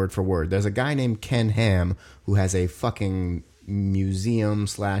verbatim, word for word. There's a guy named Ken Ham who has a fucking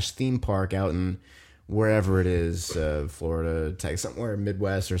museum/theme park out in wherever it is, Florida, Texas, somewhere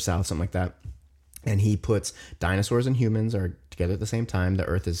Midwest or South, something like that. And he puts dinosaurs and humans are together at the same time. The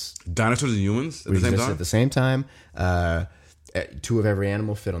Earth is dinosaurs and humans at the same time. At the same time, 2 of every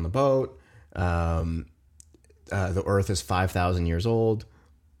animal fit on the boat. The Earth is 5,000 years old.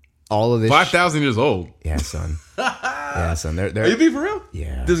 All of this 5,000 years old. Yeah, son. Yeah, son. They're, Are you being for real?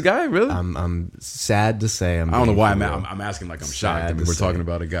 Yeah. This guy, really? I'm sad to say. I don't know why I'm asking like I'm shocked. I mean, we're talking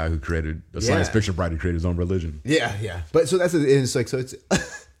about a guy who created a science fiction writer, created his own religion. Yeah. But so it's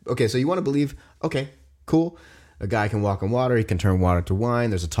okay. So you want to believe? Okay, cool. A guy can walk on water. He can turn water to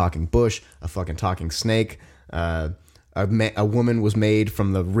wine. There's a talking bush, a fucking talking snake. A woman was made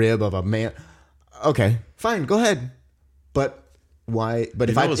from the rib of a man. Okay, fine. Go ahead. But why? But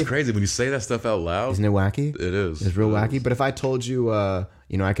you know what's crazy when you say that stuff out loud? Isn't it wacky? It is. It's real wacky. But if I told you, I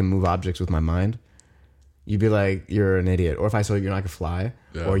can move objects with my mind, you'd be like, you're an idiot. Or if I told you, I can fly,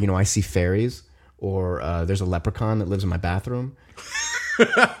 or I see fairies, or there's a leprechaun that lives in my bathroom,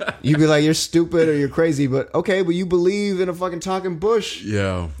 you'd be like, you're stupid or you're crazy. But okay, but you believe in a fucking talking bush.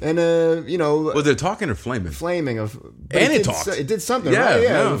 Yeah. And was it talking or flaming? Flaming and it talked. It did something. Yeah, right?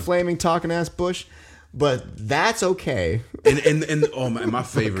 Yeah. It was a flaming talking ass bush. But that's okay. And oh man, my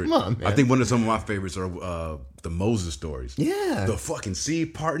favorite. Come on, man. I think some of my favorites are the Moses stories. Yeah. The fucking sea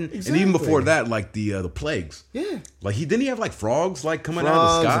parting. Exactly. And even before that, like the plagues. Yeah. Like didn't he have like frogs like coming out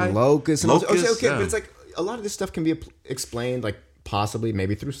of the sky? And locusts. Okay, yeah. But it's like a lot of this stuff can be explained like possibly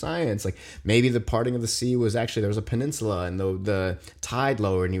maybe through science. Like maybe the parting of the sea was actually there was a peninsula and the tide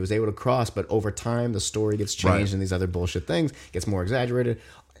lowered and he was able to cross, but over time the story gets changed and these other bullshit things gets more exaggerated.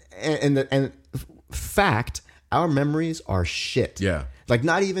 And fact, our memories are shit. Yeah. Like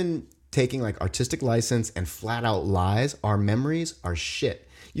not even taking like artistic license and flat out lies, our memories are shit.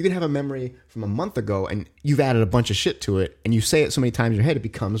 You can have a memory from a month ago and you've added a bunch of shit to it and you say it so many times in your head it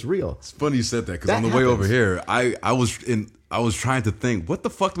becomes real. It's funny you said that because on the way over here, I was trying to think, what the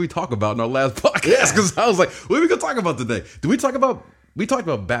fuck did we talk about in our last podcast? Because I was like, what are we gonna talk about today? We talked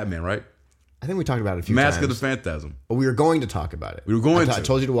about Batman, right? I think we talked about it a few times. Mask of the Phantasm. But we were going to talk about it. I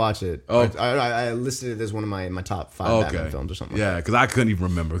told you to watch it. Oh. I listed it as one of my top 5 Batman films or something like that. Yeah, because I couldn't even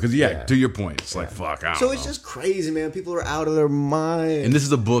remember. Because, to your point, it's like, fuck, I don't know. It's just crazy, man. People are out of their mind. And this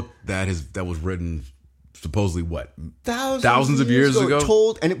is a book that was written supposedly what? Thousands of years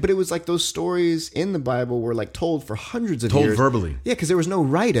ago? But it was like those stories in the Bible were like told for hundreds of years. Told verbally. Yeah, because there was no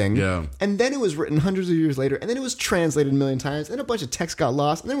writing. Yeah. And then it was written hundreds of years later, and then it was translated a million times, and a bunch of text got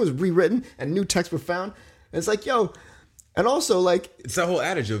lost, and then it was rewritten, and new texts were found. And it's like, yo, And also, like, it's that whole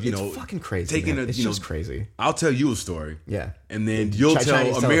adage of, it's fucking crazy. Taking it's just crazy. I'll tell you a story. Yeah. And then you'll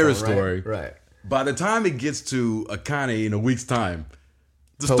tell Amir's story. Right. By the time it gets to Akane in a week's time,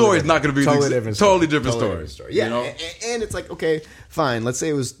 the story is not going to be totally different story. Yeah. You know? And it's like, okay, fine. Let's say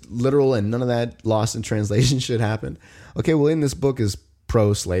it was literal and none of that lost in translation shit happened. Okay, well, in this book is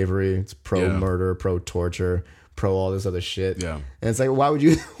pro-slavery. It's pro-murder, pro-torture, pro all this other shit. Yeah. And it's like, why would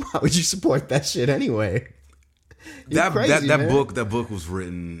you support that shit anyway? That book was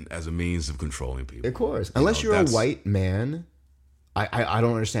written as a means of controlling people. Of course. Unless you're a white man, I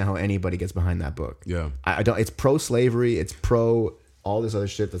don't understand how anybody gets behind that book. Yeah. I don't. It's pro-slavery. It's pro all this other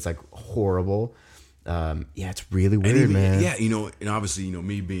shit that's like horrible. It's really weird, man. Yeah, and obviously,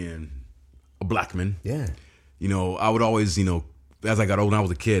 me being a black man. Yeah. I would always, as I got older, I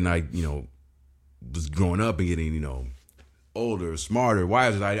was a kid and I, was growing up and getting, older, smarter,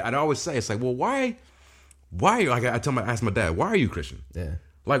 wiser. I'd always say, it's like, well, why, like I ask my dad, why are you Christian? Yeah.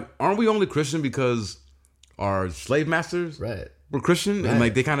 Like, aren't we only Christian because our slave masters were Christian? Right. And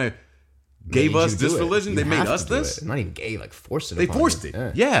like, they kind of gave us this religion. They made us this. It's not even gay, like forced it. They forced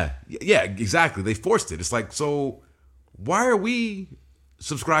it. Yeah, exactly. They forced it. It's like, so why are we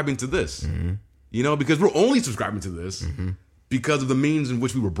subscribing to this? Mm-hmm. Because we're only subscribing to this because of the means in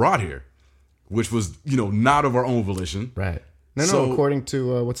which we were brought here, which was, not of our own volition. Right. No, according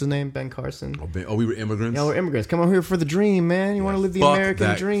to, what's his name? Ben Carson. We were immigrants? Yeah, we're immigrants. Come over here for the dream, man. You want to live the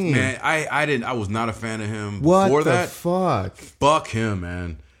American dream. Man, I was not a fan of him what before the that. Fuck? Fuck him,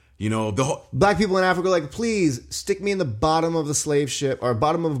 man. The whole black people in Africa are like, please stick me in the bottom of the slave ship or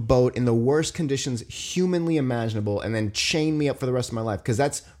bottom of a boat in the worst conditions humanly imaginable, and then chain me up for the rest of my life, because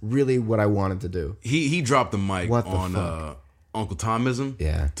that's really what I wanted to do. He dropped the mic on Uncle Tomism,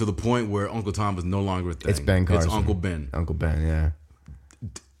 to the point where Uncle Tom is no longer a thing. It's Ben Carson. It's Uncle Ben. Uncle Ben, yeah.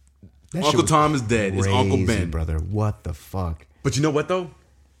 Uncle Tom is dead. It's Uncle Ben, brother. What the fuck? But you know what though?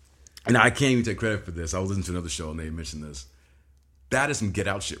 And I can't even take credit for this. I was listening to another show and they mentioned this. That is some Get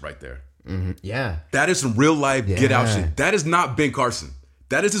Out shit right there. Mm-hmm. Yeah. That is some real life Get Out shit. That is not Ben Carson.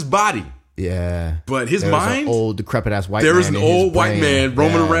 That is his body. Yeah. But his mind? An old decrepit ass white man. There is an old white man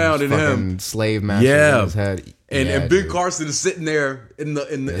roaming around in him. Slave master in his head. And Ben Carson is sitting there in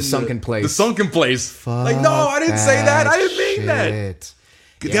the sunken place. The sunken place. Fuck like, no, I didn't say that. I didn't mean that.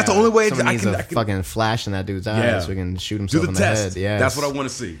 Yeah. That's the only way I can fucking flash in that dude's eyes so he can shoot himself in the head. Yeah. That's what I want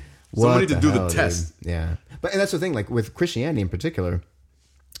to see. Somebody to do the test. Dude? Yeah. And that's the thing, like with Christianity in particular,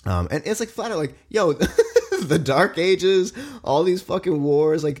 and it's like flat out like, yo, the Dark Ages, all these fucking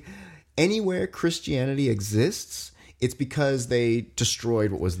wars, like anywhere Christianity exists, it's because they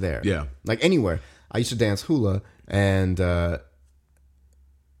destroyed what was there. Yeah. Like anywhere. I used to dance hula, and they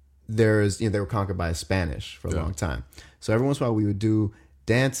were conquered by the Spanish for a long time. So every once in a while we would do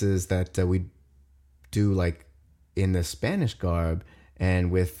dances that we'd do like in the Spanish garb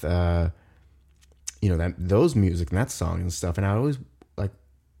and with those music and that song and stuff. And I always like,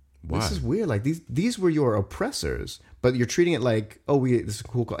 why? This is weird. Like these were your oppressors, but you're treating it like, this is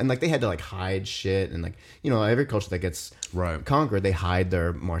cool. And like they had to like hide shit, and like, every culture that gets conquered, they hide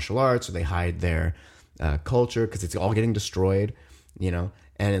their martial arts or they hide their culture because it's all getting destroyed, And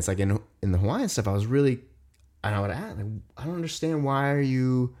it's like in the Hawaiian stuff, I would ask, like, I don't understand, why are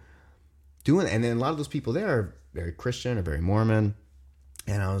you doing it? And then a lot of those people there are very Christian or very Mormon.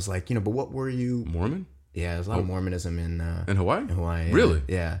 And I was like, but what were you? Mormon? Yeah, there's a lot of Mormonism in Hawaii? In Hawaii. Yeah. Really?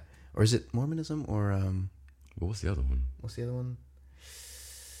 Yeah. Or is it Mormonism or what's the other one? What's the other one?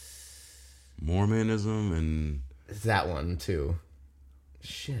 Mormonism and that one too.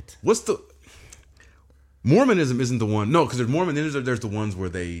 Shit. What's the Mormonism isn't the one. No, because there's Mormon. Then there's the ones where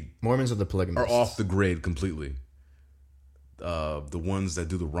Mormons are the polygamists. Are off the grid completely. The ones that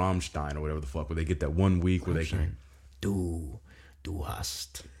do the Rammstein or whatever the fuck, where they get that 1 week where they can Du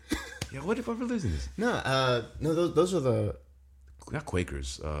hast. Yeah, what religion is? No, those are the not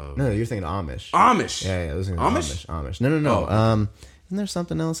Quakers. No, you're thinking Amish. Amish. Yeah, those are Amish. Amish. No. Oh. Isn't there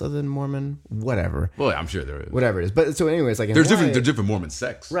something else other than Mormon? Whatever. Well, I'm sure there is. Whatever it is. But so anyways, like in there's Hawaii, different Mormon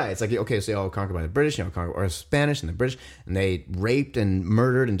sects. Right. It's like, okay, so y'all conquered by the British, or Spanish and the British, and they raped and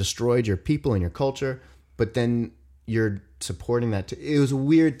murdered and destroyed your people and your culture, but then you're supporting that. It was a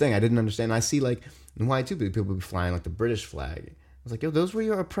weird thing. I didn't understand. I see like in Hawaii too, people would be flying like the British flag. I was like, yo, those were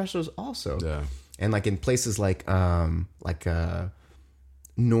your oppressors also. Yeah. And like in places like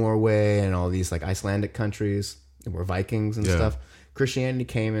Norway and all these like Icelandic countries where Vikings and stuff, Christianity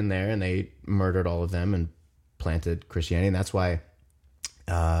came in there and they murdered all of them and planted Christianity. And that's why,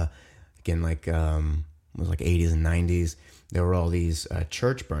 again, like it was like 80s and 90s, there were all these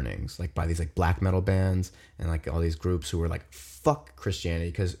church burnings, like by these like black metal bands and like all these groups who were like, fuck Christianity,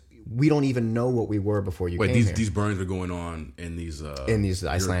 because we don't even know what we were before you came here. These burnings are going on in these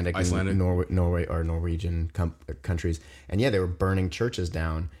Icelandic? Norway or Norwegian countries, and yeah, they were burning churches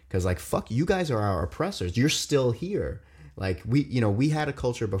down because like fuck, you guys are our oppressors. You're still here. Like we had a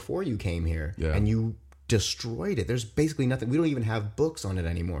culture before you came here, and you destroyed it. There's basically nothing. We don't even have books on it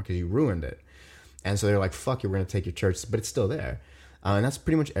anymore because you ruined it. And so they're like, fuck you, we're going to take your church, but it's still there. And that's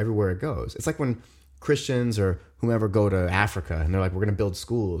pretty much everywhere it goes. It's like when Christians or whomever go to Africa and they're like, we're going to build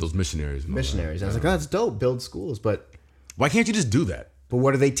schools. Those missionaries. And I was like, oh, that's dope, build schools. But why can't you just do that? But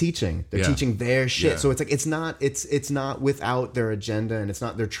what are they teaching? They're teaching their shit. Yeah. So it's like it's not without their agenda, and it's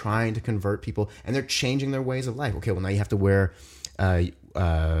not they're trying to convert people, and they're changing their ways of life. Okay, well now you have to wear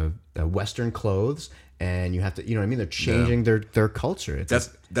Western clothes, and you have to, you know what I mean? They're changing their culture.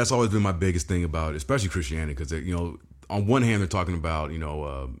 That's always been my biggest thing about, especially Christianity, because on one hand they're talking about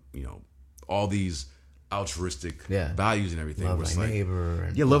all these altruistic values and everything. Love thy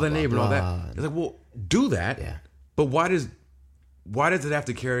neighbor. Love thy neighbor and all that. It's like, well, do that. Yeah. But why does it have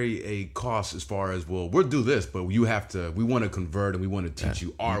to carry a cost as far as, well, we'll do this, but we want to convert and we want to teach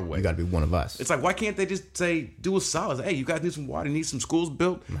you our way. You got to be one of us. It's like, why can't they just say, do a solid? Hey, you guys need some water, you need some schools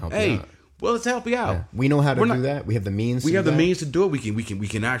built. Hey, well, let's help you out. Yeah. We know how to do that. We have the means. We have the means to do it. We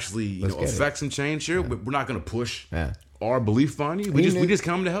can actually affect some change here. Yeah. We're not going to push our belief on you. We just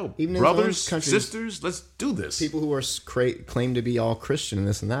come to help. Even brothers, sisters, let's do this. People who are claim to be all Christian and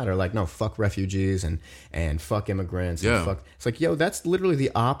this and that are like, no, fuck refugees and fuck immigrants. And fuck. It's like, yo, that's literally the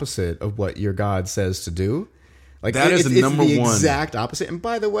opposite of what your God says to do. Like that is the number one. Exact opposite. And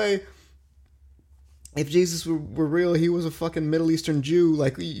by the way, if Jesus were real, he was a fucking Middle Eastern Jew.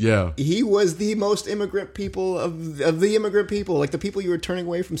 Like, he was the most immigrant people of the immigrant people. Like, the people you were turning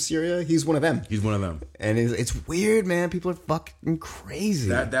away from Syria, he's one of them. He's one of them. And it's weird, man. People are fucking crazy.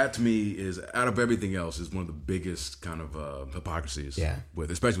 That to me is, out of everything else, is one of the biggest kind of hypocrisies. Yeah.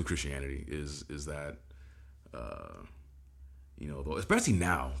 Especially with Christianity, is that, especially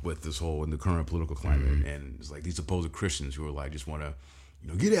now with this whole, in the current political climate, and it's like these supposed Christians who are like, just want to,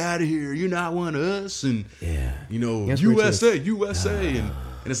 get out of here. You're not one of us. And, USA. And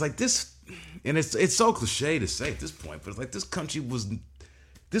it's like this, and it's so cliche to say at this point, but it's like this country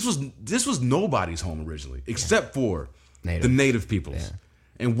this was nobody's home originally, except for the native peoples.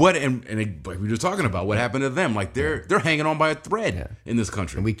 Yeah. And like we were talking about, what happened to them? Like they're hanging on by a thread in this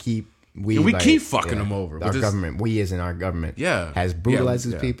country. And we keep fucking them over. Our government, we as in our government, has brutalized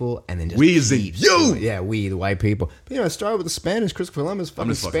these people, and then just we as in you, we the white people. But it started with the Spanish, Christopher Columbus,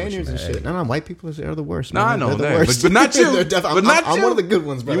 fucking Spaniards and shit. No, white people are the worst. No, I know that, but not you. I'm one of the good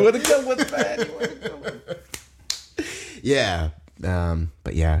ones, bro. You were the good ones, man. Yeah,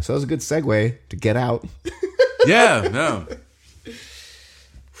 but so it was a good segue to Get Out. Yeah, no.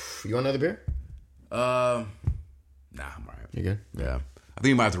 You want another beer? Nah, I'm all right. You good? Yeah. I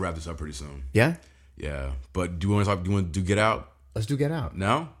think we might have to wrap this up pretty soon. Yeah? Yeah. But do you want to talk? Do you want to do Get Out? Let's do Get Out.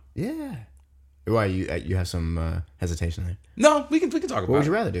 No? Yeah. Why, you have some hesitation there? No, we can talk about it. What would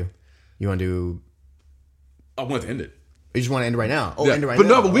you rather do? You want to do... I want to end it. You just want to end it right now? Oh, end it right now.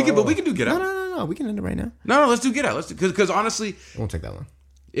 No, but we can do Get Out. No. We can end it right now. No, let's do Get Out. Because honestly... It won't take that long.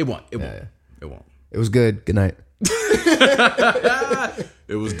 It won't. It won't. It was good. Good night.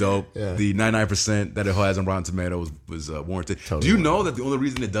 It was dope. Yeah. The 99% that it has on Rotten Tomatoes was warranted. Totally. Do you know that the only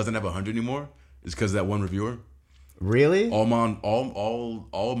reason it doesn't have 100 anymore is because of that one reviewer? Really?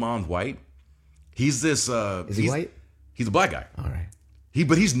 Almond White. He's this. Is he white? He's a black guy. All right.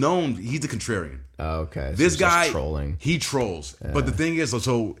 But he's known. He's a contrarian. Oh, okay. This guy trolling. He trolls. Yeah. But the thing is,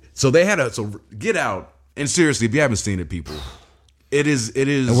 so they had Get Out. And seriously, if you haven't seen it, people. It is,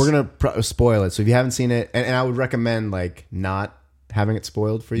 and we're gonna spoil it. So if you haven't seen it, and I would recommend like not having it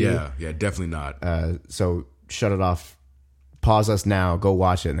spoiled for you. Yeah, definitely not. So shut it off, pause us now, go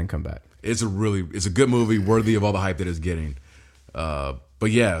watch it, and then come back. It's a good movie, worthy of all the hype that it's getting. But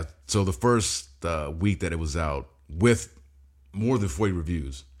yeah, so the first week that it was out, with more than 40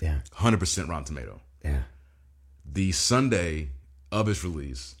 reviews, 100% Rotten Tomato. Yeah. The Sunday of its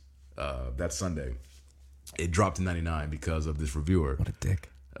release, that Sunday, it dropped to 99 because of this reviewer. What a dick.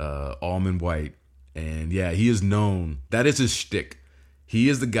 Almond White. And yeah, he is known. That is his shtick. He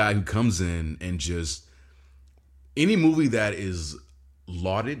is the guy who comes in and just... Any movie that is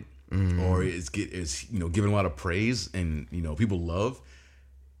lauded or is given a lot of praise and people love,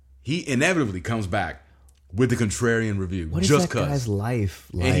 he inevitably comes back with the contrarian review. What is that guy's life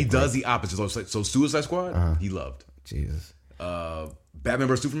like? And he does the opposite. So Suicide Squad, he loved. Jesus. Batman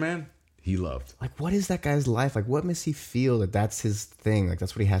vs. Superman, he loved. Like, what is that guy's life? Like, what makes he feel that that's his thing? Like,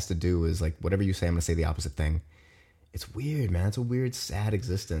 that's what he has to do is, like, whatever you say, I'm going to say the opposite thing. It's weird, man. It's a weird, sad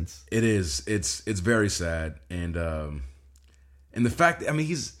existence. It is. It's very sad. And the fact that,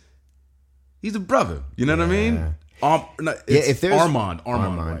 He's a brother. You know what I mean? If there's Armand,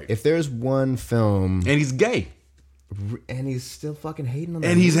 right? If there's one film, and he's gay, and he's still fucking hating on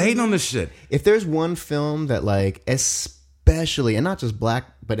that, and he's hating on this shit. If there's one film that like, especially, and not just black,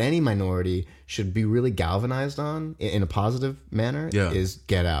 but any minority should be really galvanized on in a positive manner, is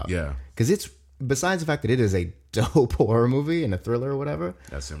Get Out. Yeah, because it's, besides the fact that it is a dope horror movie and a thriller or whatever.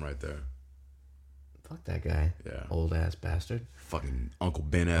 That's him right there. Fuck that guy. Yeah, old ass bastard. Fucking Uncle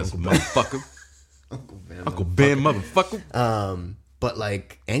Ben ass motherfucker. Uncle Ben motherfucker. But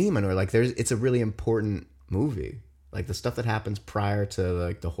like any minority, like it's a really important movie. Like the stuff that happens prior to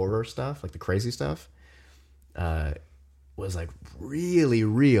like the horror stuff, like the crazy stuff, was like really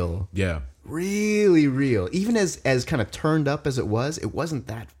real. Yeah. Really real. Even as kind of turned up as it wasn't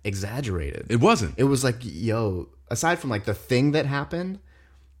that exaggerated. It wasn't. It was like, yo, aside from like the thing that happened.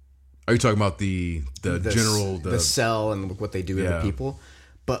 Are you talking about the general the cell and what they do to the people?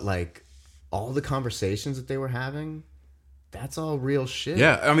 But like all the conversations that they were having, that's all real shit.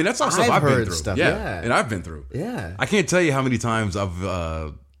 Yeah, I mean that's all stuff I've been through. Stuff, and I've been through. Yeah, I can't tell you how many times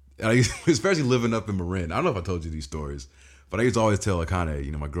I've, especially living up in Marin. I don't know if I told you these stories, but I used to always tell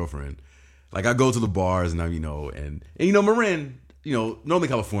Akane, my girlfriend, like I go to the bars and I'm, and Marin, Northern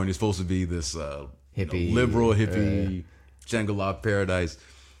California is supposed to be this hippie, liberal hippie Shangri-La paradise.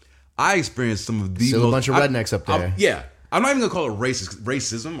 I experienced some of these. Still a bunch of rednecks up there. I'm not even gonna call it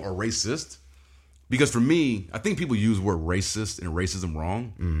racism or racist, because for me, I think people use the word racist and racism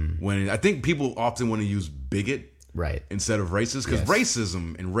wrong. When I think people often want to use bigot instead of racist, because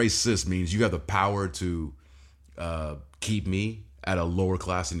racism and racist means you have the power to keep me at a lower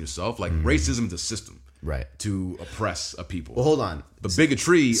class than yourself. Like racism is a system, to oppress a people. Well, hold on. But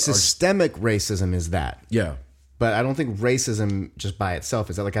bigotry, systemic racism is that. Yeah. But I don't think racism just by itself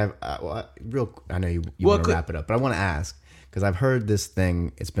is that like I know you want to wrap it up, but I want to ask because I've heard this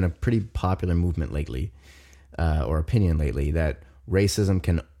thing. It's been a pretty popular movement lately, or opinion lately, that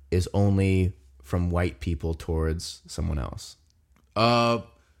racism is only from white people towards someone else.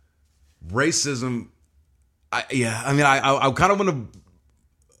 Racism, I kind of want to.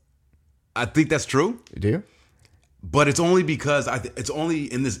 I think that's true. Do you? But it's only because it's only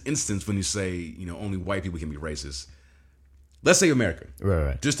in this instance when you say, only white people can be racist. Let's say America.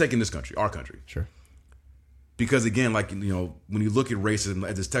 Right. Just taking this country, our country. Sure. Because again, like, when you look at racism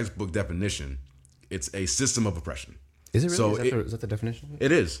at this textbook definition, it's a system of oppression. Is it really? So is that the definition?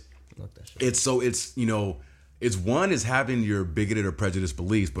 It is. I love that shit. It's one is having your bigoted or prejudiced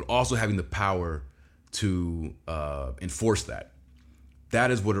beliefs, but also having the power to enforce that. That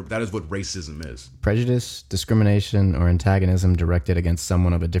is what racism is. Prejudice, discrimination, or antagonism directed against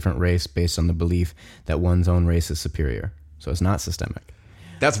someone of a different race based on the belief that one's own race is superior. So it's not systemic.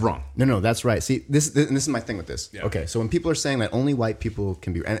 That's wrong. No, that's right. See, this is my thing with this. Yeah. Okay, so when people are saying that only white people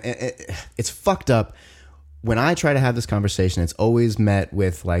can be, and it's fucked up. When I try to have this conversation, it's always met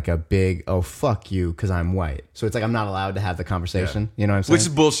with like a big, oh, fuck you, because I'm white. So it's like I'm not allowed to have the conversation. Yeah. You know what I'm saying? Which is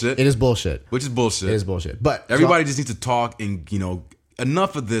bullshit. It is bullshit. Which is bullshit. It is bullshit. But everybody just needs to talk and,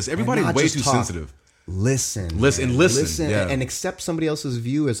 enough of this. Everybody's way too sensitive. Listen. Yeah. And accept somebody else's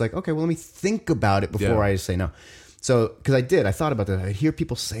view as like, okay, well, let me think about it before I say no. So, because I thought about that. I'd hear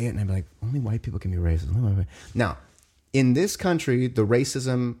people say it and I'd be like, only white people can be racist. Now, in this country, the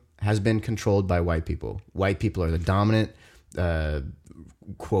racism has been controlled by white people. White people are the dominant,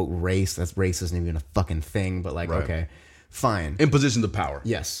 quote, race. Race isn't even a fucking thing, but like, okay, fine. In positions of power.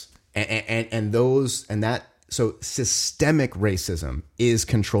 Yes. So systemic racism is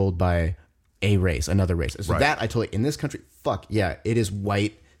controlled by a race, another race. So that I totally, in this country, it is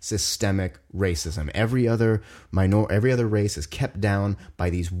white systemic racism. Every other race is kept down by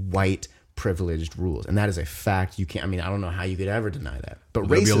these white privileged rules. And that is a fact. I don't know how you could ever deny that. But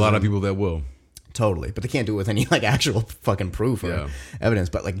there'll be a lot of people that will. Totally. But they can't do it with any like actual fucking proof or evidence.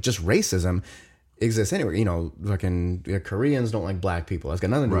 But like just racism exists anywhere. Fucking Koreans don't like black people. That's got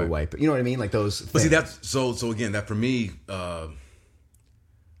nothing to do with white. But you know what I mean? Like those. But see, that's so again, that for me,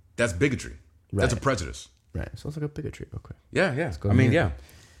 that's bigotry. Right. That's a prejudice. Right. So it's like a bigotry. Okay. Yeah.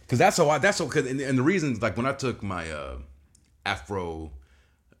 Because and the reason, like when I took my Afro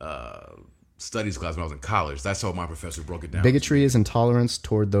studies class when I was in college, that's how my professor broke it down. Bigotry is intolerance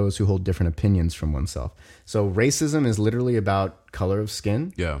toward those who hold different opinions from oneself. So racism is literally about color of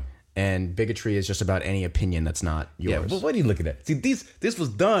skin. Yeah. And bigotry is just about any opinion that's not yours. Yeah, but what are you looking at? See, this was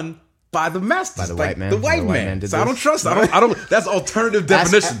done by the masters, by the white man. The white man. So I don't trust. I don't. That's alternative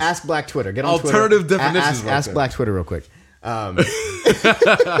definitions. Ask Black Twitter. Get on alternative Twitter. definitions. Ask Black Twitter real quick. But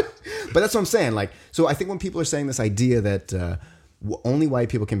that's what I'm saying. Like, so I think when people are saying this idea that only white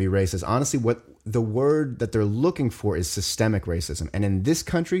people can be racist. Honestly, what the word that they're looking for is systemic racism. And in this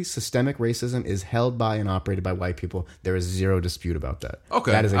country, systemic racism is held by and operated by white people. There is zero dispute about that.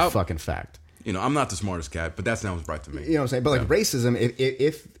 Okay. That is a fucking fact. You know, I'm not the smartest cat, but that sounds right to me. You know what I'm saying? But like racism,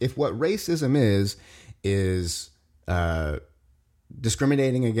 if what racism is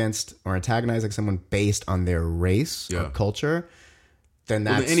discriminating against or antagonizing someone based on their race or culture, then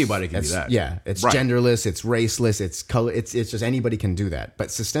then anybody can do that. Yeah, it's genderless, it's raceless, it's color, it's just anybody can do that.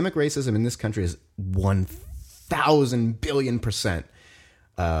 But systemic racism in this country is 1,000 billion %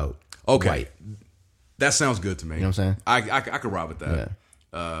 white. That sounds good to me. You know what I'm saying? I could ride with that.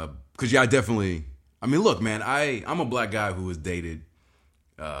 Because I definitely. I mean, look, man, I'm a black guy who has dated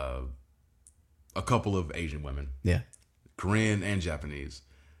a couple of Asian women. Yeah, Korean and Japanese,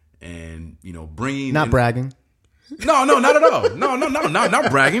 and you know, bragging. No, not at all. No,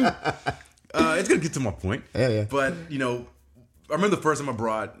 not bragging. It's gonna get to my point. Yeah. But you know, I remember the first time I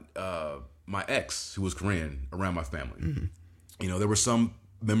brought my ex, who was Korean, around my family. Mm-hmm. You know, there were some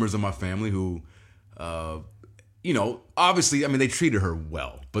members of my family who, you know, obviously, I mean, they treated her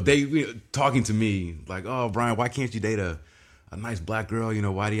well, but they talking to me like, "Oh, Bryan, why can't you date a nice black girl? You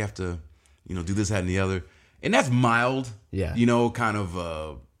know, why do you have to, you know, do this, that, and the other?" And that's mild, you know, kind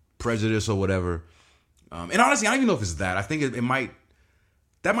of prejudice or whatever. And honestly, I don't even know if it's that. I think it might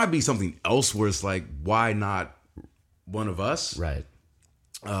be something else where it's like, why not one of us? Right.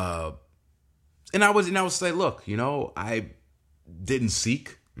 And I would say, look, you know, I didn't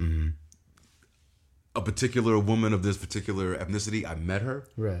seek a particular woman of this particular ethnicity. I met her.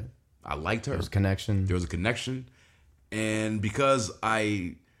 Right. I liked her. There was a connection. And because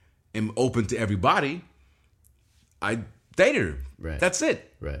I am open to everybody, I dated her. Right. That's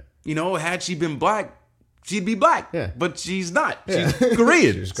it. Right. You know, had she been black, she'd be black. Yeah. But she's not. Yeah. She's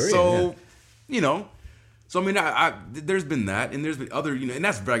Korean. She's Korean. So, you know. So, I mean, I there's been that. And there's been other, you know, and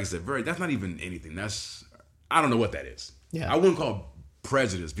that's, like I said, that's not even anything. That's, I don't know what that is. Yeah. I wouldn't call it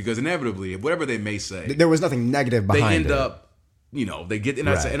prejudice because inevitably, whatever they may say. There was nothing negative behind it. They end up, you know, they get, and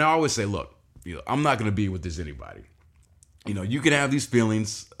I always say, look, you know, I'm not going to be with this anybody. You know, you can have these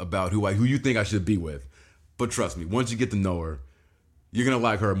feelings about who you think I should be with. But trust me, once you get to know her, you're going to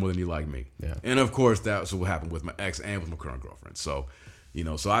like her more than you like me. Yeah. And of course, that's what happened with my ex and with my current girlfriend. So, you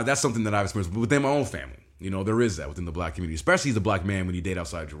know, that's something that I've experienced within my own family. You know, there is that within the black community, especially as a black man when you date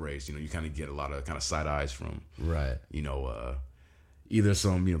outside your race. You know, you kind of get a lot of kind of side eyes from, you know, either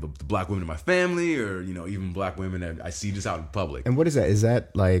some, you know, the black women in my family or, you know, even black women that I see just out in public. And what is that? Is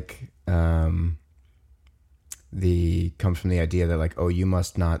that like comes from the idea that like, oh, you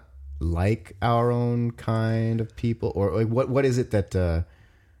must not like our own kind of people, or like what is it that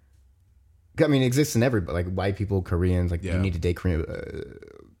I mean, it exists in everybody, like white people, Koreans, like you need to date Korean.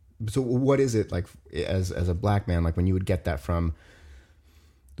 So what is it like as a black man, like when you would get that from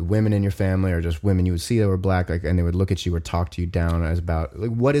the women in your family or just women you would see that were black, like, and they would look at you or talk to you down as about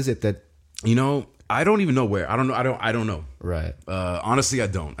like, what is it that, you know, I don't even know where, I don't know. Right. Honestly, I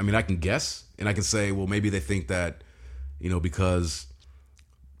don't. I mean, I can guess and I can say, well, maybe they think that, you know, because,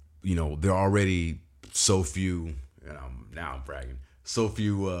 you know, there are already so few, and now I'm bragging, so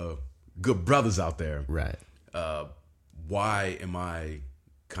few good brothers out there. Right. Why am I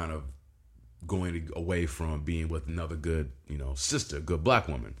kind of going away from being with another good, you know, sister, good black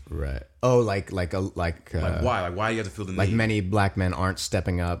woman? Right. Oh, like why? Like why you have to feel the need? Like many black men aren't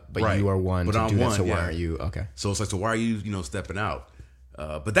stepping up, but you are one to do that. So why aren't you? Okay. So it's like, so why are you, you know, stepping out?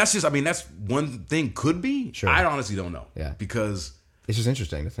 But that's just, I mean, that's one thing could be. Sure. I honestly don't know. Yeah. Because it's just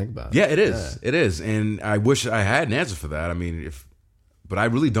interesting to think about. Yeah, it is. Yeah. It is. And I wish I had an answer for that. I mean, but I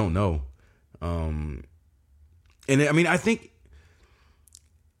really don't know. And I mean, I think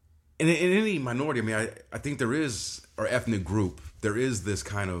in any minority, I mean, I think there is, or ethnic group, there is this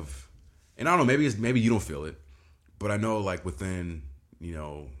kind of, and I don't know, maybe you don't feel it, but I know like within, you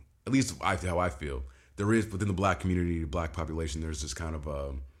know, at least how I feel, there is within the black community, the black population, there's this kind of,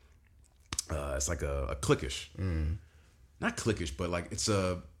 it's like a cliquish. Not cliquish, but like it's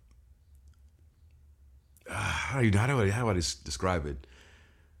a, how do I describe it?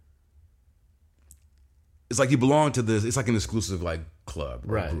 It's like you belong to this, it's like an exclusive like club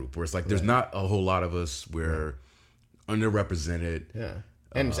or group where it's like there's not a whole lot of us, we're underrepresented. Yeah.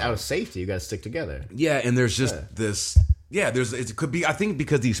 And it's out of safety, you gotta stick together. Yeah, and there's just this, it could be, I think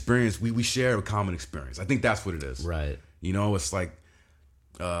because the experience, we share a common experience. I think that's what it is. Right. You know, it's like,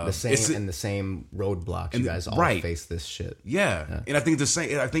 the same roadblocks. You guys all face this shit. Yeah. And I think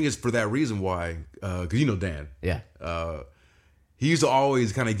it's for that reason why, because you know Dan. Yeah. He used to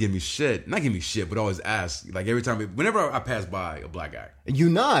always kind of give me shit. Not give me shit, but always ask. Like every time, whenever I pass by a black guy. You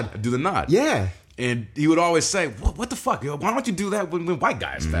nod. I do the nod. Yeah. And he would always say, what the fuck? Why don't you do that when white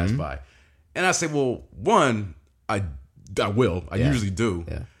guys pass by? And I say, well, one, I will. I usually do.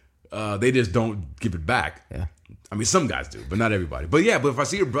 Yeah. They just don't give it back. Yeah. I mean, some guys do, but not everybody. But yeah, but if I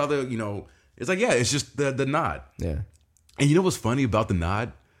see your brother, it's like, yeah, it's just the nod. Yeah. And you know what's funny about the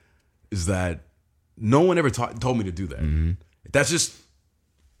nod is that no one ever told me to do that. That's just,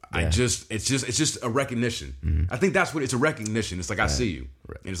 it's just a recognition. I think that's what it's a recognition. It's like, I see you.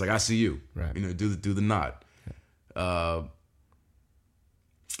 Right. And it's like, I see you. Right. Do the nod.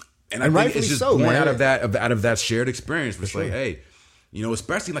 And I And think it's just so, born man. out of that shared experience. Where it's like, hey,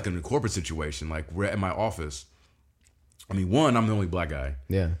 especially like in a corporate situation, like we're at my office. I mean, one, I'm the only black guy.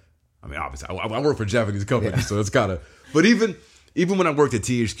 Yeah. I mean, obviously, I work for a Japanese company, so it's kind of. But even when I worked at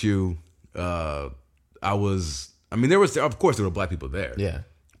THQ, of course there were black people there. Yeah.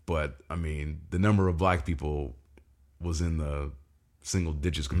 But I mean, the number of black people was in the single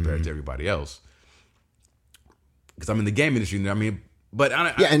digits compared to everybody else. Because I'm in the game industry. I mean, but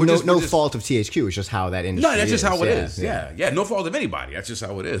no fault of THQ. It's just how that industry. No, that's just how it is. Yeah. Yeah. No fault of anybody. That's just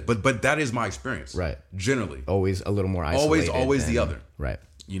how it is. But that is my experience. Right. Generally, Always a little more isolated. Always the other. Right.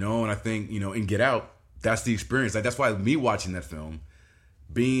 And I think in Get Out, that's the experience. Like that's why me watching that film,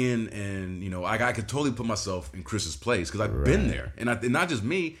 being and I could totally put myself in Chris's place because I've been there, and not just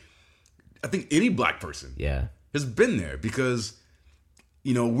me. I think any black person has been there because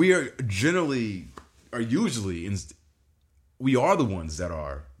we are usually we are the ones that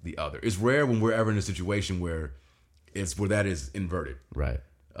are the other. It's rare when we're ever in a situation where that is inverted. Right.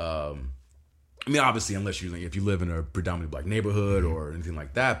 I mean, obviously, unless if you live in a predominantly black neighborhood or anything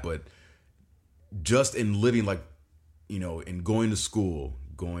like that, but just in living in going to school,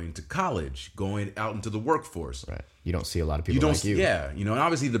 going to college, going out into the workforce. Right. You don't see a lot of people like you. Yeah. And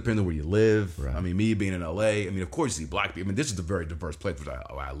obviously it depends on where you live. Right. I mean, me being in LA, I mean, of course you see black people. I mean, this is a very diverse place, which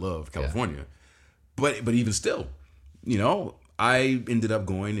I love, California. Yeah. But even still, I ended up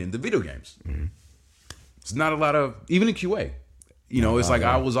going into video games. Mm-hmm. It's not a lot of, even in QA, it's like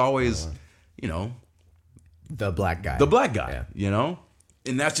I was always, the black guy. The black guy,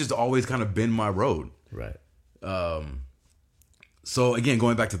 and that's just always kind of been my road. Right. So again,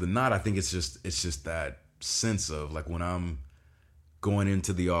 going back to the nod, I think it's just that sense of like when I'm going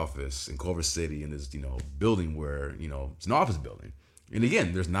into the office in Culver City in this, building where, it's an office building. And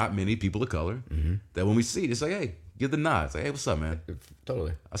again, there's not many people of color that when we see it, it's like, hey, give the nod. It's like, hey, what's up, man?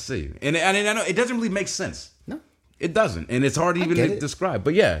 Totally. I see you. And I know it doesn't really make sense. No. It doesn't. And it's hard to even describe.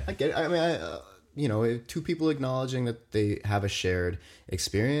 But yeah. I get it. I mean, two people acknowledging that they have a shared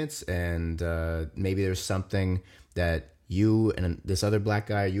experience and maybe there's something that you and this other black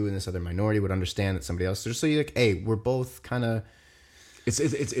guy, you and this other minority would understand that somebody else. So you're like, hey, we're both kind of.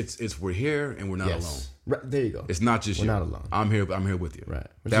 It's we're here and we're not alone. Right, there you go. It's not just we're you. not alone. I'm here with you. Right.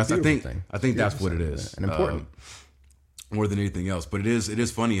 That's I think that's what it is. And important. More than anything else. But it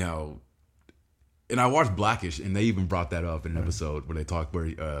is funny how. And I watched Blackish, and they even brought that up in an episode where they talked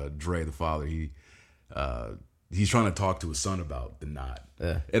where Dre, the father, he's trying to talk to his son about the nod.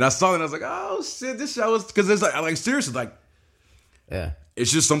 Yeah. And I saw that and I was like, oh shit, this show is because it's like seriously, like, yeah,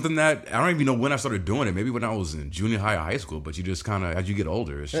 it's just something that I don't even know when I started doing it. Maybe when I was in junior high or high school, but you just kind of as you get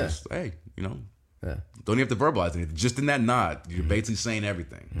older, it's just hey, don't even have to verbalize anything. Just in that nod, you're basically saying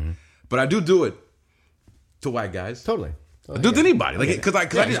everything. Mm-hmm. But I do it to white guys. Totally. I do it to anybody, like because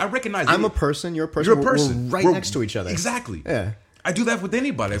I recognize I'm a person, you're a person. You're a person. We're right next to each other. Exactly. Yeah. I do that with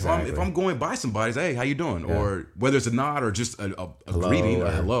anybody. Exactly. If I'm going by somebody, say, hey, how you doing? Yeah. Or whether it's a nod or just a greeting, or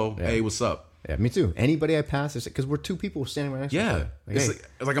hello, hey, what's up? Yeah, me too. Anybody I pass, because we're two people standing right next to each other. It's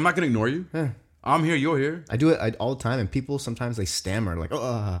like I'm not going to ignore you. Yeah. I'm here, you're here. I do it all the time, and people sometimes they stammer like,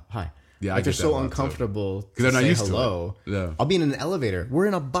 hi. Yeah, like they're so uncomfortable because they're not used hello. to it. Yeah. I'll be in an elevator. We're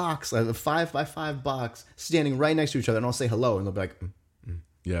in a box, like a 5x5 box, standing right next to each other, and I'll say hello, and they'll be like,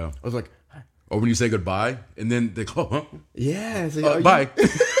 yeah. I was like, or when you say goodbye, and then they go, huh? Yeah. Like, bye.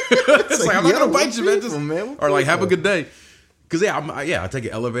 It's like, I'm not going to bite you, man. Just, man. Or like, have a good day. Because, I take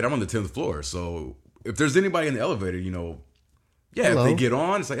an elevator. I'm on the 10th floor. So if there's anybody in the elevator, hello. If they get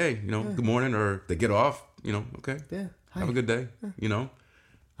on, it's like, hey, good morning. Or they get off, okay. Yeah. Have a good day,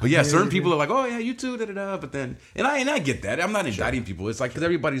 But yeah, certain people are like, oh yeah, you too, da-da-da. But then, and I get that. I'm not indicting people. It's like, because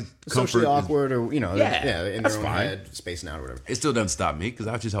everybody's socially awkward or, in that's their own fine. head, spacing out or whatever. It still doesn't stop me because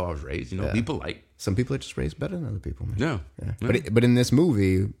that's just how I was raised. Be polite. Some people are just raised better than other people, man. Yeah. But in this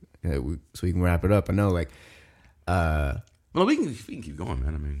movie, so we can wrap it up. I know, like, well, we can keep going,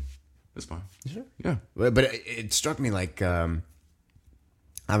 man. I mean, it's fine. Sure. Yeah. But it struck me like,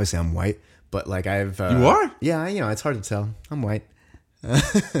 obviously I'm white, but like I've you are? Yeah, it's hard to tell. I'm white.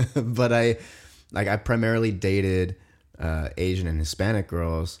 But I primarily dated Asian and Hispanic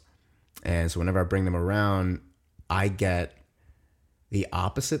girls, And so whenever I bring them around, I get the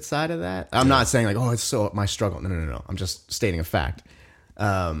opposite side of that. I'm not saying like, oh, it's so my struggle. No. I'm just stating a fact.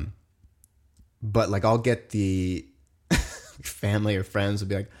 But like I'll get the family or friends will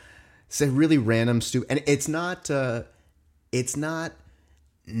be like, say really random stupid, and it's not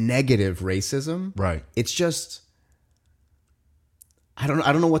negative racism. Right. It's just I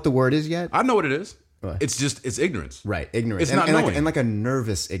don't know what the word is yet. I know what it is. What? It's ignorance. Right, ignorance. It's not knowing. And like a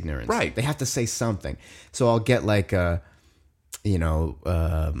nervous ignorance. Right. They have to say something. So I'll get like like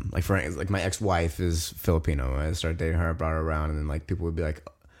for like my ex-wife is Filipino. I started dating her, I brought her around, and then like people would be like,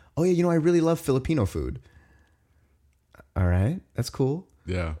 oh yeah, I really love Filipino food. All right, that's cool.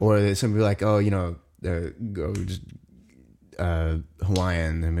 Yeah. Or some people be like, oh,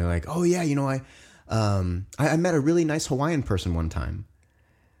 Hawaiian, and be like, oh yeah, I met a really nice Hawaiian person one time.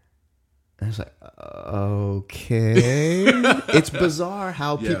 And I was like, okay. It's bizarre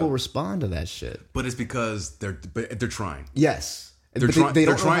how people respond to that shit. But it's because they're trying. Yes. They're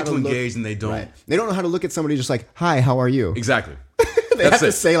trying to engage and they don't. Right. They don't know how to look at somebody just like, hi, how are you? Exactly. They have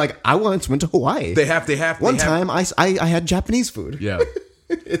to say like, I once went to Hawaii. They have. One time I had Japanese food. Yeah.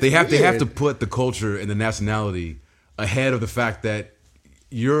 They have to put the culture and the nationality ahead of the fact that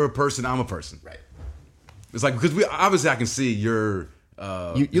you're a person, I'm a person. Right. It's like, because obviously I can see you're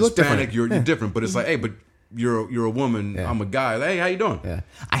you look different. You're different, but it's like, hey, but you're a woman, I'm a guy. Hey, how you doing? Yeah.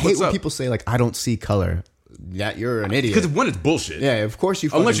 I hate when people say like, I don't see color. That you're an idiot. Because one, it's bullshit. Yeah, of course you.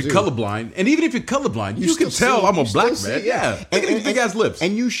 Unless you're colorblind, and even if you're colorblind, you can tell I'm a black man. Yeah, and big ass lips,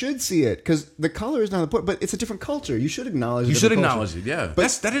 and you should see it because the color is not important, but it's a different culture. You should acknowledge. You should acknowledge it. Yeah,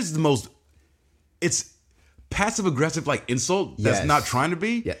 but that is the most. It's passive aggressive, like insult. That's not trying to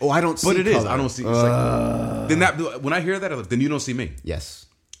be. Yeah. Oh, I don't see. But it color. is. I don't see. It's like, then that when I hear that, then you don't see me. Yes.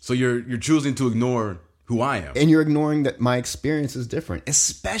 So you're choosing to ignore who I am, and you're ignoring that my experience is different,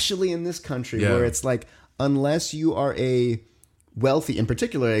 especially in this country where it's like. Unless you are a wealthy, in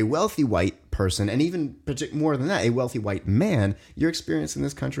particular, a wealthy white person, and even more than that, a wealthy white man, your experience in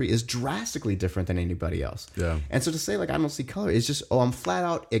this country is drastically different than anybody else. Yeah. And so to say, like, I don't see color is just, I'm flat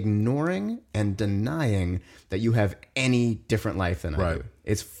out ignoring and denying that you have any different life than I do.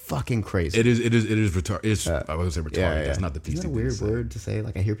 It's fucking crazy. It is retarded. I was going to say retarded. That's not the PC. Isn't that a weird word to say?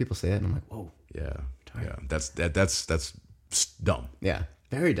 Like, I hear people say it, and I'm like, whoa. Yeah. Yeah. That's dumb. Yeah.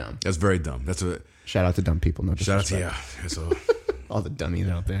 Very dumb. That's very dumb. That's a... Shout out to dumb people. No disrespect. Shout out to, all the dummies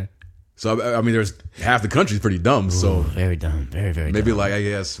out there. So, I mean, there's half the country's pretty dumb. Ooh, so very dumb. Very, very maybe dumb. Like, I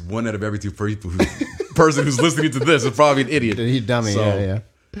guess, one out of every two people person who's listening to this is probably an idiot. He's dummy, so, yeah.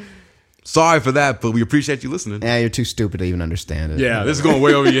 Sorry for that, but we appreciate you listening. Yeah, you're too stupid to even understand it. Yeah, this is going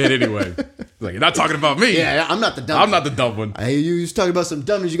way over your head anyway. Like, you're not talking about me. Yeah, I'm not the dumb one. I'm not the dumb one. I hear you talking about some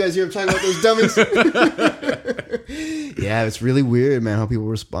dummies. You guys hear him talking about those dummies? Yeah, it's really weird, man, how people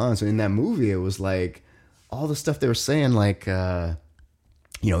respond. So in that movie, it was like all the stuff they were saying, like,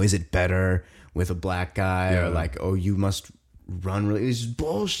 is it better with a black guy? Or like, oh, you must run really. It's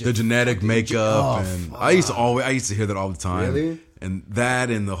bullshit. The genetic makeup. I used to hear that all the time. Really? And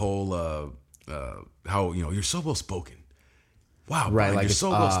that and the whole, how, you're so well spoken. Wow, right? Brian, Like you're so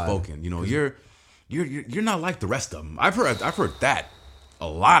well spoken. You're not like the rest of them. I've heard that a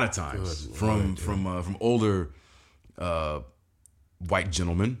lot of times from older white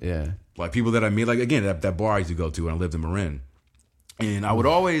gentlemen. Yeah, like people that I meet. Like again, that bar I used to go to when I lived in Marin, and I would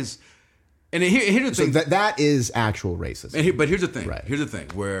always. And here's the thing. So that is actual racism. But here's the thing. Right. Here's the thing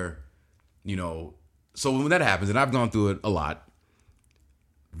where, so when that happens, and I've gone through it a lot.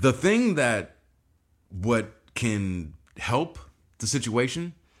 The thing that what can help the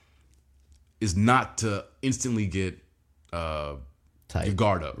situation is not to instantly get your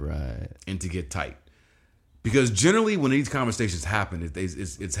guard up, right, and to get tight, because generally when these conversations happen,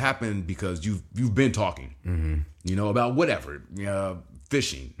 it's happened because you've been talking, about whatever,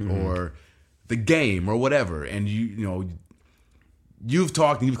 fishing or the game or whatever, and you've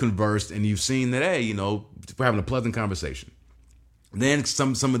talked and you've conversed and you've seen that, hey, we're having a pleasant conversation. Then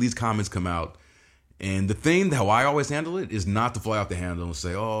some of these comments come out, and the thing, how I always handle it, is not to fly off the handle and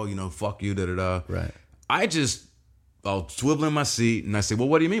say, oh, fuck you, da-da-da. Right. I'll swivel in my seat, and I say, well,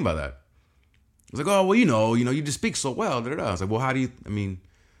 what do you mean by that? It's like, oh, well, you just speak so well, da-da-da. I was like, well, how do you,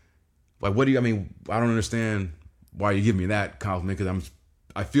 what do you, I don't understand why you give me that compliment, because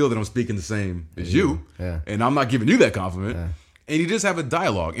I feel that I'm speaking the same as you, and I'm not giving you that compliment. Yeah. And you just have a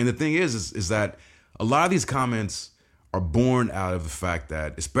dialogue. And the thing is that a lot of these comments are born out of the fact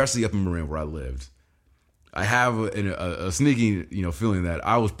that, especially up in Marin where I lived, I have a sneaky, feeling that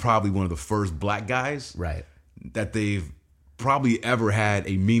I was probably one of the first black guys, right, that they've probably ever had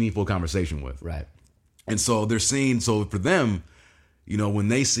a meaningful conversation with, right. And so they're seeing, so for them, when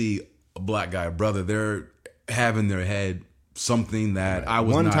they see a black guy, a brother, they're having their head something that I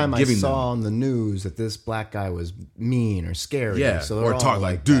was One not time giving I saw them. on the news that this black guy was mean or scary. Yeah, so or talk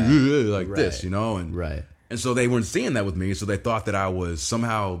like dude, like Right. this, you know, and Right. and so they weren't seeing that with me, so they thought that I was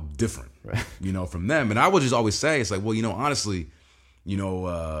somehow different, you know, from them. And I would just always say, it's like, well, you know, honestly, you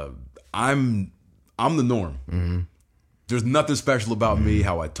know, I'm the norm. Mm-hmm. There's nothing special about me,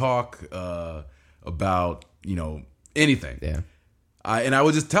 how I talk, about, you know, anything. Yeah. And I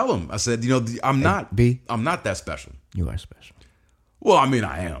would just tell them, I said, you know, I'm not that special. You are special. Well, I mean,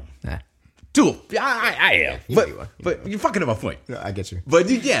 I am. Nah. I am. But you're fucking up my point. No, I get you. But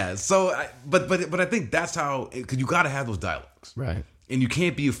yeah, so but I think that's how, because you got to have those dialogues, Right. and you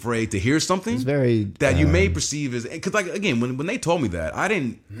can't be afraid to hear something It's very that you may perceive as, because like again, when they told me that, I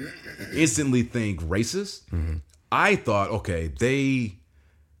didn't instantly think racist. Mm-hmm. I thought, okay,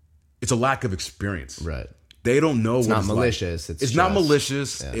 it's a lack of experience. Right. They don't know. It's not malicious. Like. It's It's not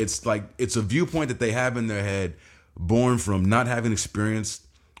malicious. Yeah. It's like it's a viewpoint that they have in their head, born from not having experience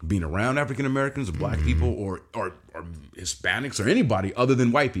being around African Americans or black people or Hispanics or anybody other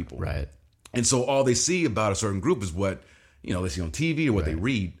than white people. Right. And so all they see about a certain group is what, you know, they see on TV or what they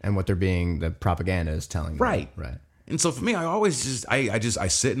read. And what the propaganda is telling them. Right. Right. And so for me, I always just, I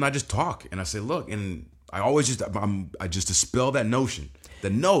sit and I just talk and I say, look, and I always just, I just dispel that notion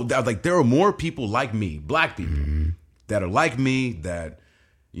that like there are more people like me, black people, that are like me, that,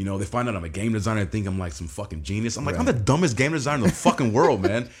 you know, they find out I'm a game designer and think I'm like some fucking genius. I'm like, I'm the dumbest game designer in the fucking world,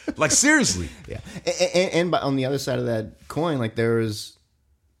 man. Like, seriously. Yeah. And on the other side of that coin, like there's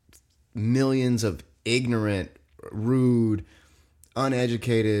millions of ignorant, rude,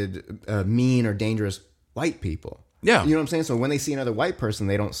 uneducated, mean or dangerous white people. Yeah. You know what I'm saying? So when they see another white person,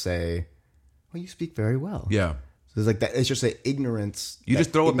 they don't say, well, you speak very well. Yeah. So it's like that. It's just an ignorance. You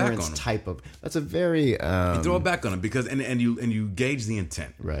just throw it back on them. Type of. That's a very. You throw it back on them because and you gauge the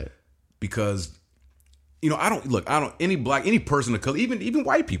intent. Right. Because, you know, any person of color, even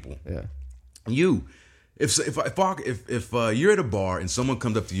white people. Yeah. If you're at a bar and someone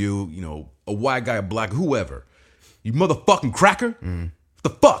comes up to you, you know, a white guy, a black, whoever, you motherfucking cracker, what the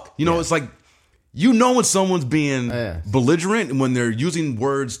fuck? You know, it's like, you know when someone's being belligerent and when they're using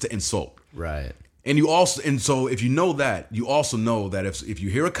words to insult. Right. And so if you know that, you also know that if you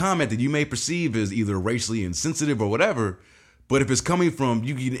hear a comment that you may perceive as either racially insensitive or whatever, but if it's coming from,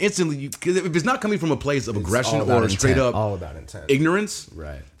 you can instantly, because if it's not coming from a place of aggression or straight up all about intent, ignorance,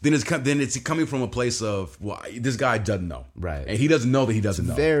 right? Then it's coming from a place of, well, this guy doesn't know, right? And he doesn't know that he doesn't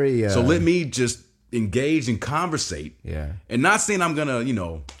know. So let me just engage and conversate, and not saying I'm gonna, you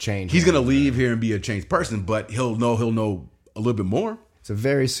know, change. He's gonna leave here and be a changed person, but he'll know a little bit more. It's a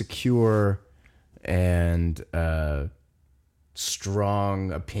very secure and strong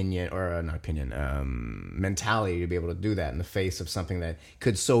mentality to be able to do that in the face of something that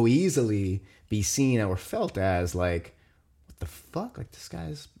could so easily be seen or felt as like, what the fuck? Like, this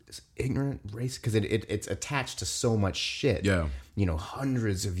guy's ignorant, racist, because it's attached to so much shit. Yeah. You know,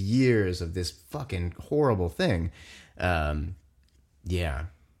 hundreds of years of this fucking horrible thing. Yeah.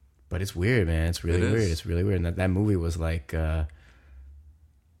 But it's weird, man. It's really weird. It's really weird. And that movie was like,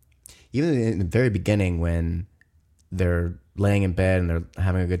 even in the very beginning when they're laying in bed and they're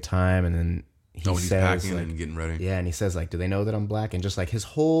having a good time, and then he's packing and getting ready. Yeah, and he says like, "Do they know that I'm black?" And just like his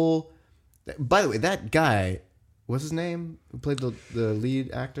whole. By the way, that guy, what's his name? Who played the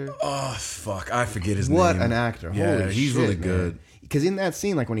lead actor? Oh fuck, I forget his name. What an actor! Yeah, Holy he's shit, really good. Because in that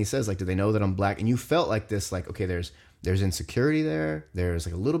scene, like when he says like, "Do they know that I'm black?" and you felt like this, like, okay, there's insecurity there. There's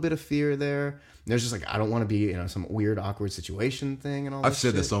like a little bit of fear there. There's just like, I don't want to be in some weird, awkward situation thing and all. I've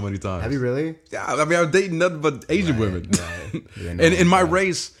said that so many times. Have you really? Yeah, I mean, I'm dating nothing but Asian women, right. and my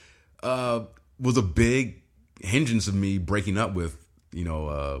race was a big hindrance of me breaking up with, you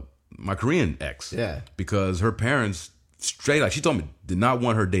know, my Korean ex. Yeah, because her parents straight like she told me did not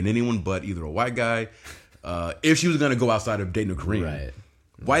want her dating anyone but either a white guy. If she was gonna go outside of dating a Korean, right.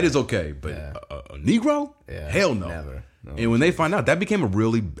 White is okay, but a Negro, hell no. Never. No. And when they find out, that became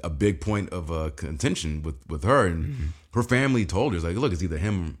a big point of contention with her, and her family told her, it's like, look, it's either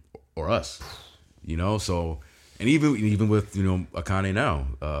him or us, you know. So, and even with, you know, Akane now,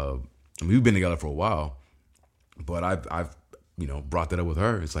 I mean, we've been together for a while, but I've you know, brought that up with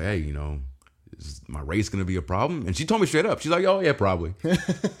her. It's like, hey, you know, is my race going to be a problem? And she told me straight up. She's like, oh yeah, probably.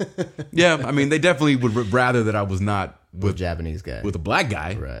 Yeah, I mean, they definitely would rather that I was not with a Japanese guy, with a black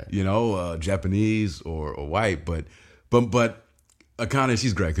guy, right? You know, Japanese or white, but Akane,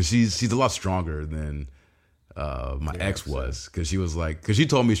 she's great because she's a lot stronger than my ex was, because she was like, because she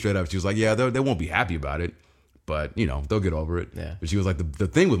told me straight up, she was like, yeah, they won't be happy about it, but you know, they'll get over it. Yeah. But she was like, the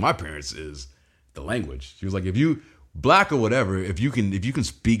thing with my parents is the language. She was like, black or whatever, if you can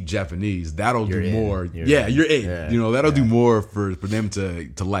speak Japanese, that'll You're do in. more. You're You're in. Yeah. You know, that'll do more for them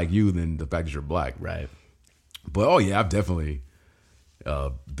to like you than the fact that you're black. Right. But I've definitely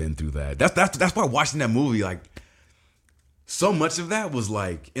been through that. That's why watching that movie, like, so much of that was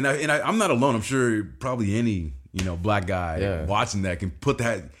like, and I'm not alone. I'm sure probably any black guy watching that can put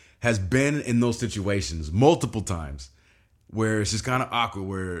that, has been in those situations multiple times where it's just kind of awkward.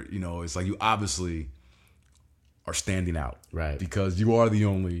 Where it's like you obviously are standing out, right? Because you are the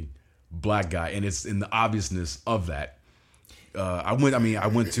only black guy, and it's in the obviousness of that. I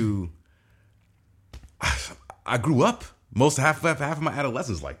grew up half of my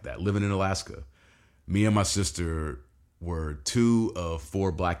adolescence like that, living in Alaska. Me and my sister were 2 of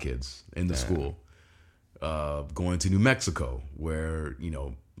 4 black kids in the school. Going to New Mexico, where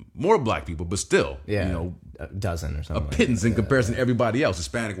more black people, but still, a dozen or something. A pittance in comparison to everybody else,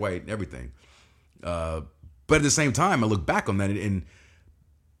 Hispanic, white, and everything. But at the same time, I look back on that, and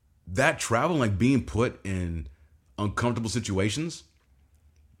that travel, like being put in uncomfortable situations,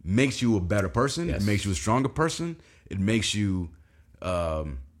 makes you a better person. Yes. It makes you a stronger person. It makes you,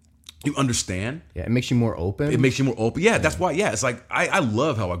 you understand. Yeah, it makes you more open. It makes you more open. Yeah, that's why. Yeah, it's like I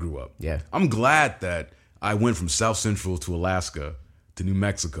love how I grew up. Yeah, I'm glad that I went from South Central to Alaska to New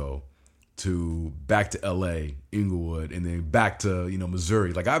Mexico to back to L.A., Inglewood, and then back to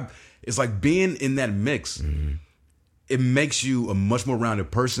Missouri. Like it's like being in that mix. Mm-hmm. It makes you a much more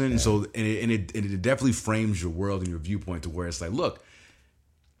rounded person. Yeah. So it definitely frames your world and your viewpoint to where it's like, look,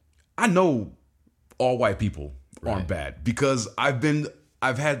 I know all white people aren't bad because I've been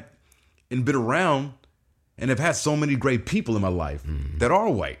around and have had so many great people in my life that are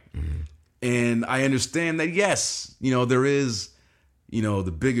white. Mm-hmm. And I understand that, yes, there is,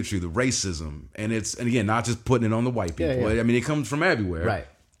 the bigotry, the racism, and again, not just putting it on the white people. Yeah, yeah. I mean, it comes from everywhere. Right.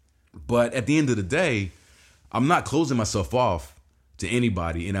 But at the end of the day, I'm not closing myself off to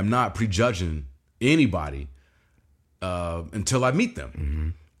anybody, and I'm not prejudging anybody until I meet them. Mm-hmm.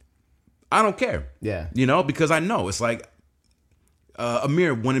 I don't care. Yeah. Because I know it's like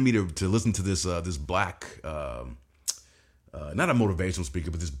Amir wanted me to listen to this black, not a motivational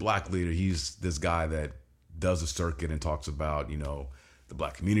speaker, but this black leader. He's this guy that does a circuit and talks about the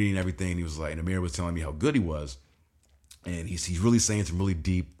black community and everything. He was like, and Amir was telling me how good he was, and he's really saying some really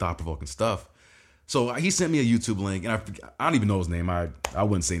deep, thought provoking stuff. So he sent me a YouTube link, and I don't even know his name. I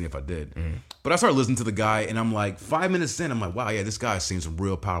wouldn't say it if I did. Mm. But I started listening to the guy, and I'm like, 5 minutes in, I'm like, wow, yeah, this guy's saying some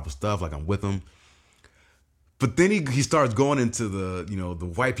real powerful stuff. Like, I'm with him. But then he starts going into the the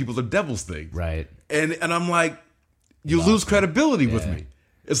white people are devils thing, right? And I'm like, you lose credibility with me.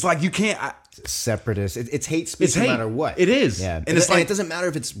 It's like you can't. Separatist. It's hate speech no matter what. It is. Yeah, and it's like it doesn't matter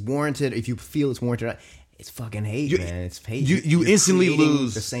if it's warranted. If you feel it's warranted, or not. It's fucking hate, man. It's hate. You instantly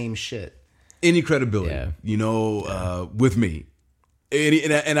lose the same shit. Any credibility, with me.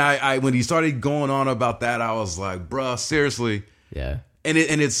 And I when he started going on about that, I was like, bruh, seriously. Yeah. And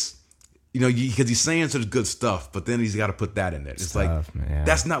it's, because he's saying such good stuff, but then he's got to put that in there. It's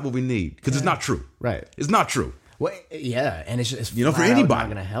that's not what we need, because it's not true. Right. It's not true. Well, yeah, and it's just for anybody, not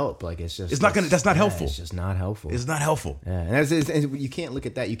going to help. Like it's just That's not helpful. It's just not helpful. It's not helpful. Yeah, and you can't look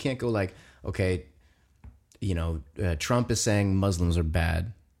at that. You can't go like, okay, Trump is saying Muslims are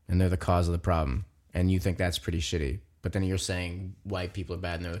bad and they're the cause of the problem, and you think that's pretty shitty. But then you're saying white people are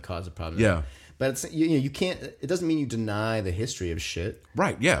bad and they're the cause of the problem. Yeah. But it's, you can't. It doesn't mean you deny the history of shit.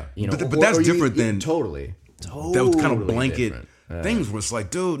 Right. Yeah. But that's different than totally. That was kind of blanket things where it's like,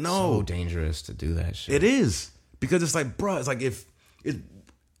 dude, no, so dangerous to do that shit. It is, because it's like, bro, it's like if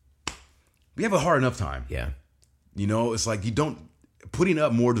we have a hard enough time. Yeah. It's like putting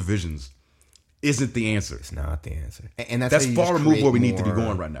up more divisions isn't the answer. It's not the answer, and that's far removed where we need to be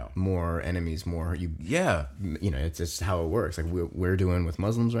going right now. More enemies, more you. Yeah, it's just how it works. Like we're doing with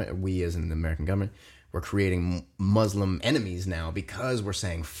Muslims, right? We as in the American government, we're creating Muslim enemies now because we're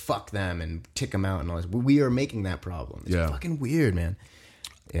saying fuck them and tick them out and all this. We are making that problem. It's fucking weird, man.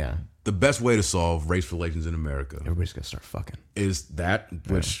 Yeah. The best way to solve race relations in America, everybody's gonna start fucking, is that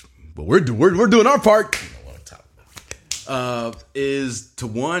which, but we're doing our part. Is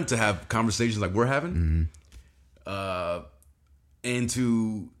to have conversations like we're having, and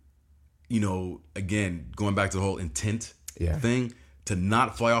to, again, going back to the whole intent thing, to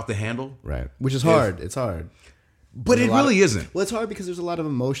not fly off the handle. Right. Which is hard. It's hard. But it really isn't. Well, it's hard because there's a lot of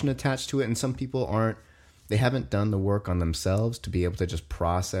emotion attached to it, and some people they haven't done the work on themselves to be able to just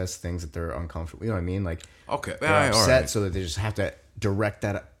process things that they're uncomfortable. You know what I mean? Like, okay, they're upset, so that they just have to direct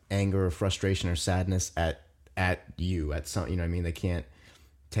that anger or frustration or sadness at you, at some, you know what I mean? They can't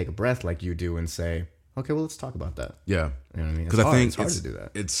take a breath like you do and say, okay, well, let's talk about that. Yeah. You know what I mean? Because I think it's hard to do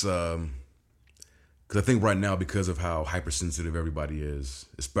that. It's, Because I think right now, because of how hypersensitive everybody is,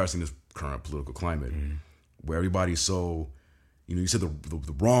 especially in this current political climate, where everybody's so, you said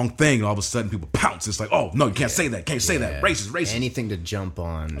the wrong thing, and all of a sudden people pounce. It's like, oh, no, you can't say that. Can't say that. Racist. Anything to jump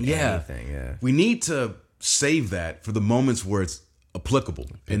on. Yeah. Anything, yeah. We need to save that for the moments where it's applicable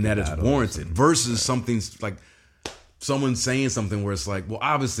and that it's warranted versus something's like someone saying something where it's like, well,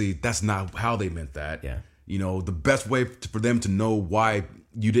 obviously that's not how they meant that. Yeah. The best way for them to know why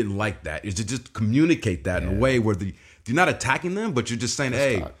you didn't like that is to just communicate that in a way where you're not attacking them, but you're just saying,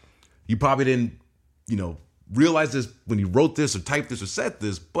 hey, you probably didn't, realize this when you wrote this or typed this or said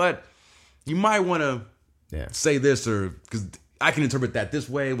this, but you might want to say this, or because I can interpret that this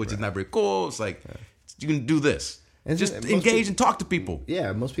way, which is not very cool. It's like, you can do this. And just engage and talk to people.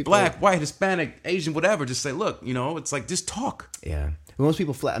 Yeah, most people. Black, white, Hispanic, Asian, whatever. Just say, look, it's like, just talk. Yeah. Most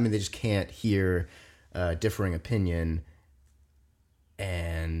people, they just can't hear differing opinion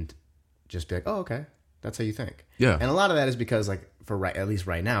and just be like, oh, okay, that's how you think. Yeah. And a lot of that is because, like, at least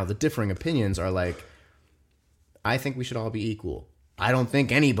right now, the differing opinions are like, I think we should all be equal. I don't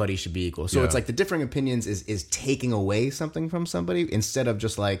think anybody should be equal. So it's like the differing opinions is taking away something from somebody instead of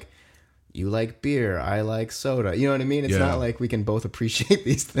just like, you like beer, I like soda. You know what I mean? It's not like we can both appreciate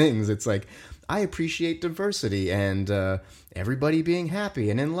these things. It's like, I appreciate diversity and everybody being happy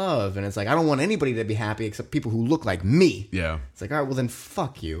and in love. And it's like, I don't want anybody to be happy except people who look like me. Yeah. It's like, all right, well then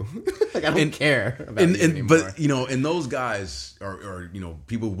fuck you. Like, I don't care about you anymore. But, and those guys are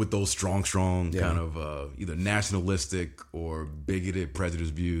people with those strong kind of either nationalistic or bigoted,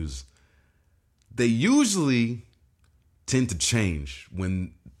 prejudiced views, they usually tend to change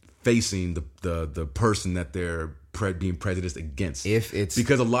when facing the person that they're being prejudiced against.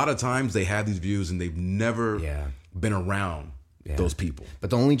 Because a lot of times they have these views and they've never been around those people. But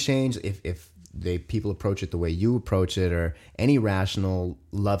the only change if people approach it the way you approach it, or any rational,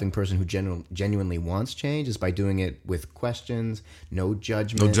 loving person who genuinely wants change, is by doing it with questions, no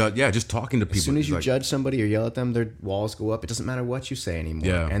judgment. Just talking to people. As soon as you judge somebody or yell at them, their walls go up. It doesn't matter what you say anymore.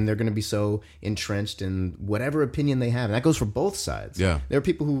 Yeah. And they're going to be so entrenched in whatever opinion they have. And that goes for both sides. Yeah. There are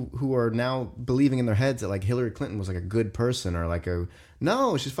people who are now believing in their heads that like Hillary Clinton was like a good person, or like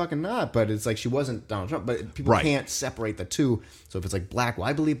no, she's fucking not. But it's like she wasn't Donald Trump. But people can't separate the two. So if it's like black, well,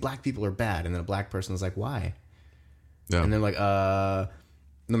 I believe black people are bad. And then a black person is like, why? Yeah. And they're like,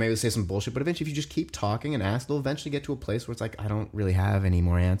 maybe they say some bullshit. But eventually, if you just keep talking and ask, they'll eventually get to a place where it's like, I don't really have any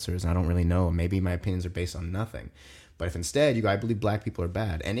more answers. I don't really know. Maybe my opinions are based on nothing. But if instead you go, I believe black people are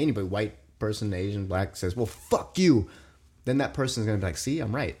bad, and anybody, white person, Asian, black, says, well, fuck you, then that person's going to be like, see,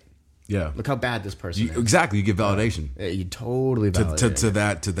 I'm right. Yeah. Look how bad this person is. Exactly. You get validation. You totally validate to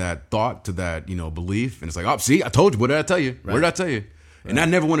that thought, to that, belief. And it's like, oh, see, I told you. What did I tell you? Right. What did I tell you? And I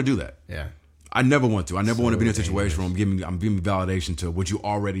never want to do that. Yeah. I never want to. I never want to be in a situation where I'm giving validation to what you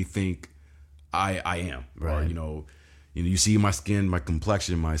already think I am. Right. Or, you see my skin, my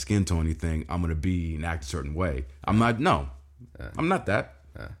complexion, my skin tone, you think I'm going to be and act a certain way. I'm not. No. I'm not that.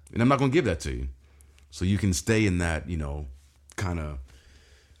 And I'm not going to give that to you. So you can stay in that, kind of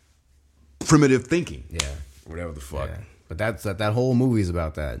primitive thinking. Yeah. Whatever the fuck. Yeah. But that whole movie's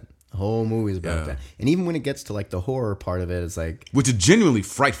about that. The whole movie's about that. And even when it gets to like the horror part of it, it's like, which is genuinely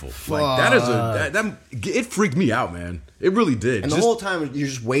frightful. Like it freaked me out, man. It really did. And the whole time you're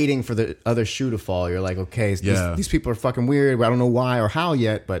just waiting for the other shoe to fall. You're like, okay, these people are fucking weird. I don't know why or how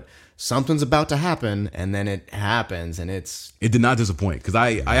yet, but something's about to happen, and then it happens, and it did not disappoint, because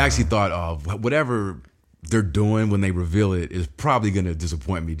I actually thought, whatever they're doing when they reveal it is probably going to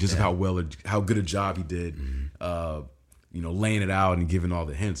disappoint me. Just how good a job he did, laying it out and giving all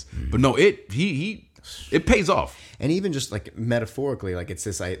the hints. But no, it pays off. And even just like metaphorically, like it's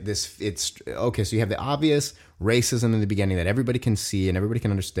it's okay. So you have the obvious racism in the beginning that everybody can see and everybody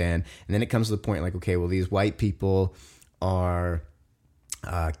can understand, and then it comes to the point like, okay, well, these white people are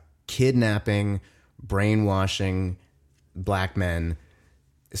kidnapping, brainwashing black men,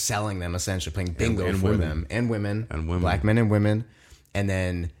 selling them, essentially playing bingo for them, and women, black men and women, and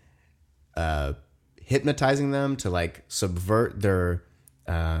then hypnotizing them to like subvert their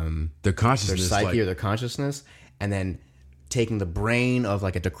consciousness, their psyche, or their consciousness, and then taking the brain of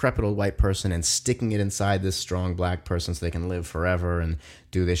like a decrepit old white person and sticking it inside this strong black person so they can live forever and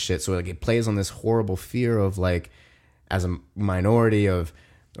do this shit. So like it plays on this horrible fear of like, as a minority of,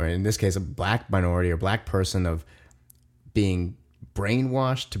 or in this case, a black minority or black person, of being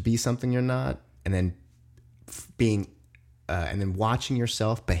brainwashed to be something you're not, and then and then watching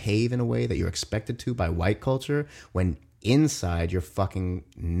yourself behave in a way that you're expected to by white culture, when inside you're fucking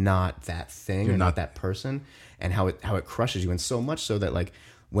not that thing, you're not that person, and how it crushes you. And so much so that like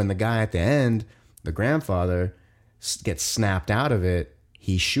when the guy at the end, the grandfather, gets snapped out of it,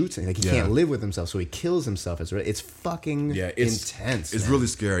 he shoots it. Like he can't live with himself, so he kills himself. It's fucking intense. It's really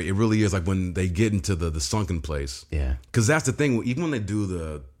scary. It really is. Like when they get into the sunken place. Yeah. Because that's the thing. Even when they do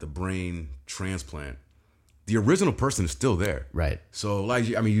the brain transplant, the original person is still there. Right. So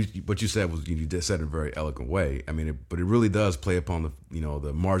like, I mean, what you said was, you said in a very eloquent way. I mean, but it really does play upon the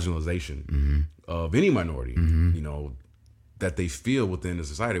marginalization of any minority, that they feel within the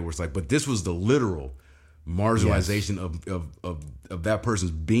society, where it's like, but this was the literal marginalization of that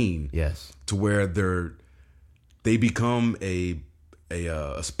person's being. Yes. To where they become a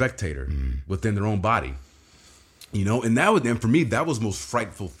spectator within their own body, and for me, that was the most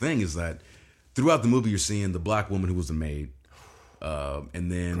frightful thing, is that throughout the movie, you're seeing the black woman who was the maid,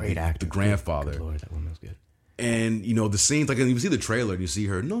 and then the grandfather. Good Lord, that woman was good. And the scenes, like, and you see the trailer and you see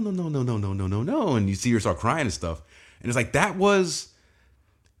her, no, and you see her start crying and stuff, and it's like that was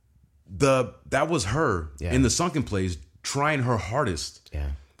her in the sunken place trying her hardest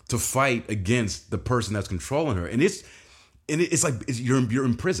to fight against the person that's controlling her, and it's like you're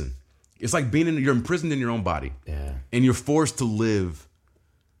in prison. It's like you're imprisoned in your own body, and you're forced to live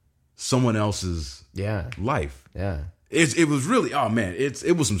someone else's life. Yeah. It was really, oh man,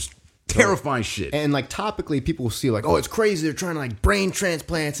 it was some terrifying shit. And like topically, people will see like, oh, it's crazy, they're trying to like brain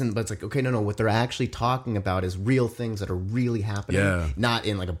transplants, but it's like, okay, no, what they're actually talking about is real things that are really happening, not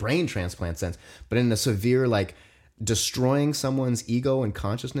in like a brain transplant sense, but in a severe like destroying someone's ego and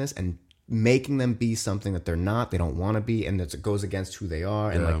consciousness and making them be something that they're not, they don't want to be, and that it goes against who they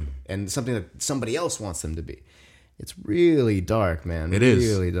are, and something that somebody else wants them to be. It's really dark, man. It is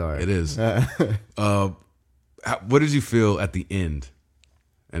really dark. It is. What did you feel at the end?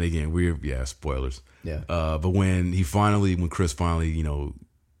 And again, spoilers. Yeah. But when Chris finally,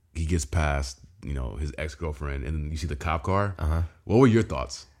 he gets past, his ex-girlfriend, and you see the cop car. What were your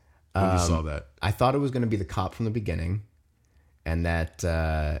thoughts when you saw that? I thought it was going to be the cop from the beginning, and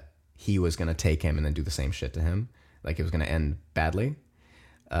that he was going to take him and then do the same shit to him. Like it was going to end badly.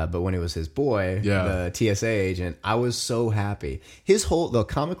 But when it was his boy, the TSA agent, I was so happy. The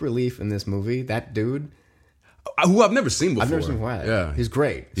comic relief in this movie, that dude, who I've never seen before. I've never seen before. Yeah, he's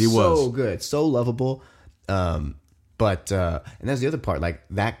great. He was so good, so lovable. And that's the other part. Like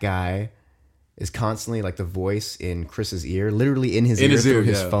that guy is constantly like the voice in Chris's ear, literally in his ear through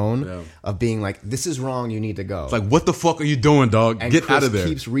his phone, of being like, "This is wrong. You need to go." It's like, what the fuck are you doing, dog? And Get Chris out of there.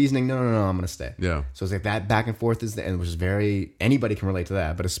 Keeps reasoning, no, I'm gonna stay. Yeah. So it's like that back and forth which is very, anybody can relate to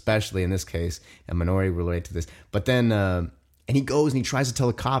that, but especially in this case, a minority relate to this. But then, and he goes and he tries to tell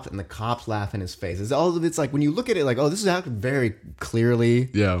the cops, and the cops laugh in his face. It's like when you look at it, like, oh, this is very clearly,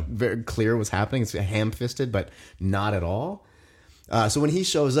 very clear what's happening. It's ham-fisted, but not at all. So when he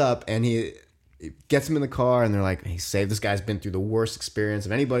shows up and he gets him in the car, and they're like, he saved this guy's been through the worst experience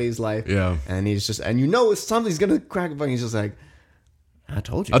of anybody's life. Yeah. And he's just, and it's something, he's going to crack a button. He's just like, I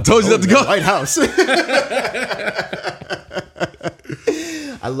told you not to go. White House.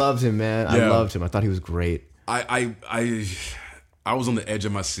 I loved him, man. I loved him. I thought he was great. I was on the edge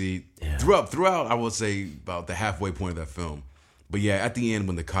of my seat throughout. I would say about the halfway point of that film, but at the end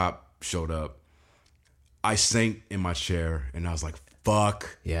when the cop showed up, I sank in my chair and I was like,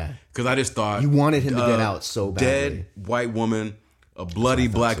 "Fuck!" Yeah, because I just thought you wanted him to get out so badly. Dead white woman, a bloody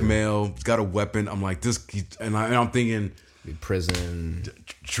black male, he's got a weapon. I'm like this, and I'm thinking prison,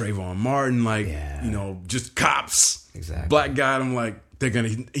 Trayvon Martin, just cops, exactly. Black guy. I'm like, they're gonna.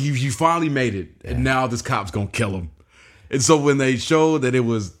 He finally made it, and now this cop's gonna kill him. And so when they showed that it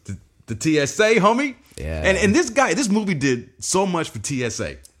was the TSA, homie, and this movie did so much for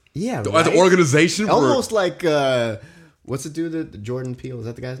TSA. Yeah, as an organization, almost like what's the dude? Jordan Peele, is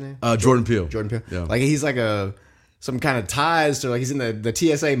that the guy's name? Jordan Peele. Yeah. Like he's like some kind of ties to, like, he's in the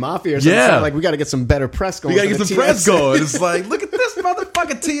TSA mafia or something. Yeah, like we got to get some better press going. We got to get some press going. It's like, look at this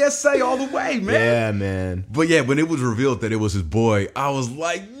motherfucking TSA all the way, man. Yeah, man. But when it was revealed that it was his boy, I was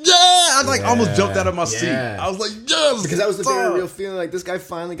like, I almost jumped out of my seat. I was like, yes, because that was the very real feeling. Like this guy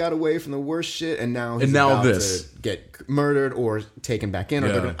finally got away from the worst shit, and now he's about to get murdered or taken back in.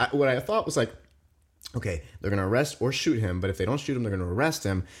 Or what I thought was like, okay, they're gonna arrest or shoot him, but if they don't shoot him, they're gonna arrest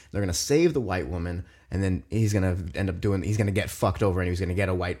him. They're gonna save the white woman, and then he's gonna end up he's gonna get fucked over, and he's gonna get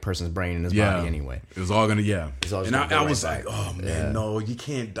a white person's brain in his body anyway. It was all gonna and I was like, oh man, no, you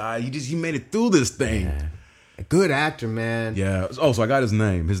can't die. You made it through this thing. Yeah. A good actor, man. Yeah. Oh, so I got his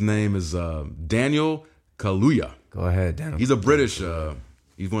name. His name is Daniel Kaluuya. Go ahead, Daniel. He's a British.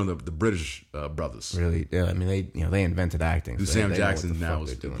 He's one of the British brothers. Really? Yeah. I mean, they invented acting. Who Sam Jackson now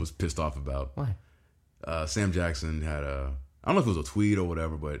was pissed off about. Why? Sam Jackson had I don't know if it was a tweet or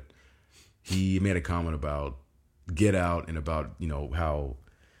whatever, but he made a comment about Get Out and about how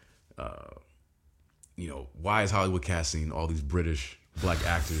why is Hollywood casting all these British black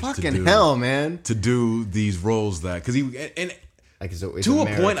actors Fucking hell, man. to do these roles that because he and like to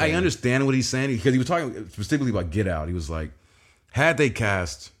a point I understand what he's saying because he was talking specifically about Get Out. He was like, had they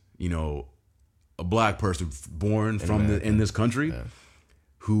cast a black person born in this country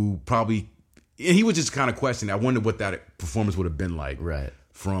who probably and he was just kind of questioning. I wonder what that performance would have been like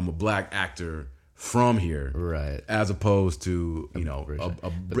from a black actor from here, as opposed to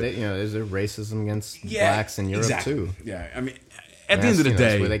is there racism against blacks in Europe too? Yeah, I mean, at the end of the day,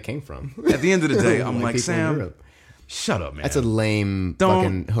 that's where they came from. At the end of the day, I'm like, Sam, shut up, man. That's a lame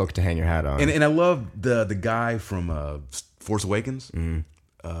fucking hook to hang your hat on. And I love the guy from Force Awakens, John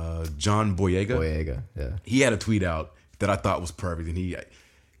Boyega. Yeah, he had a tweet out that I thought was perfect, and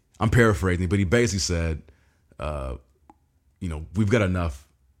I'm paraphrasing, but he basically said, we've got enough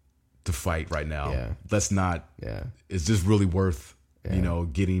to fight right now. Yeah. Let's not. Yeah. It's just really worth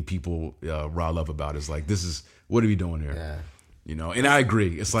getting people riled up about. It's like, this is what are we doing here? Yeah. And I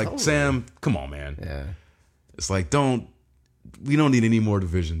agree. It's like, Sam, come on, man. Yeah. It's like we don't need any more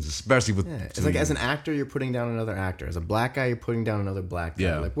divisions, especially with. Yeah. It's like as an actor, you're putting down another actor. As a black guy, you're putting down another black guy.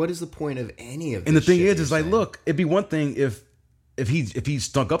 Yeah. Like, what is the point of any of this? And the thing is, it's like, look, it'd be one thing if he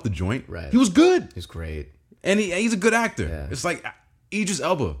stunk up the joint. Right. He was good. He's great. And he's a good actor. Yeah. It's like Idris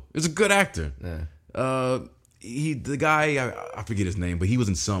Elba is a good actor. Yeah. The guy I forget his name, but he was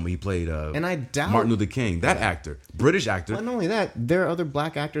in Selma. He played and I doubt Martin Luther King. That actor, British actor. Well, not only that, there are other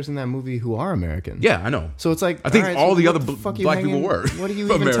black actors in that movie who are American. Yeah, I know. So it's like I think all the other black people were. What are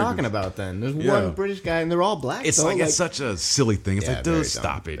you even talking about then? There's one British guy, and they're all black. It's it's such a silly thing. It's like, dude,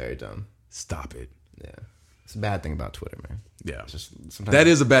 stop it. Very dumb. Stop it. Yeah, it's a bad thing about Twitter, man. Yeah, it's just sometimes that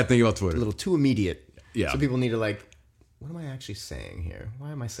is a bad thing about Twitter. A little too immediate. Yeah, so people need to like. What am I actually saying here?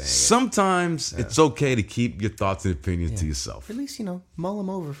 Why am I saying it? Sometimes it's okay to keep your thoughts and opinions to yourself. At least, mull them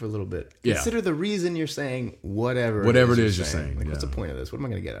over for a little bit. Yeah. Consider the reason you're saying whatever it is you're saying. Like, what's the point of this? What am I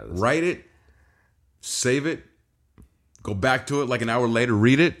going to get out of this? Write it, save it, go back to it like an hour later,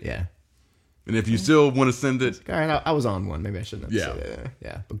 read it. Yeah. And if you still want to send it. All right, I was on one. Maybe I shouldn't have said that.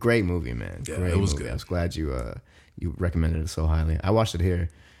 Yeah. But great movie, man. Yeah, great it was movie. good. I was glad you recommended it so highly. I watched it here.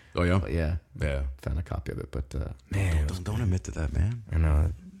 Oh, yeah? Yeah. Found a copy of it, but man. Don't admit to that, man. I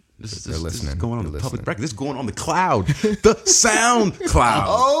know. They're listening. This is going on the public record. This is going on the cloud. The sound cloud.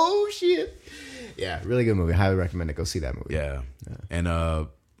 Oh, shit. Yeah, really good movie. Highly recommend it. Go see that movie. Yeah. And we're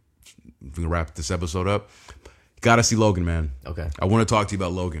going to wrap this episode up. Gotta see Logan, man. Okay. I want to talk to you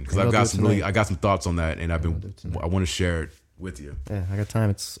about Logan because I got some thoughts on that, and I want to share it with you. Yeah, I got time.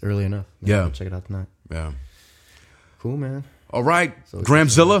 It's early enough. Check it out tonight. Yeah. Cool, man. All right, so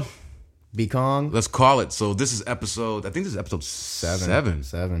Grahamzilla. Be Kong. Let's call it. So this is episode 7.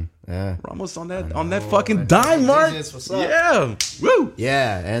 7. Yeah. We're almost on that fucking dime mark. What's up? Yeah. Woo.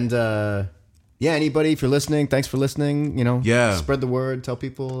 Yeah, and anybody, if you're listening, thanks for listening. Spread the word. Tell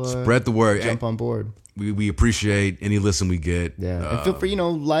people. Spread the word. Jump on board. We appreciate any listen we get. Yeah, and feel free,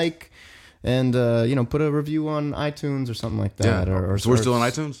 like. And, put a review on iTunes or something like that. Yeah. So we're still on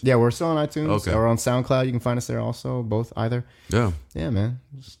iTunes? Yeah, we're still on iTunes. Okay. Or on SoundCloud. You can find us there also. Either. Yeah. Yeah, man.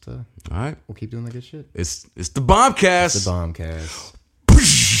 Just, all right. We'll keep doing the good shit. It's the Bombcast. It's the Bombcast.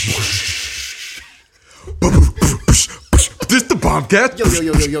 This the Bombcast. Yo. It's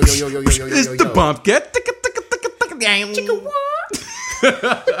the Bombcast.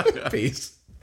 Peace.